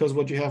 because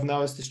what you have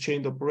now is this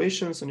chained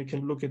operations, and you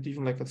can look at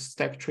even like a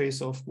stack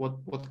trace of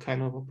what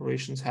kind of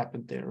operations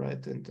happened there,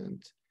 right?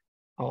 And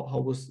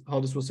how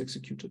this was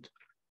executed.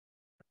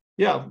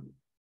 Yeah.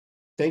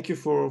 Thank you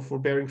for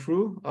bearing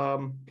through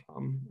and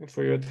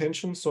for your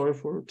attention. Sorry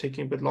for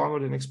taking a bit longer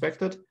than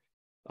expected.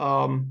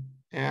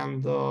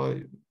 And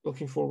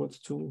looking forward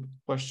to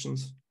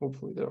questions.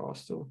 Hopefully there are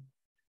still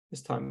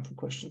is time for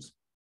questions.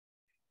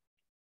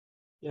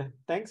 Yeah,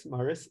 thanks,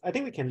 Marius. I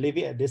think we can leave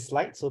it at this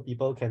slide so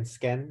people can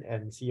scan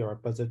and see your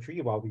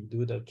repository while we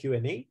do the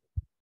Q&A.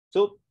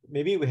 So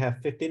maybe we have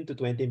 15 to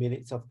 20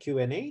 minutes of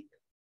Q&A.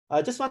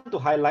 I just want to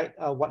highlight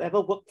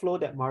whatever workflow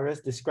that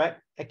Marius described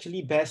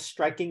actually bears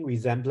striking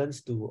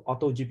resemblance to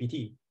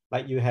AutoGPT.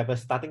 Like you have a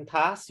starting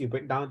task, you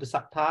break down into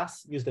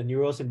subtasks, use the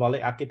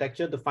neuro-symbolic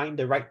architecture to find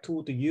the right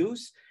tool to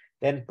use,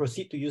 then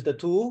proceed to use the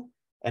tool,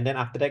 and then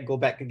after that, go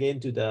back again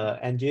to the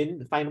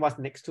engine, find what's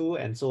the next tool,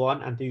 and so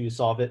on until you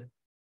solve it.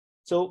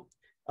 So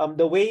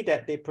the way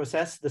that they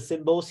process the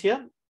symbols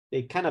here,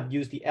 they kind of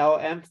use the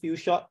LM few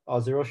shot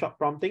or zero shot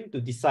prompting to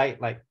decide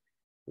like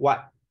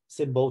what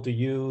symbol to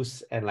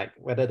use and like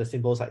whether the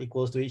symbols are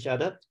equals to each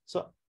other.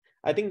 So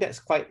I think that's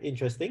quite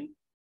interesting.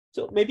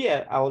 So maybe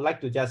I would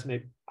like to just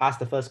ask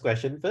the first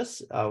question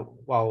first,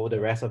 while the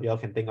rest of y'all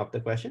can think of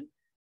the question.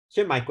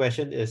 So my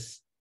question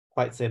is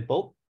quite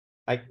simple.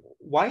 Like,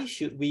 why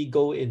should we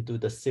go into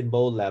the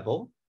symbol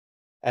level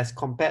as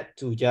compared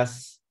to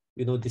just,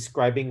 you know,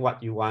 describing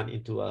what you want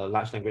into a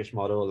large language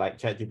model like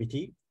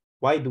ChatGPT?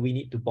 Why do we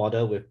need to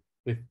bother with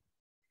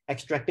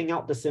extracting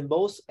out the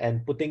symbols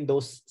and putting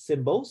those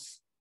symbols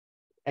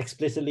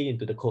explicitly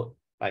into the code,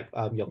 like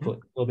your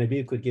code? So maybe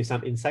you could give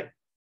some insight.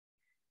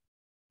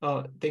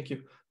 Thank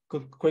you.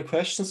 Great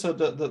question. So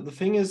the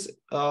thing is,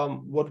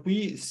 what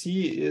we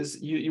see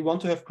is you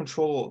want to have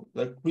control.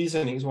 Like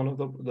reasoning is one of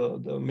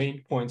the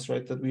main points,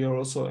 right? That we are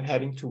also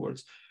heading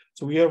towards.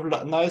 So we have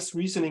nice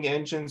reasoning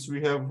engines.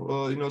 We have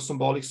you know,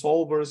 symbolic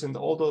solvers and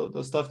all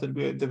the stuff that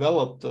we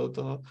developed.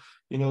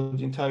 You know,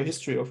 the entire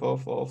history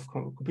of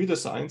computer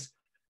science.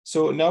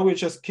 So now we're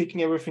just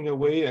kicking everything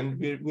away, and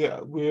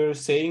we're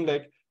saying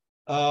like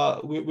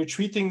we're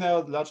treating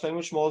now large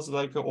language models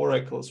like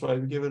oracles, right?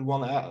 We give it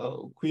one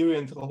query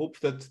and hope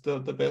that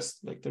the best,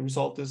 like the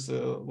result is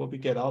what we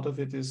get out of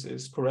it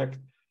is correct.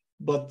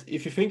 But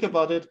if you think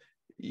about it,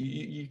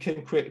 you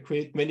can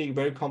create many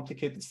very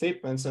complicated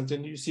statements, and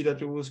then you see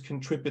that rules can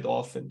trip it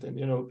off, and then,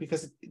 you know,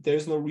 because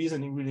there's no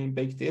reasoning really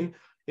baked in.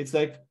 It's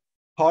like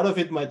part of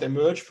it might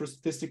emerge for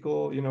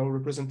statistical, you know,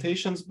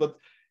 representations, but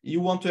you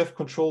want to have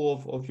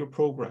control of your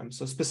program.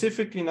 So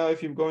specifically now,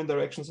 if you go in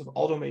directions of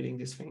automating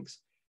these things,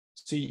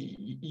 so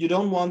you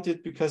don't want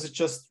it because it's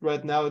just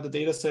right now the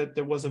data set,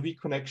 there was a weak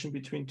connection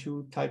between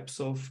two types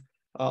of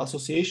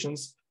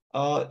associations.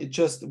 It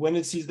just, when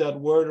it sees that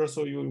word or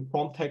so, you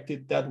prompt hack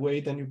it that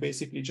way, then you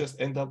basically just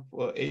end up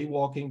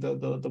A-walking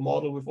the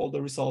model with all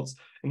the results.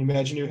 And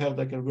imagine you have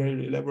like a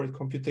very elaborate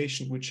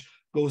computation, which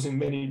goes in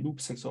many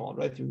loops and so on,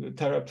 right? Your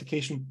entire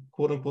application,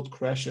 quote unquote,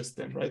 crashes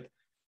then, right?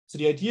 So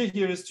the idea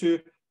here is to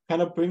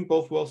kind of bring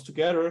both worlds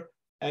together,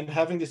 and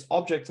having these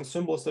objects and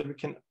symbols that we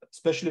can,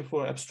 especially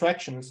for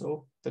abstraction and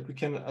so, that we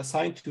can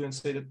assign to and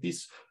say that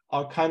these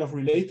are kind of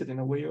related in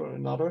a way or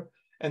another.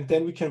 And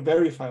then we can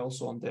verify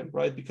also on them,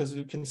 right? Because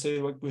we can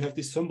say, like, we have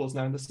these symbols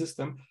now in the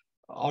system.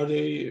 Are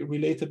they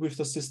related with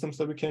the systems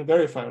that we can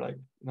verify, like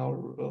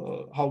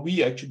now how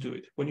we actually do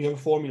it? When you have a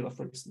formula,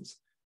 for instance,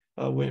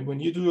 when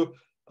you do,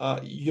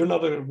 you're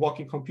not a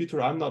walking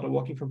computer. I'm not a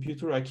walking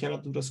computer. I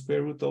cannot do the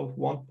square root of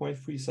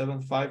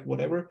 1.375,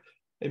 whatever,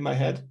 in my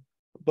head.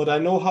 But I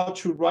know how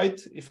to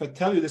write, if I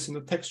tell you this in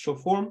a textual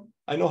form,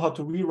 I know how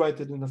to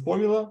rewrite it in the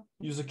formula,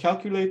 use a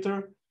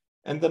calculator,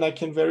 and then I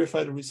can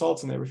verify the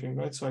results and everything,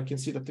 right? So I can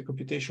see that the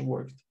computation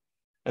worked.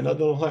 And I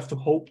don't have to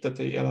hope that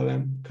the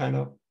LLM kind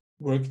of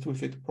worked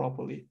with it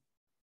properly,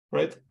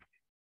 right?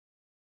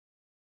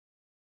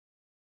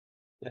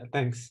 Yeah,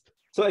 thanks.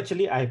 So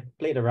actually, I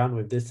played around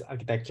with this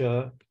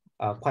architecture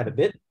quite a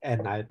bit,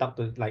 and I talked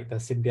to like the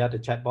Symbia, the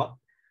chatbot.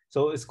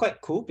 So it's quite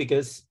cool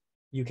because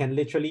you can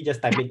literally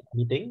just type in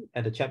anything,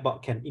 and the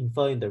chatbot can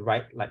infer in the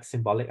right like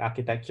symbolic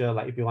architecture.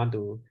 Like if you want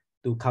to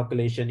do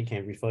calculation, it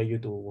can refer you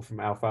to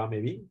Wolfram Alpha,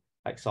 maybe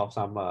like solve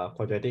some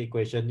quadratic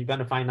equation. You're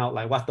gonna find out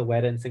like what's the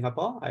weather in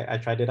Singapore. I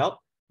tried it out.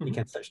 You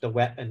can search the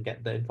web and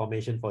get the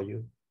information for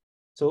you.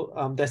 So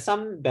there's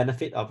some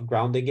benefit of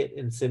grounding it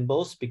in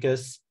symbols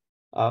because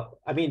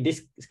I mean, in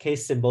this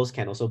case, symbols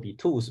can also be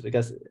tools,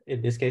 because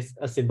in this case,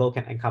 a symbol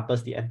can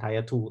encompass the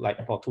entire tool,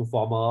 like for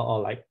ToolFormer or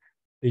like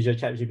Visual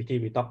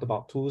ChatGPT, we talked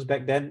about tools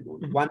back then.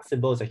 One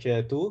symbol is actually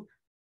a tool,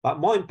 but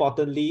more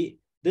importantly,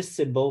 this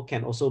symbol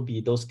can also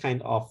be those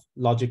kind of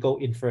logical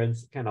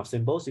inference kind of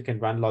symbols. You can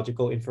run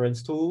logical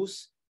inference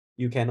tools.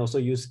 You can also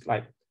use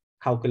like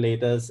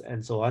calculators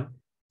and so on.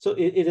 So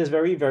it is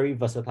very, very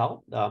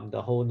versatile,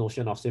 the whole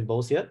notion of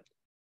symbols here.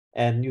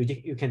 And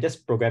you can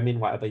just program in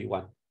whatever you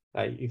want.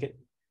 You can.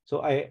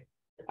 So I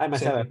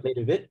myself, I played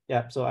with it.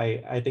 Yeah. So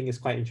I think it's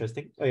quite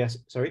interesting. Oh yes,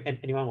 sorry. And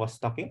anyone was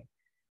talking?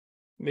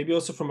 Maybe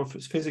also from a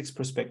physics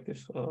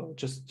perspective,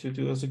 just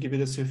to also give you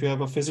this, if you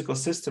have a physical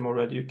system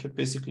already, you can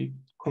basically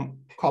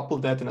couple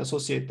that and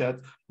associate that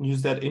and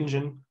use that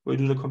engine where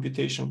you do the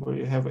computation, where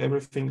you have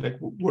everything like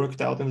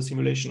worked out in the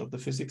simulation of the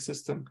physics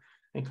system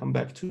and come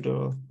back to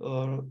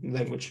the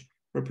language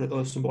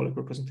symbolic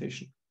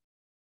representation.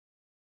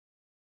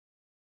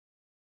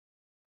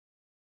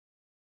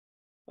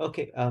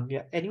 Okay.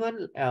 Yeah.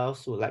 Anyone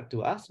else would like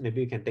to ask? Maybe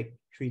you can take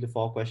 3 to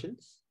 4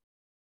 questions.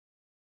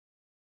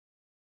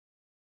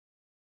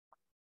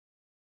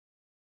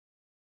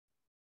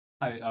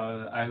 Hi,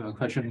 I have a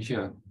question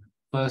here.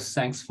 First,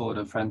 thanks for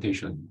the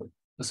presentation.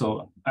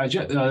 So I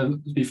just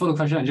before the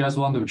question, I just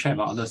want to check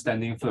my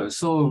understanding first.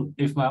 So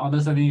if my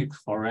understanding is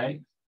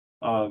correct,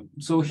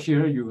 so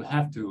here you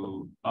have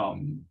to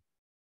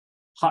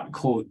hard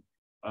code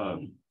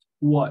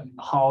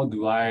how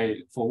do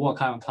I, for what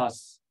kind of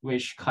tasks,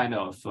 which kind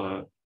of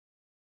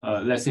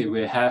let's say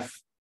we have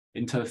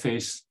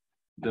interface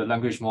the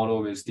language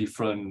model with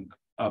different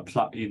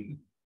plugin.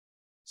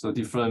 So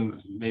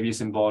different, maybe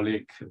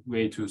symbolic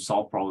way to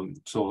solve problems.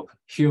 So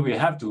here we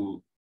have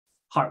to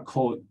hard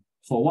code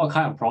for what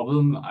kind of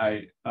problem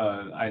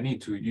I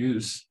need to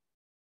use,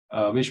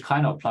 which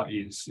kind of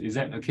plugins. Is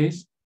that the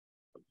case?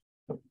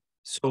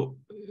 So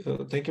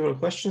thank you for the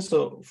question.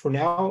 So for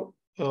now,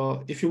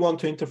 if you want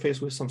to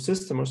interface with some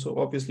system or so,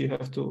 obviously you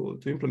have to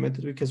implement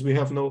it, because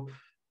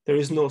there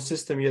is no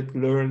system yet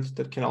learned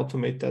that can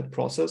automate that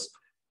process.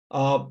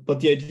 But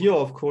the idea,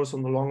 of course,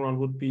 on the long run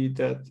would be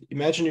that,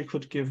 imagine you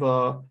could give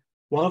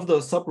one of the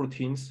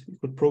subroutines you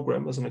could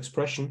program as an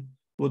expression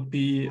would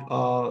be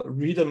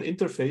read an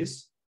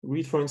interface,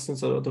 read, for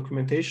instance, a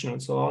documentation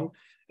and so on,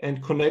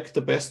 and connect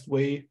the best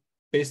way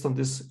based on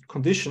this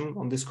condition,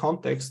 on this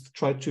context,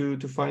 try to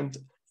find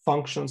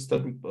functions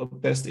that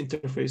best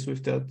interface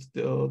with that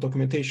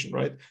documentation,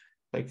 right?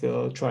 Like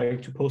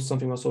trying to post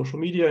something on social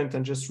media and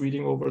then just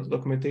reading over the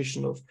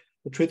documentation of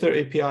the Twitter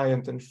API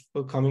and then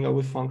coming up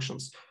with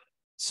functions.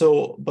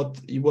 So, but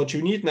what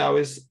you need now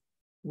is,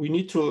 we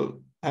need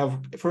to have,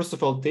 first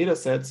of all, data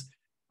sets.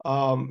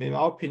 In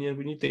our opinion,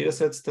 we need data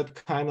sets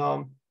that kind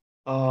of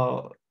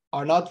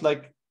are not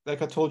like I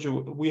told you,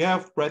 we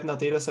have right now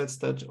data sets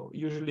that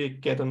usually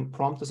get a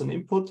prompt as an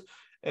input,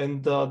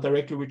 and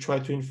directly we try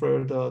to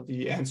infer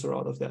the answer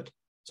out of that.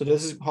 So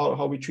this is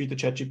how we treat the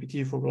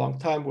ChatGPT for a long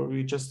time, where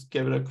we just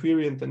give it a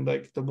query and then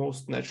like the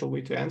most natural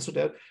way to answer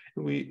that,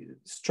 and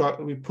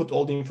we put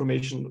all the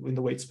information in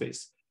the weight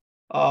space.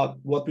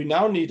 What we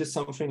now need is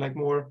something like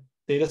more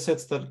data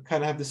sets that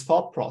kind of have these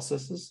thought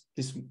processes,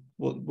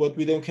 what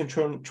we then can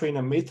train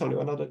a meta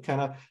learner that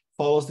kind of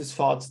follows these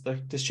thoughts,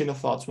 this chain of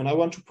thoughts. When I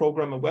want to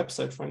program a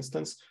website, for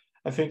instance,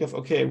 I think of,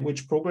 okay,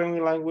 which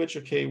programming language,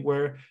 okay,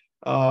 where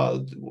do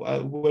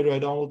I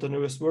download the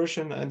newest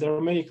version? And there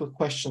are many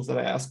questions that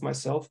I ask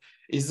myself.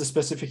 Is the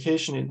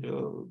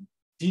specification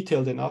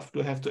detailed enough?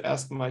 Do I have to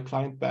ask my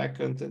client back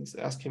and then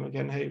ask him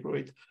again, hey,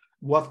 great,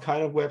 what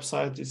kind of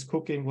website is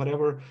cooking,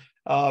 whatever.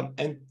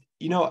 And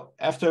you know,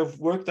 after I've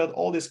worked out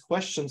all these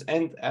questions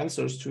and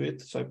answers to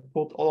it, so I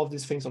put all of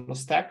these things on a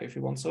stack, if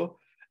you want so,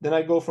 then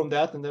I go from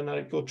that, and then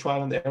I go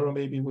trial and error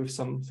maybe with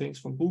some things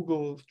from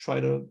Google, try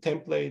the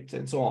template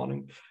and so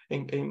on,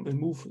 and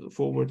move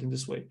forward in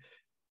this way.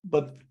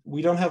 But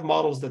we don't have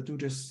models that do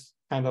this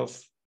kind of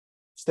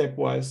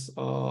stepwise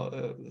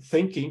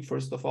thinking,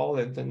 first of all,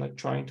 and then like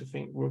trying to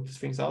work these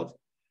things out.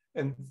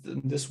 And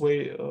in this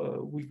way,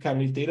 we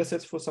kind of need data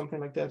sets for something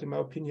like that, in my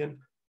opinion.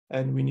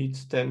 And we need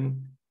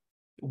then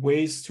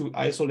ways to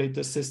isolate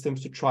the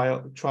systems to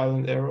trial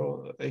and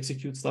error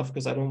execute stuff,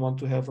 because I don't want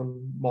to have a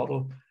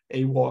model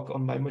AWOC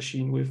on my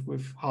machine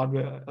with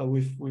hardware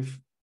with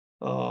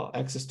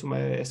access to my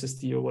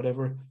SSD or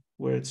whatever,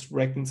 where it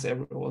reckons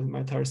my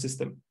entire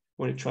system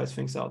when it tries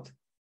things out.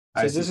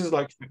 So this is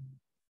like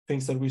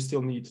things that we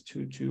still need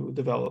to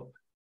develop.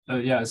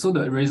 Yeah, so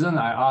the reason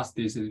I asked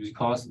this is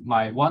because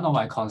one of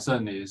my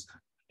concern is,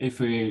 if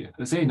we,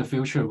 let's say in the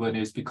future, when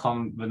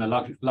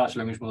the large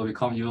language model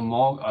become even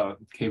more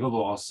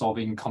capable of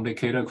solving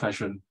complicated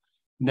questions,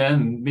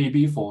 then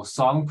maybe for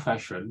some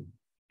question,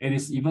 it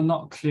is even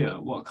not clear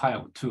what kind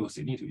of tools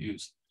they need to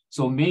use.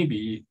 So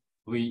maybe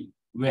we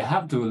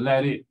have to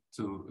let it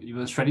to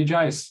even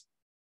strategize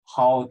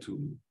how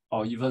to,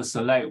 or even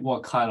select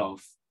what kind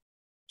of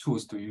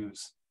tools to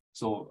use.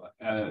 So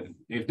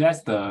if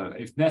that's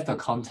the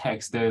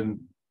context,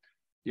 then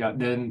I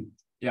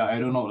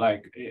don't know.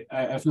 Like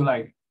I feel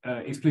like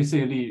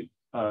explicitly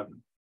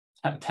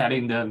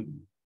telling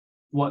them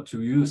what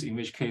to use, in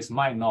which case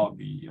might not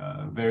be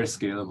very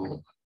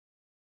scalable.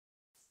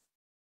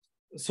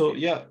 So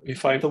yeah,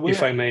 if I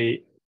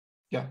may,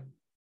 yeah.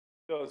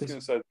 I was going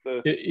to say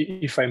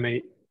if I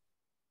may,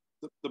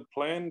 the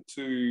plan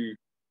to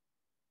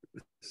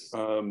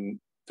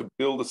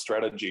build a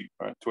strategy,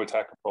 right, to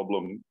attack a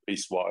problem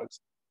piecewise.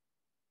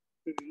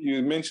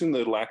 You mentioned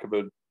the lack of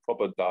a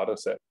proper data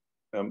set.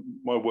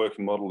 My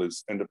working model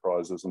is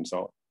enterprises and so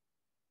on.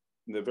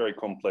 They're very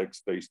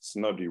complex beasts.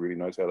 Nobody really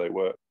knows how they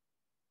work.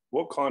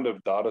 What kind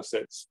of data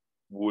sets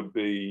would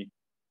be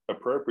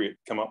appropriate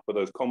to come up with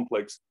those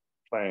complex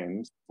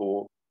plans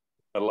for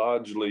a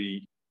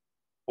largely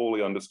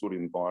poorly understood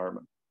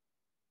environment,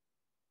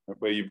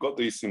 where you've got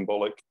these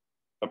symbolic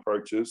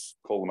approaches,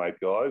 call them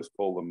APIs,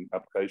 call them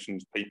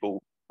applications,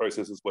 people,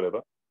 processes,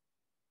 whatever.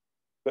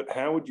 But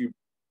how would you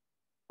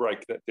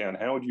break that down?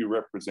 How would you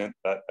represent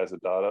that as a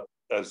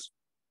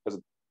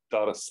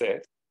data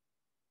set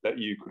that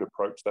you could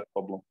approach that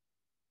problem?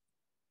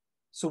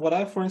 So what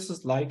I, for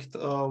instance, liked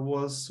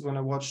was when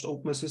I watched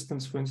Open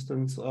Assistance, for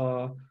instance,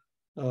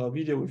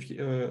 video with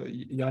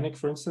Yannick,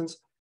 for instance.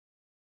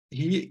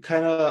 He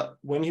kind of,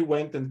 when he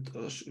went and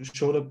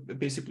showed up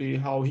basically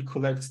how he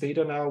collects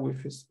data now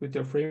with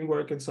their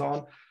framework and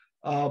so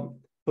on.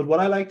 But what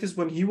I liked is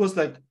when he was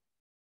like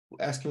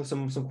asking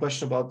some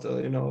question about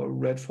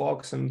red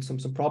fox and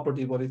some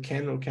property, what it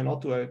can or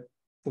cannot do. I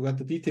forgot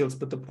the details,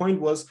 but the point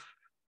was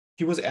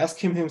he was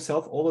asking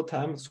himself all the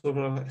time, sort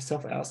of a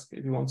self-ask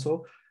if you want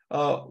so.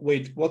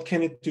 Wait, what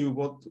can it do?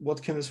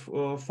 What can this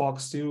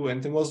fox do?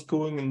 And then was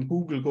going on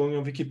Google, going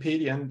on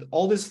Wikipedia, and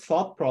all this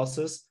thought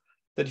process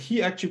that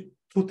he actually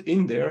put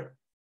in there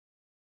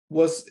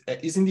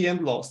is in the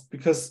end lost,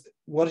 because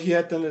what he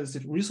had done as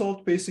the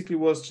result basically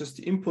was just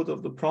the input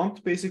of the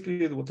prompt,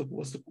 basically what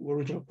was the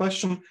original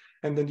question,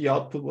 and then the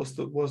output was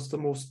the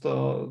most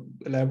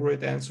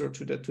elaborate answer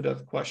to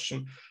that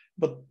question.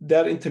 But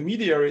that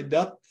intermediary,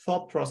 that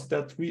thought process,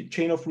 that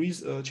chain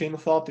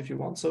of thought, if you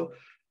want so,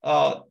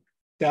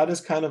 that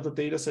is kind of the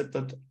data set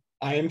that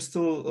I am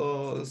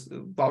still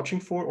vouching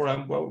for, or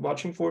I'm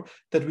vouching for,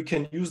 that we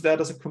can use that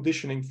as a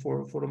conditioning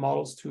for the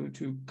models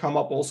to come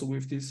up also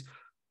with these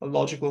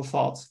logical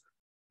thoughts.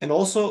 And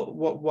also,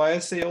 why I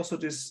say also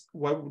this,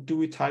 why do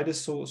we tie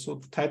this so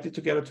tightly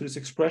together to these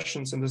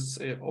expressions and this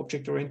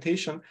object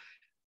orientation?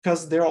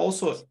 Because there are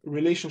also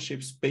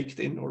relationships baked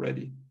in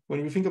already.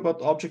 When we think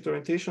about object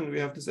orientation, we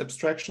have this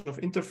abstraction of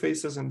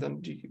interfaces and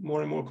then the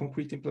more and more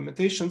concrete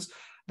implementations.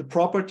 The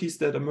properties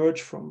that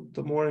emerge from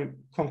the more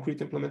concrete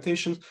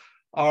implementations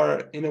are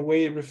in a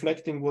way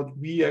reflecting what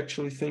we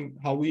actually think,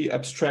 how we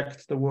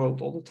abstract the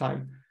world all the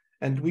time.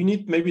 And we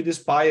need maybe this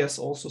bias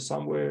also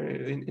somewhere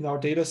in our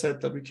data set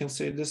that we can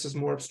say this is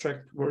more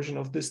abstract version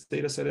of this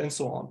data set and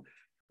so on.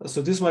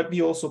 So this might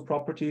be also a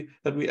property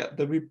that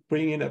we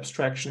bring in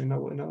abstraction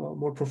in a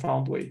more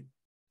profound way.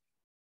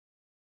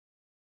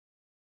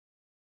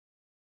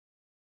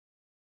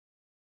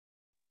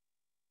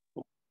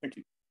 Thank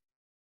you.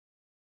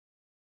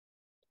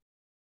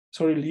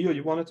 Sorry, Leo,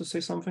 you wanted to say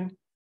something?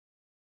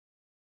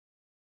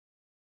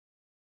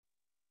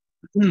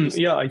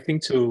 Yeah, I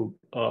think to,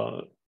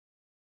 can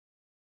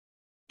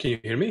you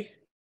hear me?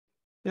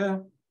 Yeah.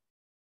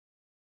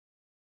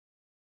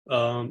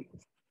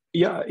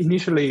 Yeah,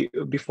 initially,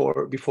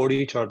 before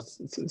Richard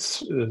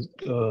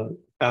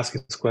asked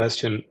his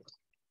question,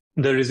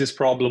 there is this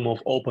problem of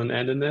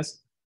open-endedness,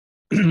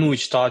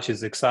 which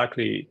touches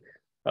exactly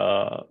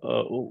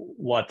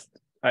what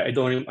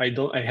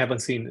I haven't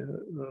seen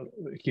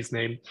his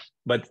name,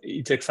 but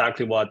it's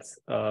exactly what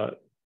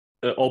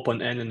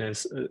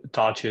open-endedness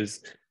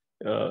touches,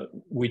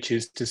 which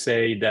is to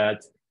say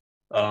that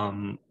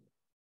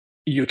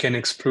you can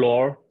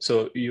explore,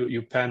 so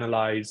you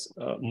penalize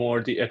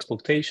more the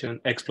exploitation,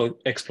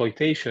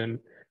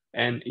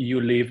 and you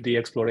leave the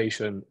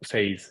exploration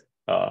phase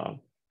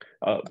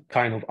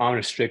kind of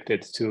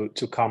unrestricted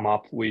to come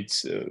up with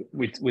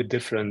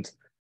different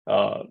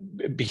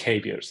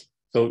behaviors.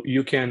 So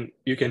you can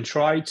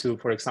try to,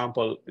 for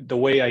example, the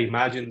way I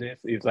imagine this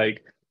is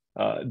like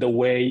the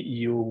way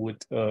you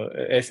would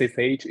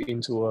SSH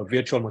into a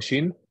virtual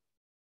machine.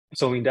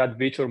 So in that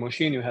virtual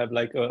machine, you have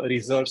like a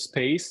reserved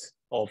space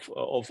of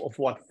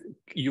what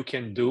you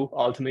can do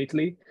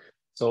ultimately.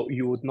 So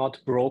you would not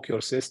broke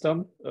your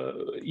system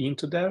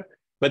into there,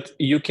 but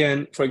you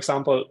can, for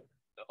example,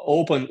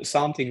 open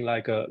something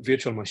like a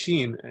virtual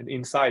machine, and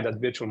inside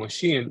that virtual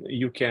machine,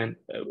 you can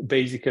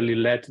basically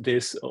let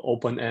this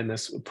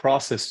open-ended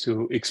process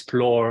to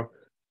explore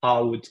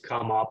how it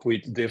come up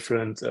with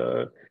different,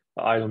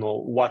 I don't know,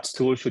 what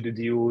tool should it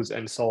use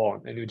and so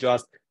on. And you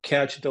just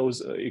catch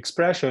those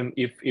expression.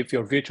 If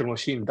your virtual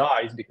machine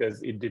dies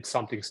because it did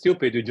something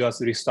stupid, you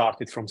just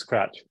restart it from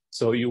scratch.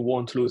 So you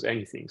won't lose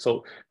anything.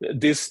 So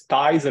this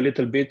ties a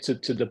little bit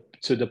to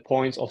the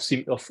point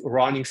of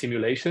running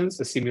simulations.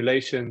 The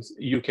simulations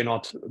you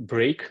cannot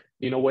break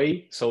in a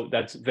way, so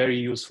that's very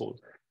useful.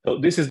 So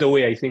this is the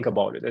way I think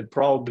about it. And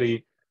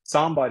probably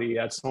somebody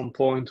at some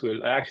point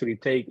will actually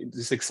take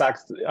this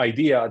exact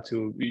idea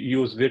to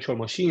use virtual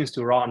machines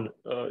to run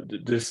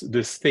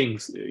these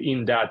things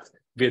in that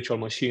virtual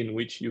machine,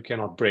 which you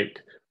cannot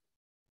break.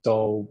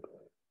 So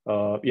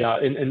yeah,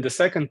 and the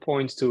second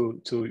point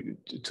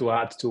to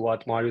add to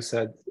what Mario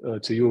said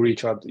to you,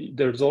 Richard,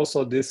 there's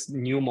also this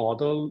new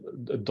model,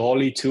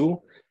 Dolly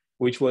 2,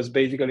 which was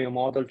basically a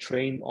model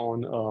trained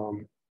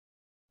on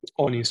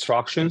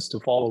instructions, to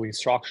follow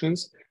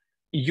instructions.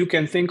 You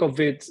can think of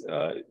it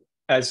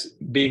as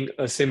being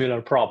a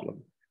similar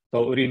problem.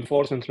 So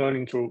reinforcement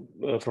learning through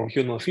from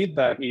human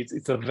feedback,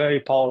 it's a very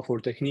powerful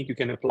technique. You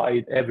can apply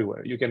it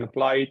everywhere. You can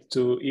apply it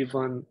to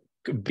even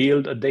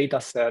build a data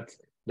set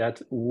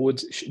that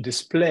would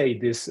display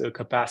this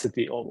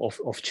capacity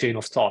of chain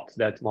of thought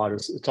that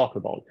Marius talked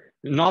about.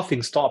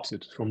 Nothing stops you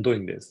from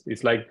doing this.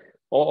 It's like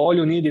all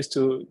you need is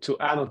to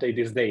annotate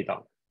this data.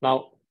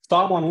 Now,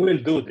 someone will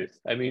do this.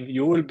 I mean,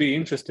 you will be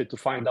interested to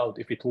find out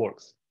if it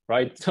works,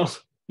 right? So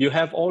you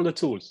have all the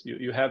tools.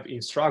 You have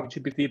Instruct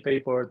GPT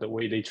paper, the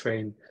way they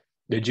train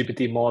the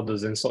GPT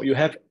models, and so you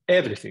have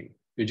everything.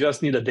 You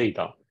just need the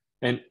data.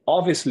 And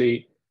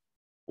obviously,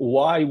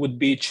 why would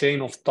be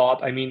chain of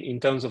thought? I mean, in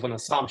terms of an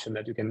assumption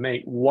that you can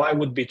make, why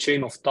would be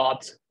chain of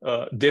thought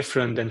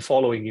different than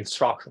following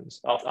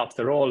instructions?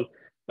 After all,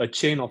 a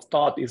chain of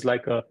thought is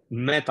like a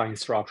meta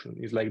instruction.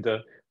 It's like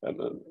the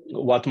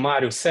what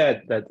Mario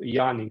said that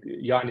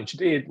Yannick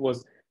did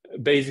was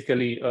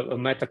basically a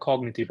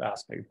metacognitive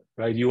aspect,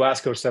 right? You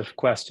ask yourself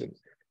questions.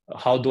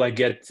 How do I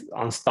get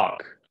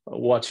unstuck?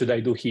 What should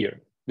I do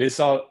here? These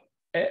are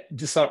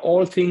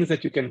all things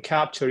that you can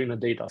capture in a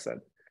data set.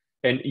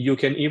 And you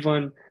can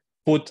even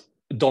put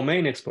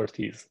domain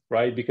expertise,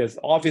 right? Because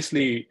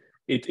obviously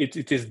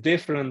it is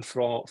different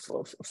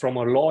from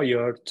a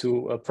lawyer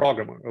to a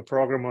programmer. A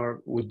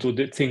programmer would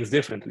do things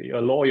differently.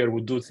 A lawyer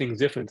would do things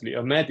differently.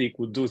 A medic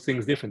would do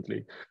things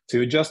differently. So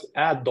you just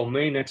add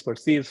domain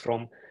expertise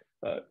from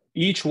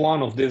each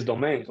one of these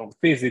domains, from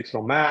physics,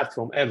 from math,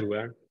 from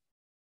everywhere,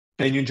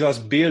 and you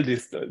just build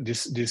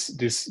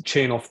this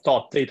chain of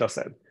thought data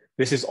set.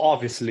 This is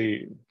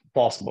obviously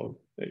possible.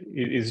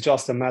 It's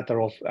just a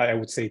matter of, I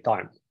would say,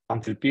 time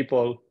until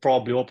people,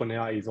 probably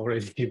OpenAI is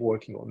already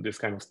working on this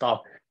kind of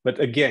stuff. But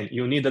again,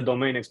 you need a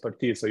domain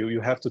expertise. So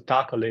you have to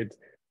tackle it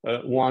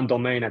one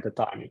domain at a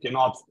time. You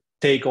cannot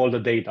take all the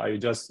data. You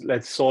just,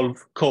 let's solve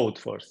code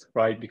first,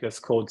 right? Because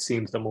code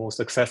seems the most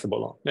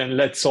accessible. Then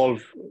let's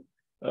solve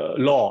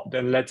law,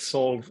 then let's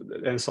solve,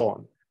 and so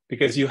on.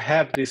 Because you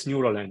have this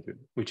neural engine,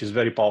 which is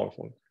very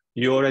powerful.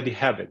 You already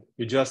have it.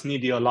 You just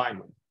need the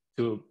alignment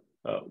to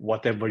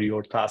whatever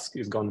your task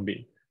is going to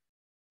be.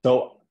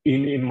 So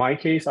in my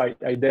case,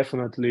 I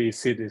definitely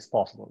see this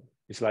possible.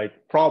 It's like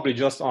probably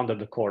just under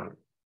the corner.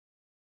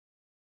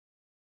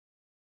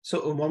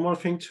 So one more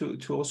thing to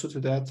also to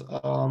that,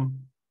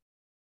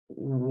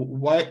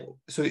 why?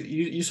 So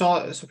you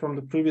saw, so from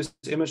the previous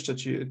image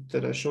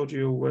that I showed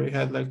you, where you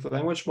had like the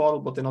language model,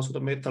 but then also the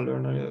meta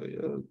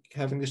learner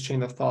having this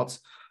chain of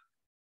thoughts.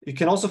 you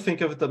can also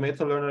think of the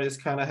meta learner as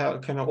kind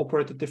of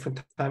operate at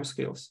different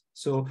timescales.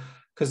 So,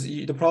 because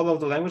the problem of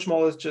the language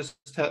model is just,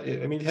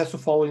 it has to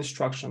follow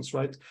instructions,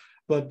 right?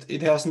 But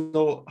it has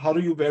no, how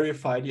do you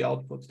verify the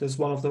output? That's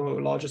one of the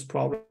largest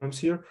problems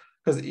here.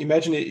 Because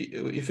imagine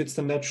if it's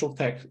the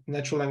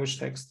natural language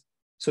text.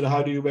 So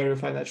how do you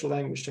verify natural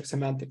language text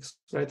semantics,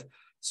 right?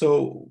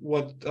 So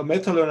what a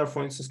meta learner,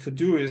 for instance, could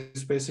do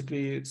is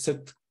basically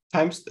set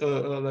times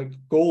like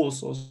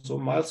goals, also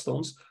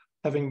milestones,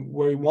 having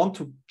where you want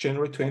to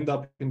generate to end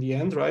up in the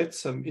end, right?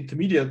 Some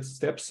intermediate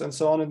steps and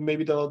so on, and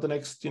maybe the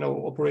next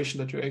operation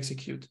that you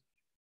execute.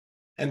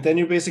 And then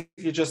you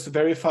basically just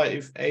verify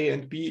if A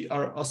and B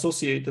are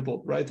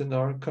associatable, right? And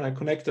are kind of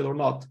connected or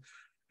not.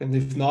 And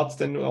if not,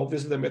 then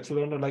obviously the meta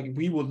learner, like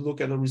we would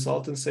look at a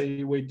result and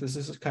say, wait, this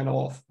is kind of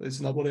off.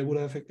 It's not what I would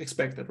have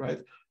expected,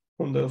 right?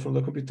 From the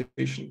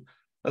computation.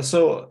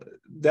 So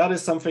that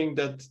is something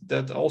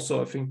that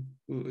also I think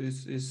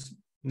is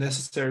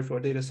necessary for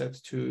a data set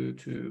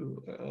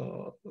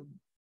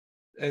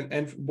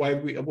and why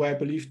I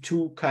believe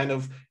two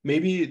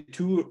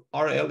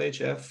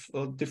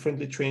RLHF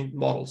differently trained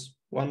models.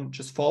 One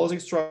just follows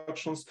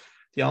instructions.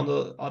 The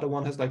other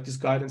one has like this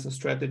guidance and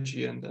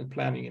strategy and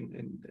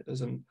planning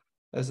as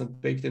a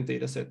baked-in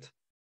data set.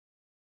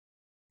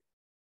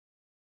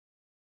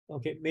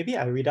 Okay, maybe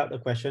I read out a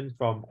question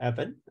from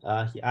Evan.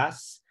 He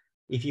asks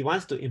if he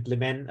wants to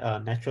implement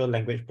natural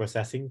language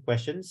processing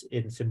questions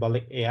in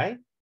SymbolicAI.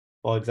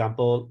 For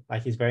example,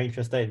 like he's very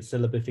interested in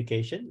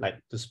syllabification,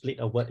 like to split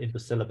a word into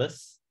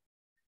syllabus.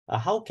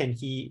 How can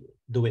he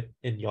do it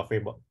in your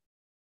framework?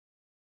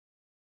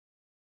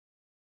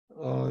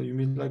 You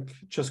mean like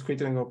just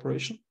creating an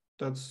operation?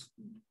 That's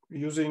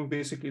using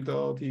basically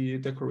the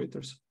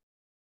decorators,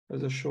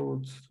 as I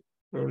showed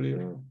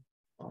earlier.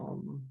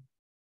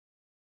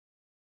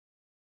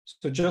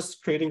 So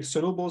just creating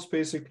syllables,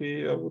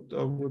 basically, I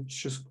would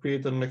just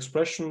create an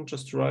expression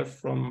just derived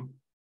from,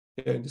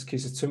 in this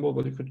case it's symbol,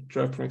 but you could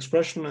derive from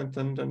expression and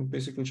then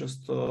basically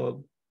just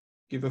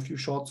give a few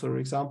shots or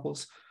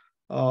examples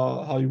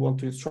how you want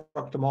to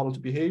instruct the model to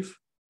behave.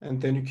 And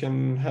then you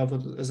can have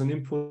it as an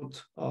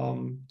input,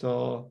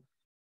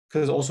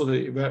 because also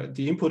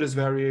the input is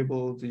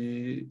variable,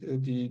 the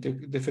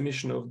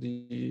definition of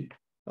the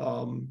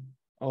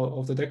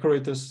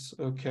decorators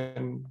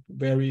can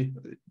vary.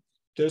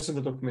 There's in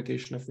the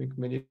documentation, I think,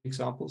 many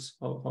examples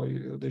how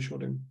they show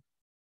them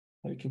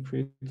how you can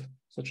create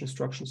such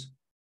instructions.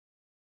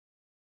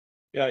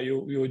 Yeah,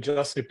 you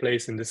just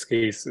replace, in this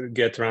case,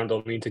 get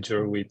random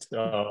integer with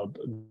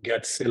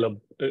get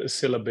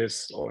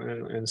syllabus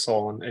and so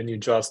on, and you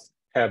just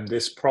have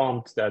this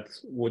prompt that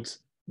would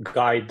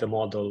guide the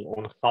model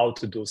on how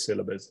to do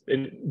syllabus.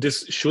 And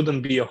this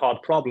shouldn't be a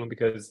hard problem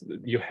because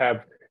you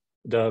have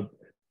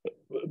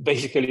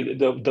basically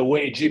the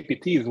way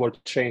GPTs were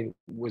trained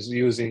was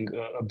using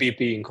a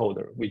BP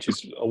encoder, which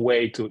is a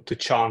way to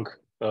chunk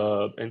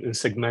and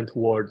segment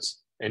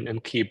words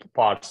and keep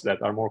parts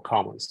that are more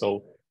common.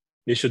 So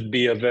this should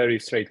be a very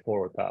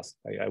straightforward task,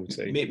 I would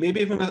say.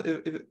 Maybe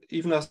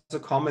even as a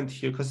comment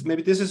here, because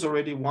maybe this is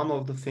already one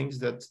of the things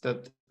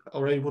that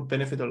already would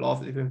benefit a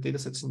lot if you have data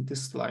sets in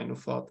this line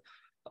of thought.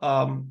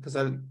 Because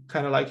I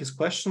kind of like his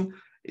question.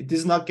 It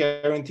is not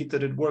guaranteed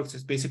that it works.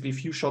 It's basically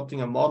few-shotting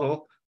a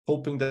model,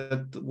 hoping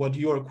that what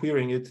you are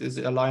querying it is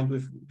aligned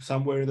with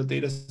somewhere in the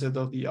data set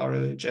of the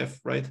RLHF,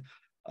 right?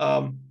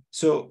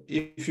 So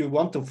if you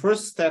want the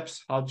first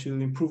steps, how to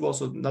improve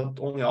also not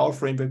only our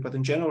framework, but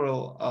in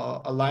general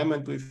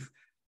alignment with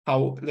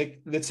how,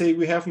 like, let's say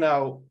we have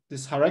now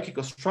this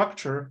hierarchical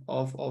structure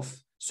of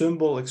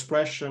symbol,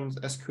 expressions,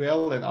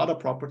 SQL, and other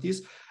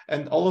properties,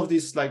 and all of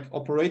these like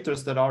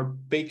operators that are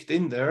baked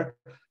in there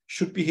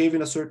should behave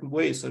in a certain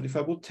way. So if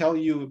I would tell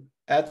you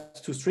add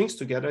two strings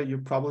together, you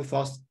probably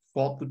thought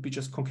would be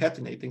just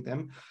concatenating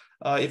them.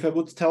 If I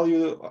would tell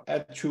you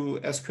add two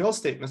SQL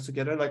statements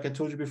together, like I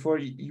told you before,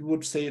 you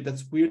would say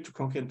that's weird to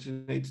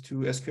concatenate two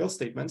SQL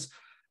statements.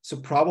 So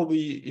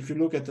probably if you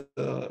look at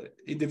the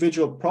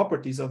individual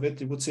properties of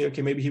it, you would say,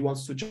 okay, maybe he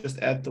wants to just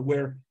add the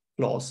where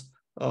clause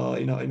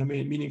in a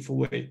meaningful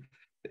way.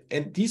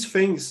 And these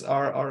things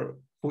are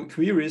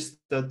queries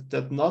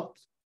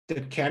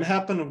that can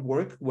happen and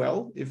work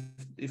well if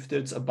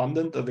it's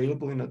abundant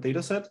available in a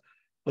data set,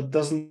 but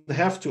doesn't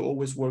have to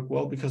always work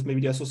well because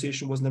maybe the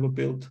association was never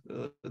built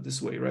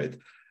this way, right?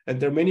 And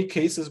there are many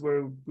cases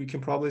where we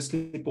can probably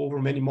slip over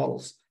many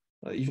models,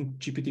 even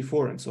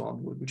GPT-4 and so on,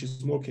 which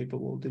is more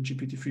capable than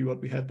GPT-3,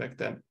 what we had back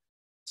then.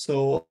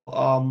 So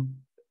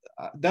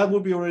that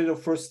would be already the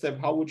first step.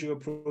 How would you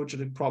approach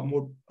a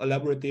more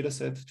elaborate data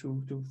set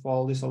to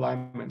follow these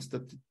alignments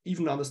that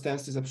even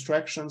understands these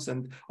abstractions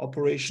and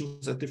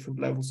operations at different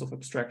levels of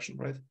abstraction,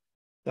 right?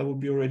 That would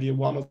be already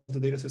one of the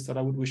data sets that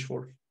I would wish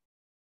for.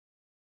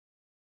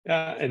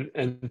 Yeah,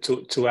 and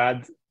to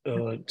add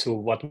to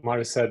what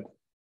Mario said,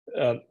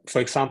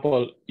 for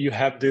example, you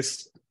have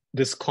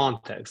this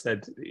context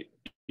that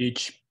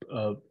each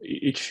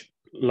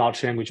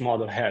large language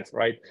model has,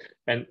 right?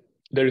 And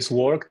there is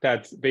work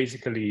that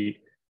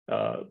basically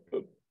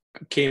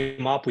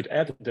came up with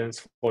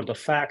evidence for the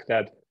fact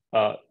that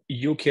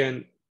you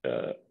can,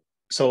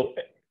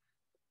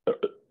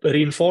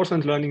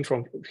 reinforcement learning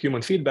from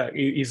human feedback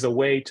is a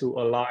way to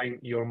align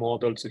your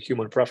model to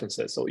human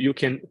preferences. So you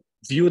can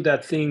view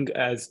that thing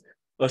as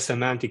a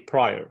semantic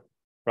prior,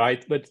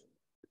 right? But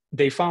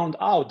they found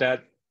out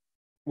that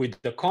with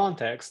the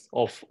context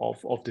of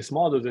this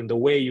model and the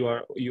way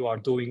you are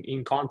doing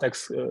in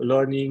context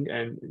learning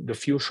and the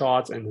few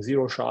shots and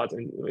zero shots,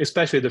 and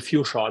especially the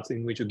few shots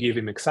in which you give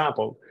it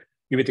example,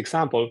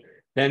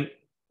 then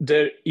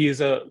there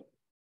is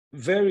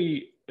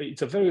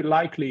it's a very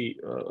likely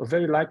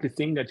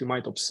thing that you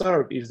might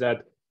observe is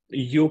that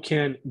you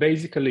can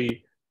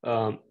basically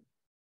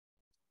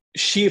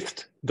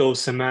shift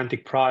those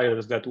semantic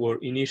priors that were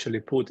initially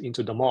put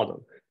into the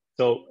model.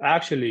 So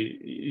actually,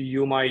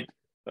 you might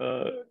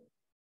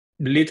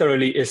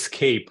literally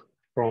escape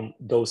from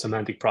those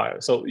semantic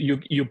priors. So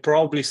you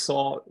probably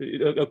saw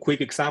a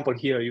quick example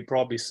here. You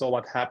probably saw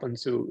what happened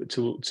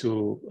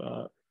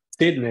to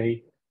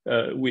Sydney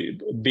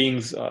with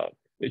Bing's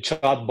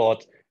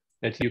chatbot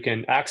that you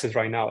can access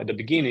right now. At the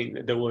beginning,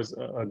 there was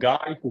a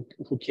guy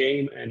who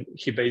came and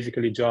he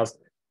basically just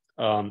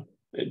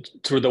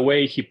through the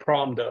way he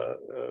prompted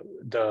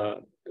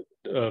the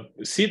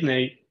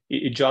Sydney,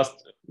 it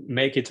just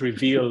make it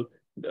reveal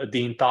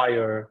the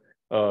entire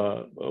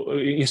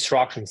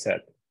instruction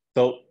set.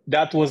 So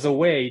that was a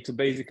way to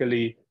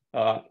basically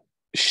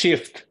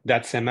shift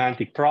that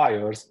semantic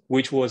priors,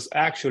 which was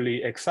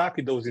actually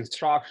exactly those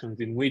instructions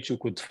in which you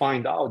could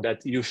find out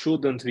that you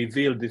shouldn't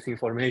reveal this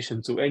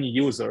information to any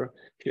user.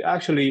 You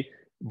actually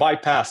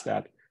bypass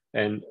that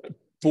and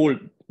pull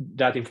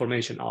that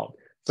information out.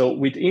 So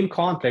within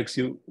context,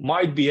 you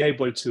might be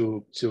able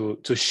to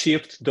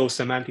shift those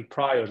semantic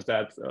priors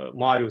that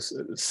Marius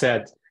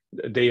said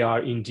they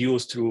are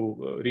induced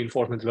through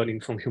reinforcement learning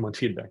from human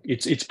feedback.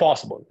 It's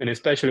possible, and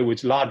especially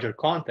with larger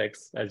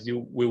contexts, as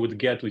we would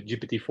get with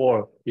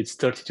GPT-4, it's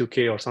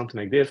 32K or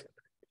something like this,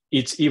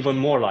 it's even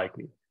more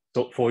likely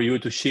so for you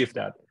to shift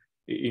that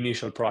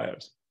initial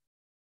priors.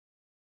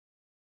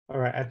 All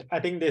right, I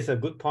think this is a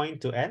good point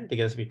to end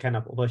because we kind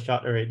of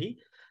overshot already.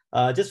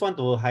 Just want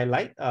to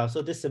highlight,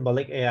 so this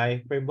symbolic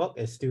AI framework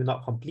is still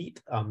not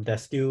complete.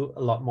 There's still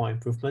a lot more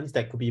improvements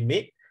that could be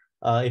made.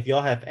 If you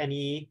all have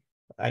any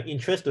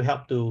interest to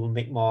help to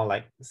make more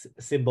like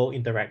symbol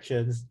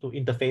interactions, to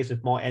interface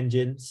with more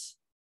engines,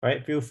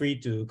 right? Feel free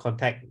to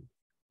contact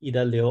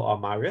either Leo or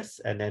Marius,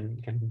 and then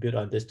we can build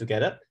on this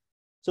together.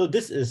 So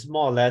this is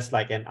more or less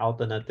like an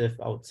alternative,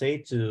 I would say,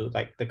 to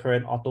like the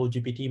current auto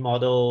GPT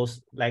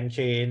models,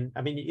 LangChain.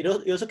 I mean, you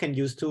also can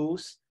use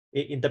tools.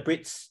 It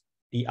interprets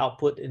the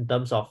output in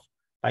terms of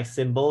like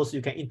symbols.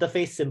 You can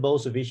interface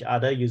symbols with each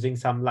other using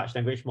some large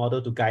language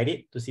model to guide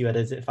it to see whether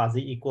is it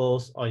fuzzy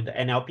equals, or in the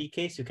NLP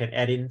case, you can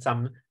add in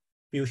some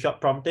few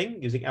shot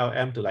prompting using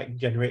LM to like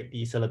generate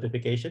the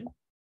syllabification.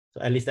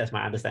 So at least that's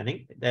my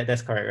understanding.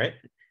 That's correct, right?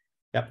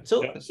 Yep.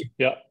 So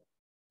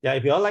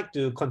if you all like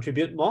to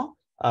contribute more,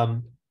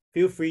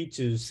 feel free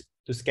to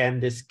scan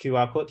this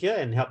QR code here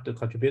and help to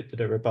contribute to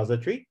the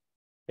repository.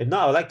 If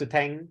not, I would like to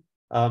thank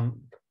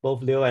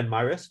both Leo and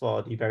Marius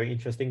for the very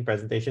interesting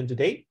presentation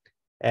today.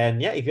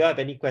 And yeah, if you have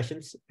any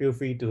questions, feel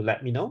free to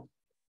let me know,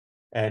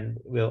 and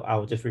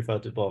I'll just refer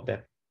to both of them.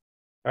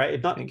 All right.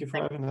 If not, thank you for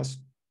having us.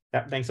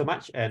 Yeah, thanks so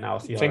much, and I'll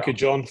see you. Thank you,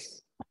 John.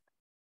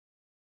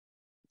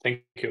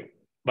 Thank you.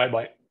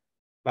 Bye-bye.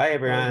 Bye,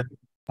 everyone.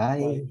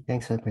 Bye.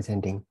 Thanks for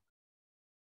presenting.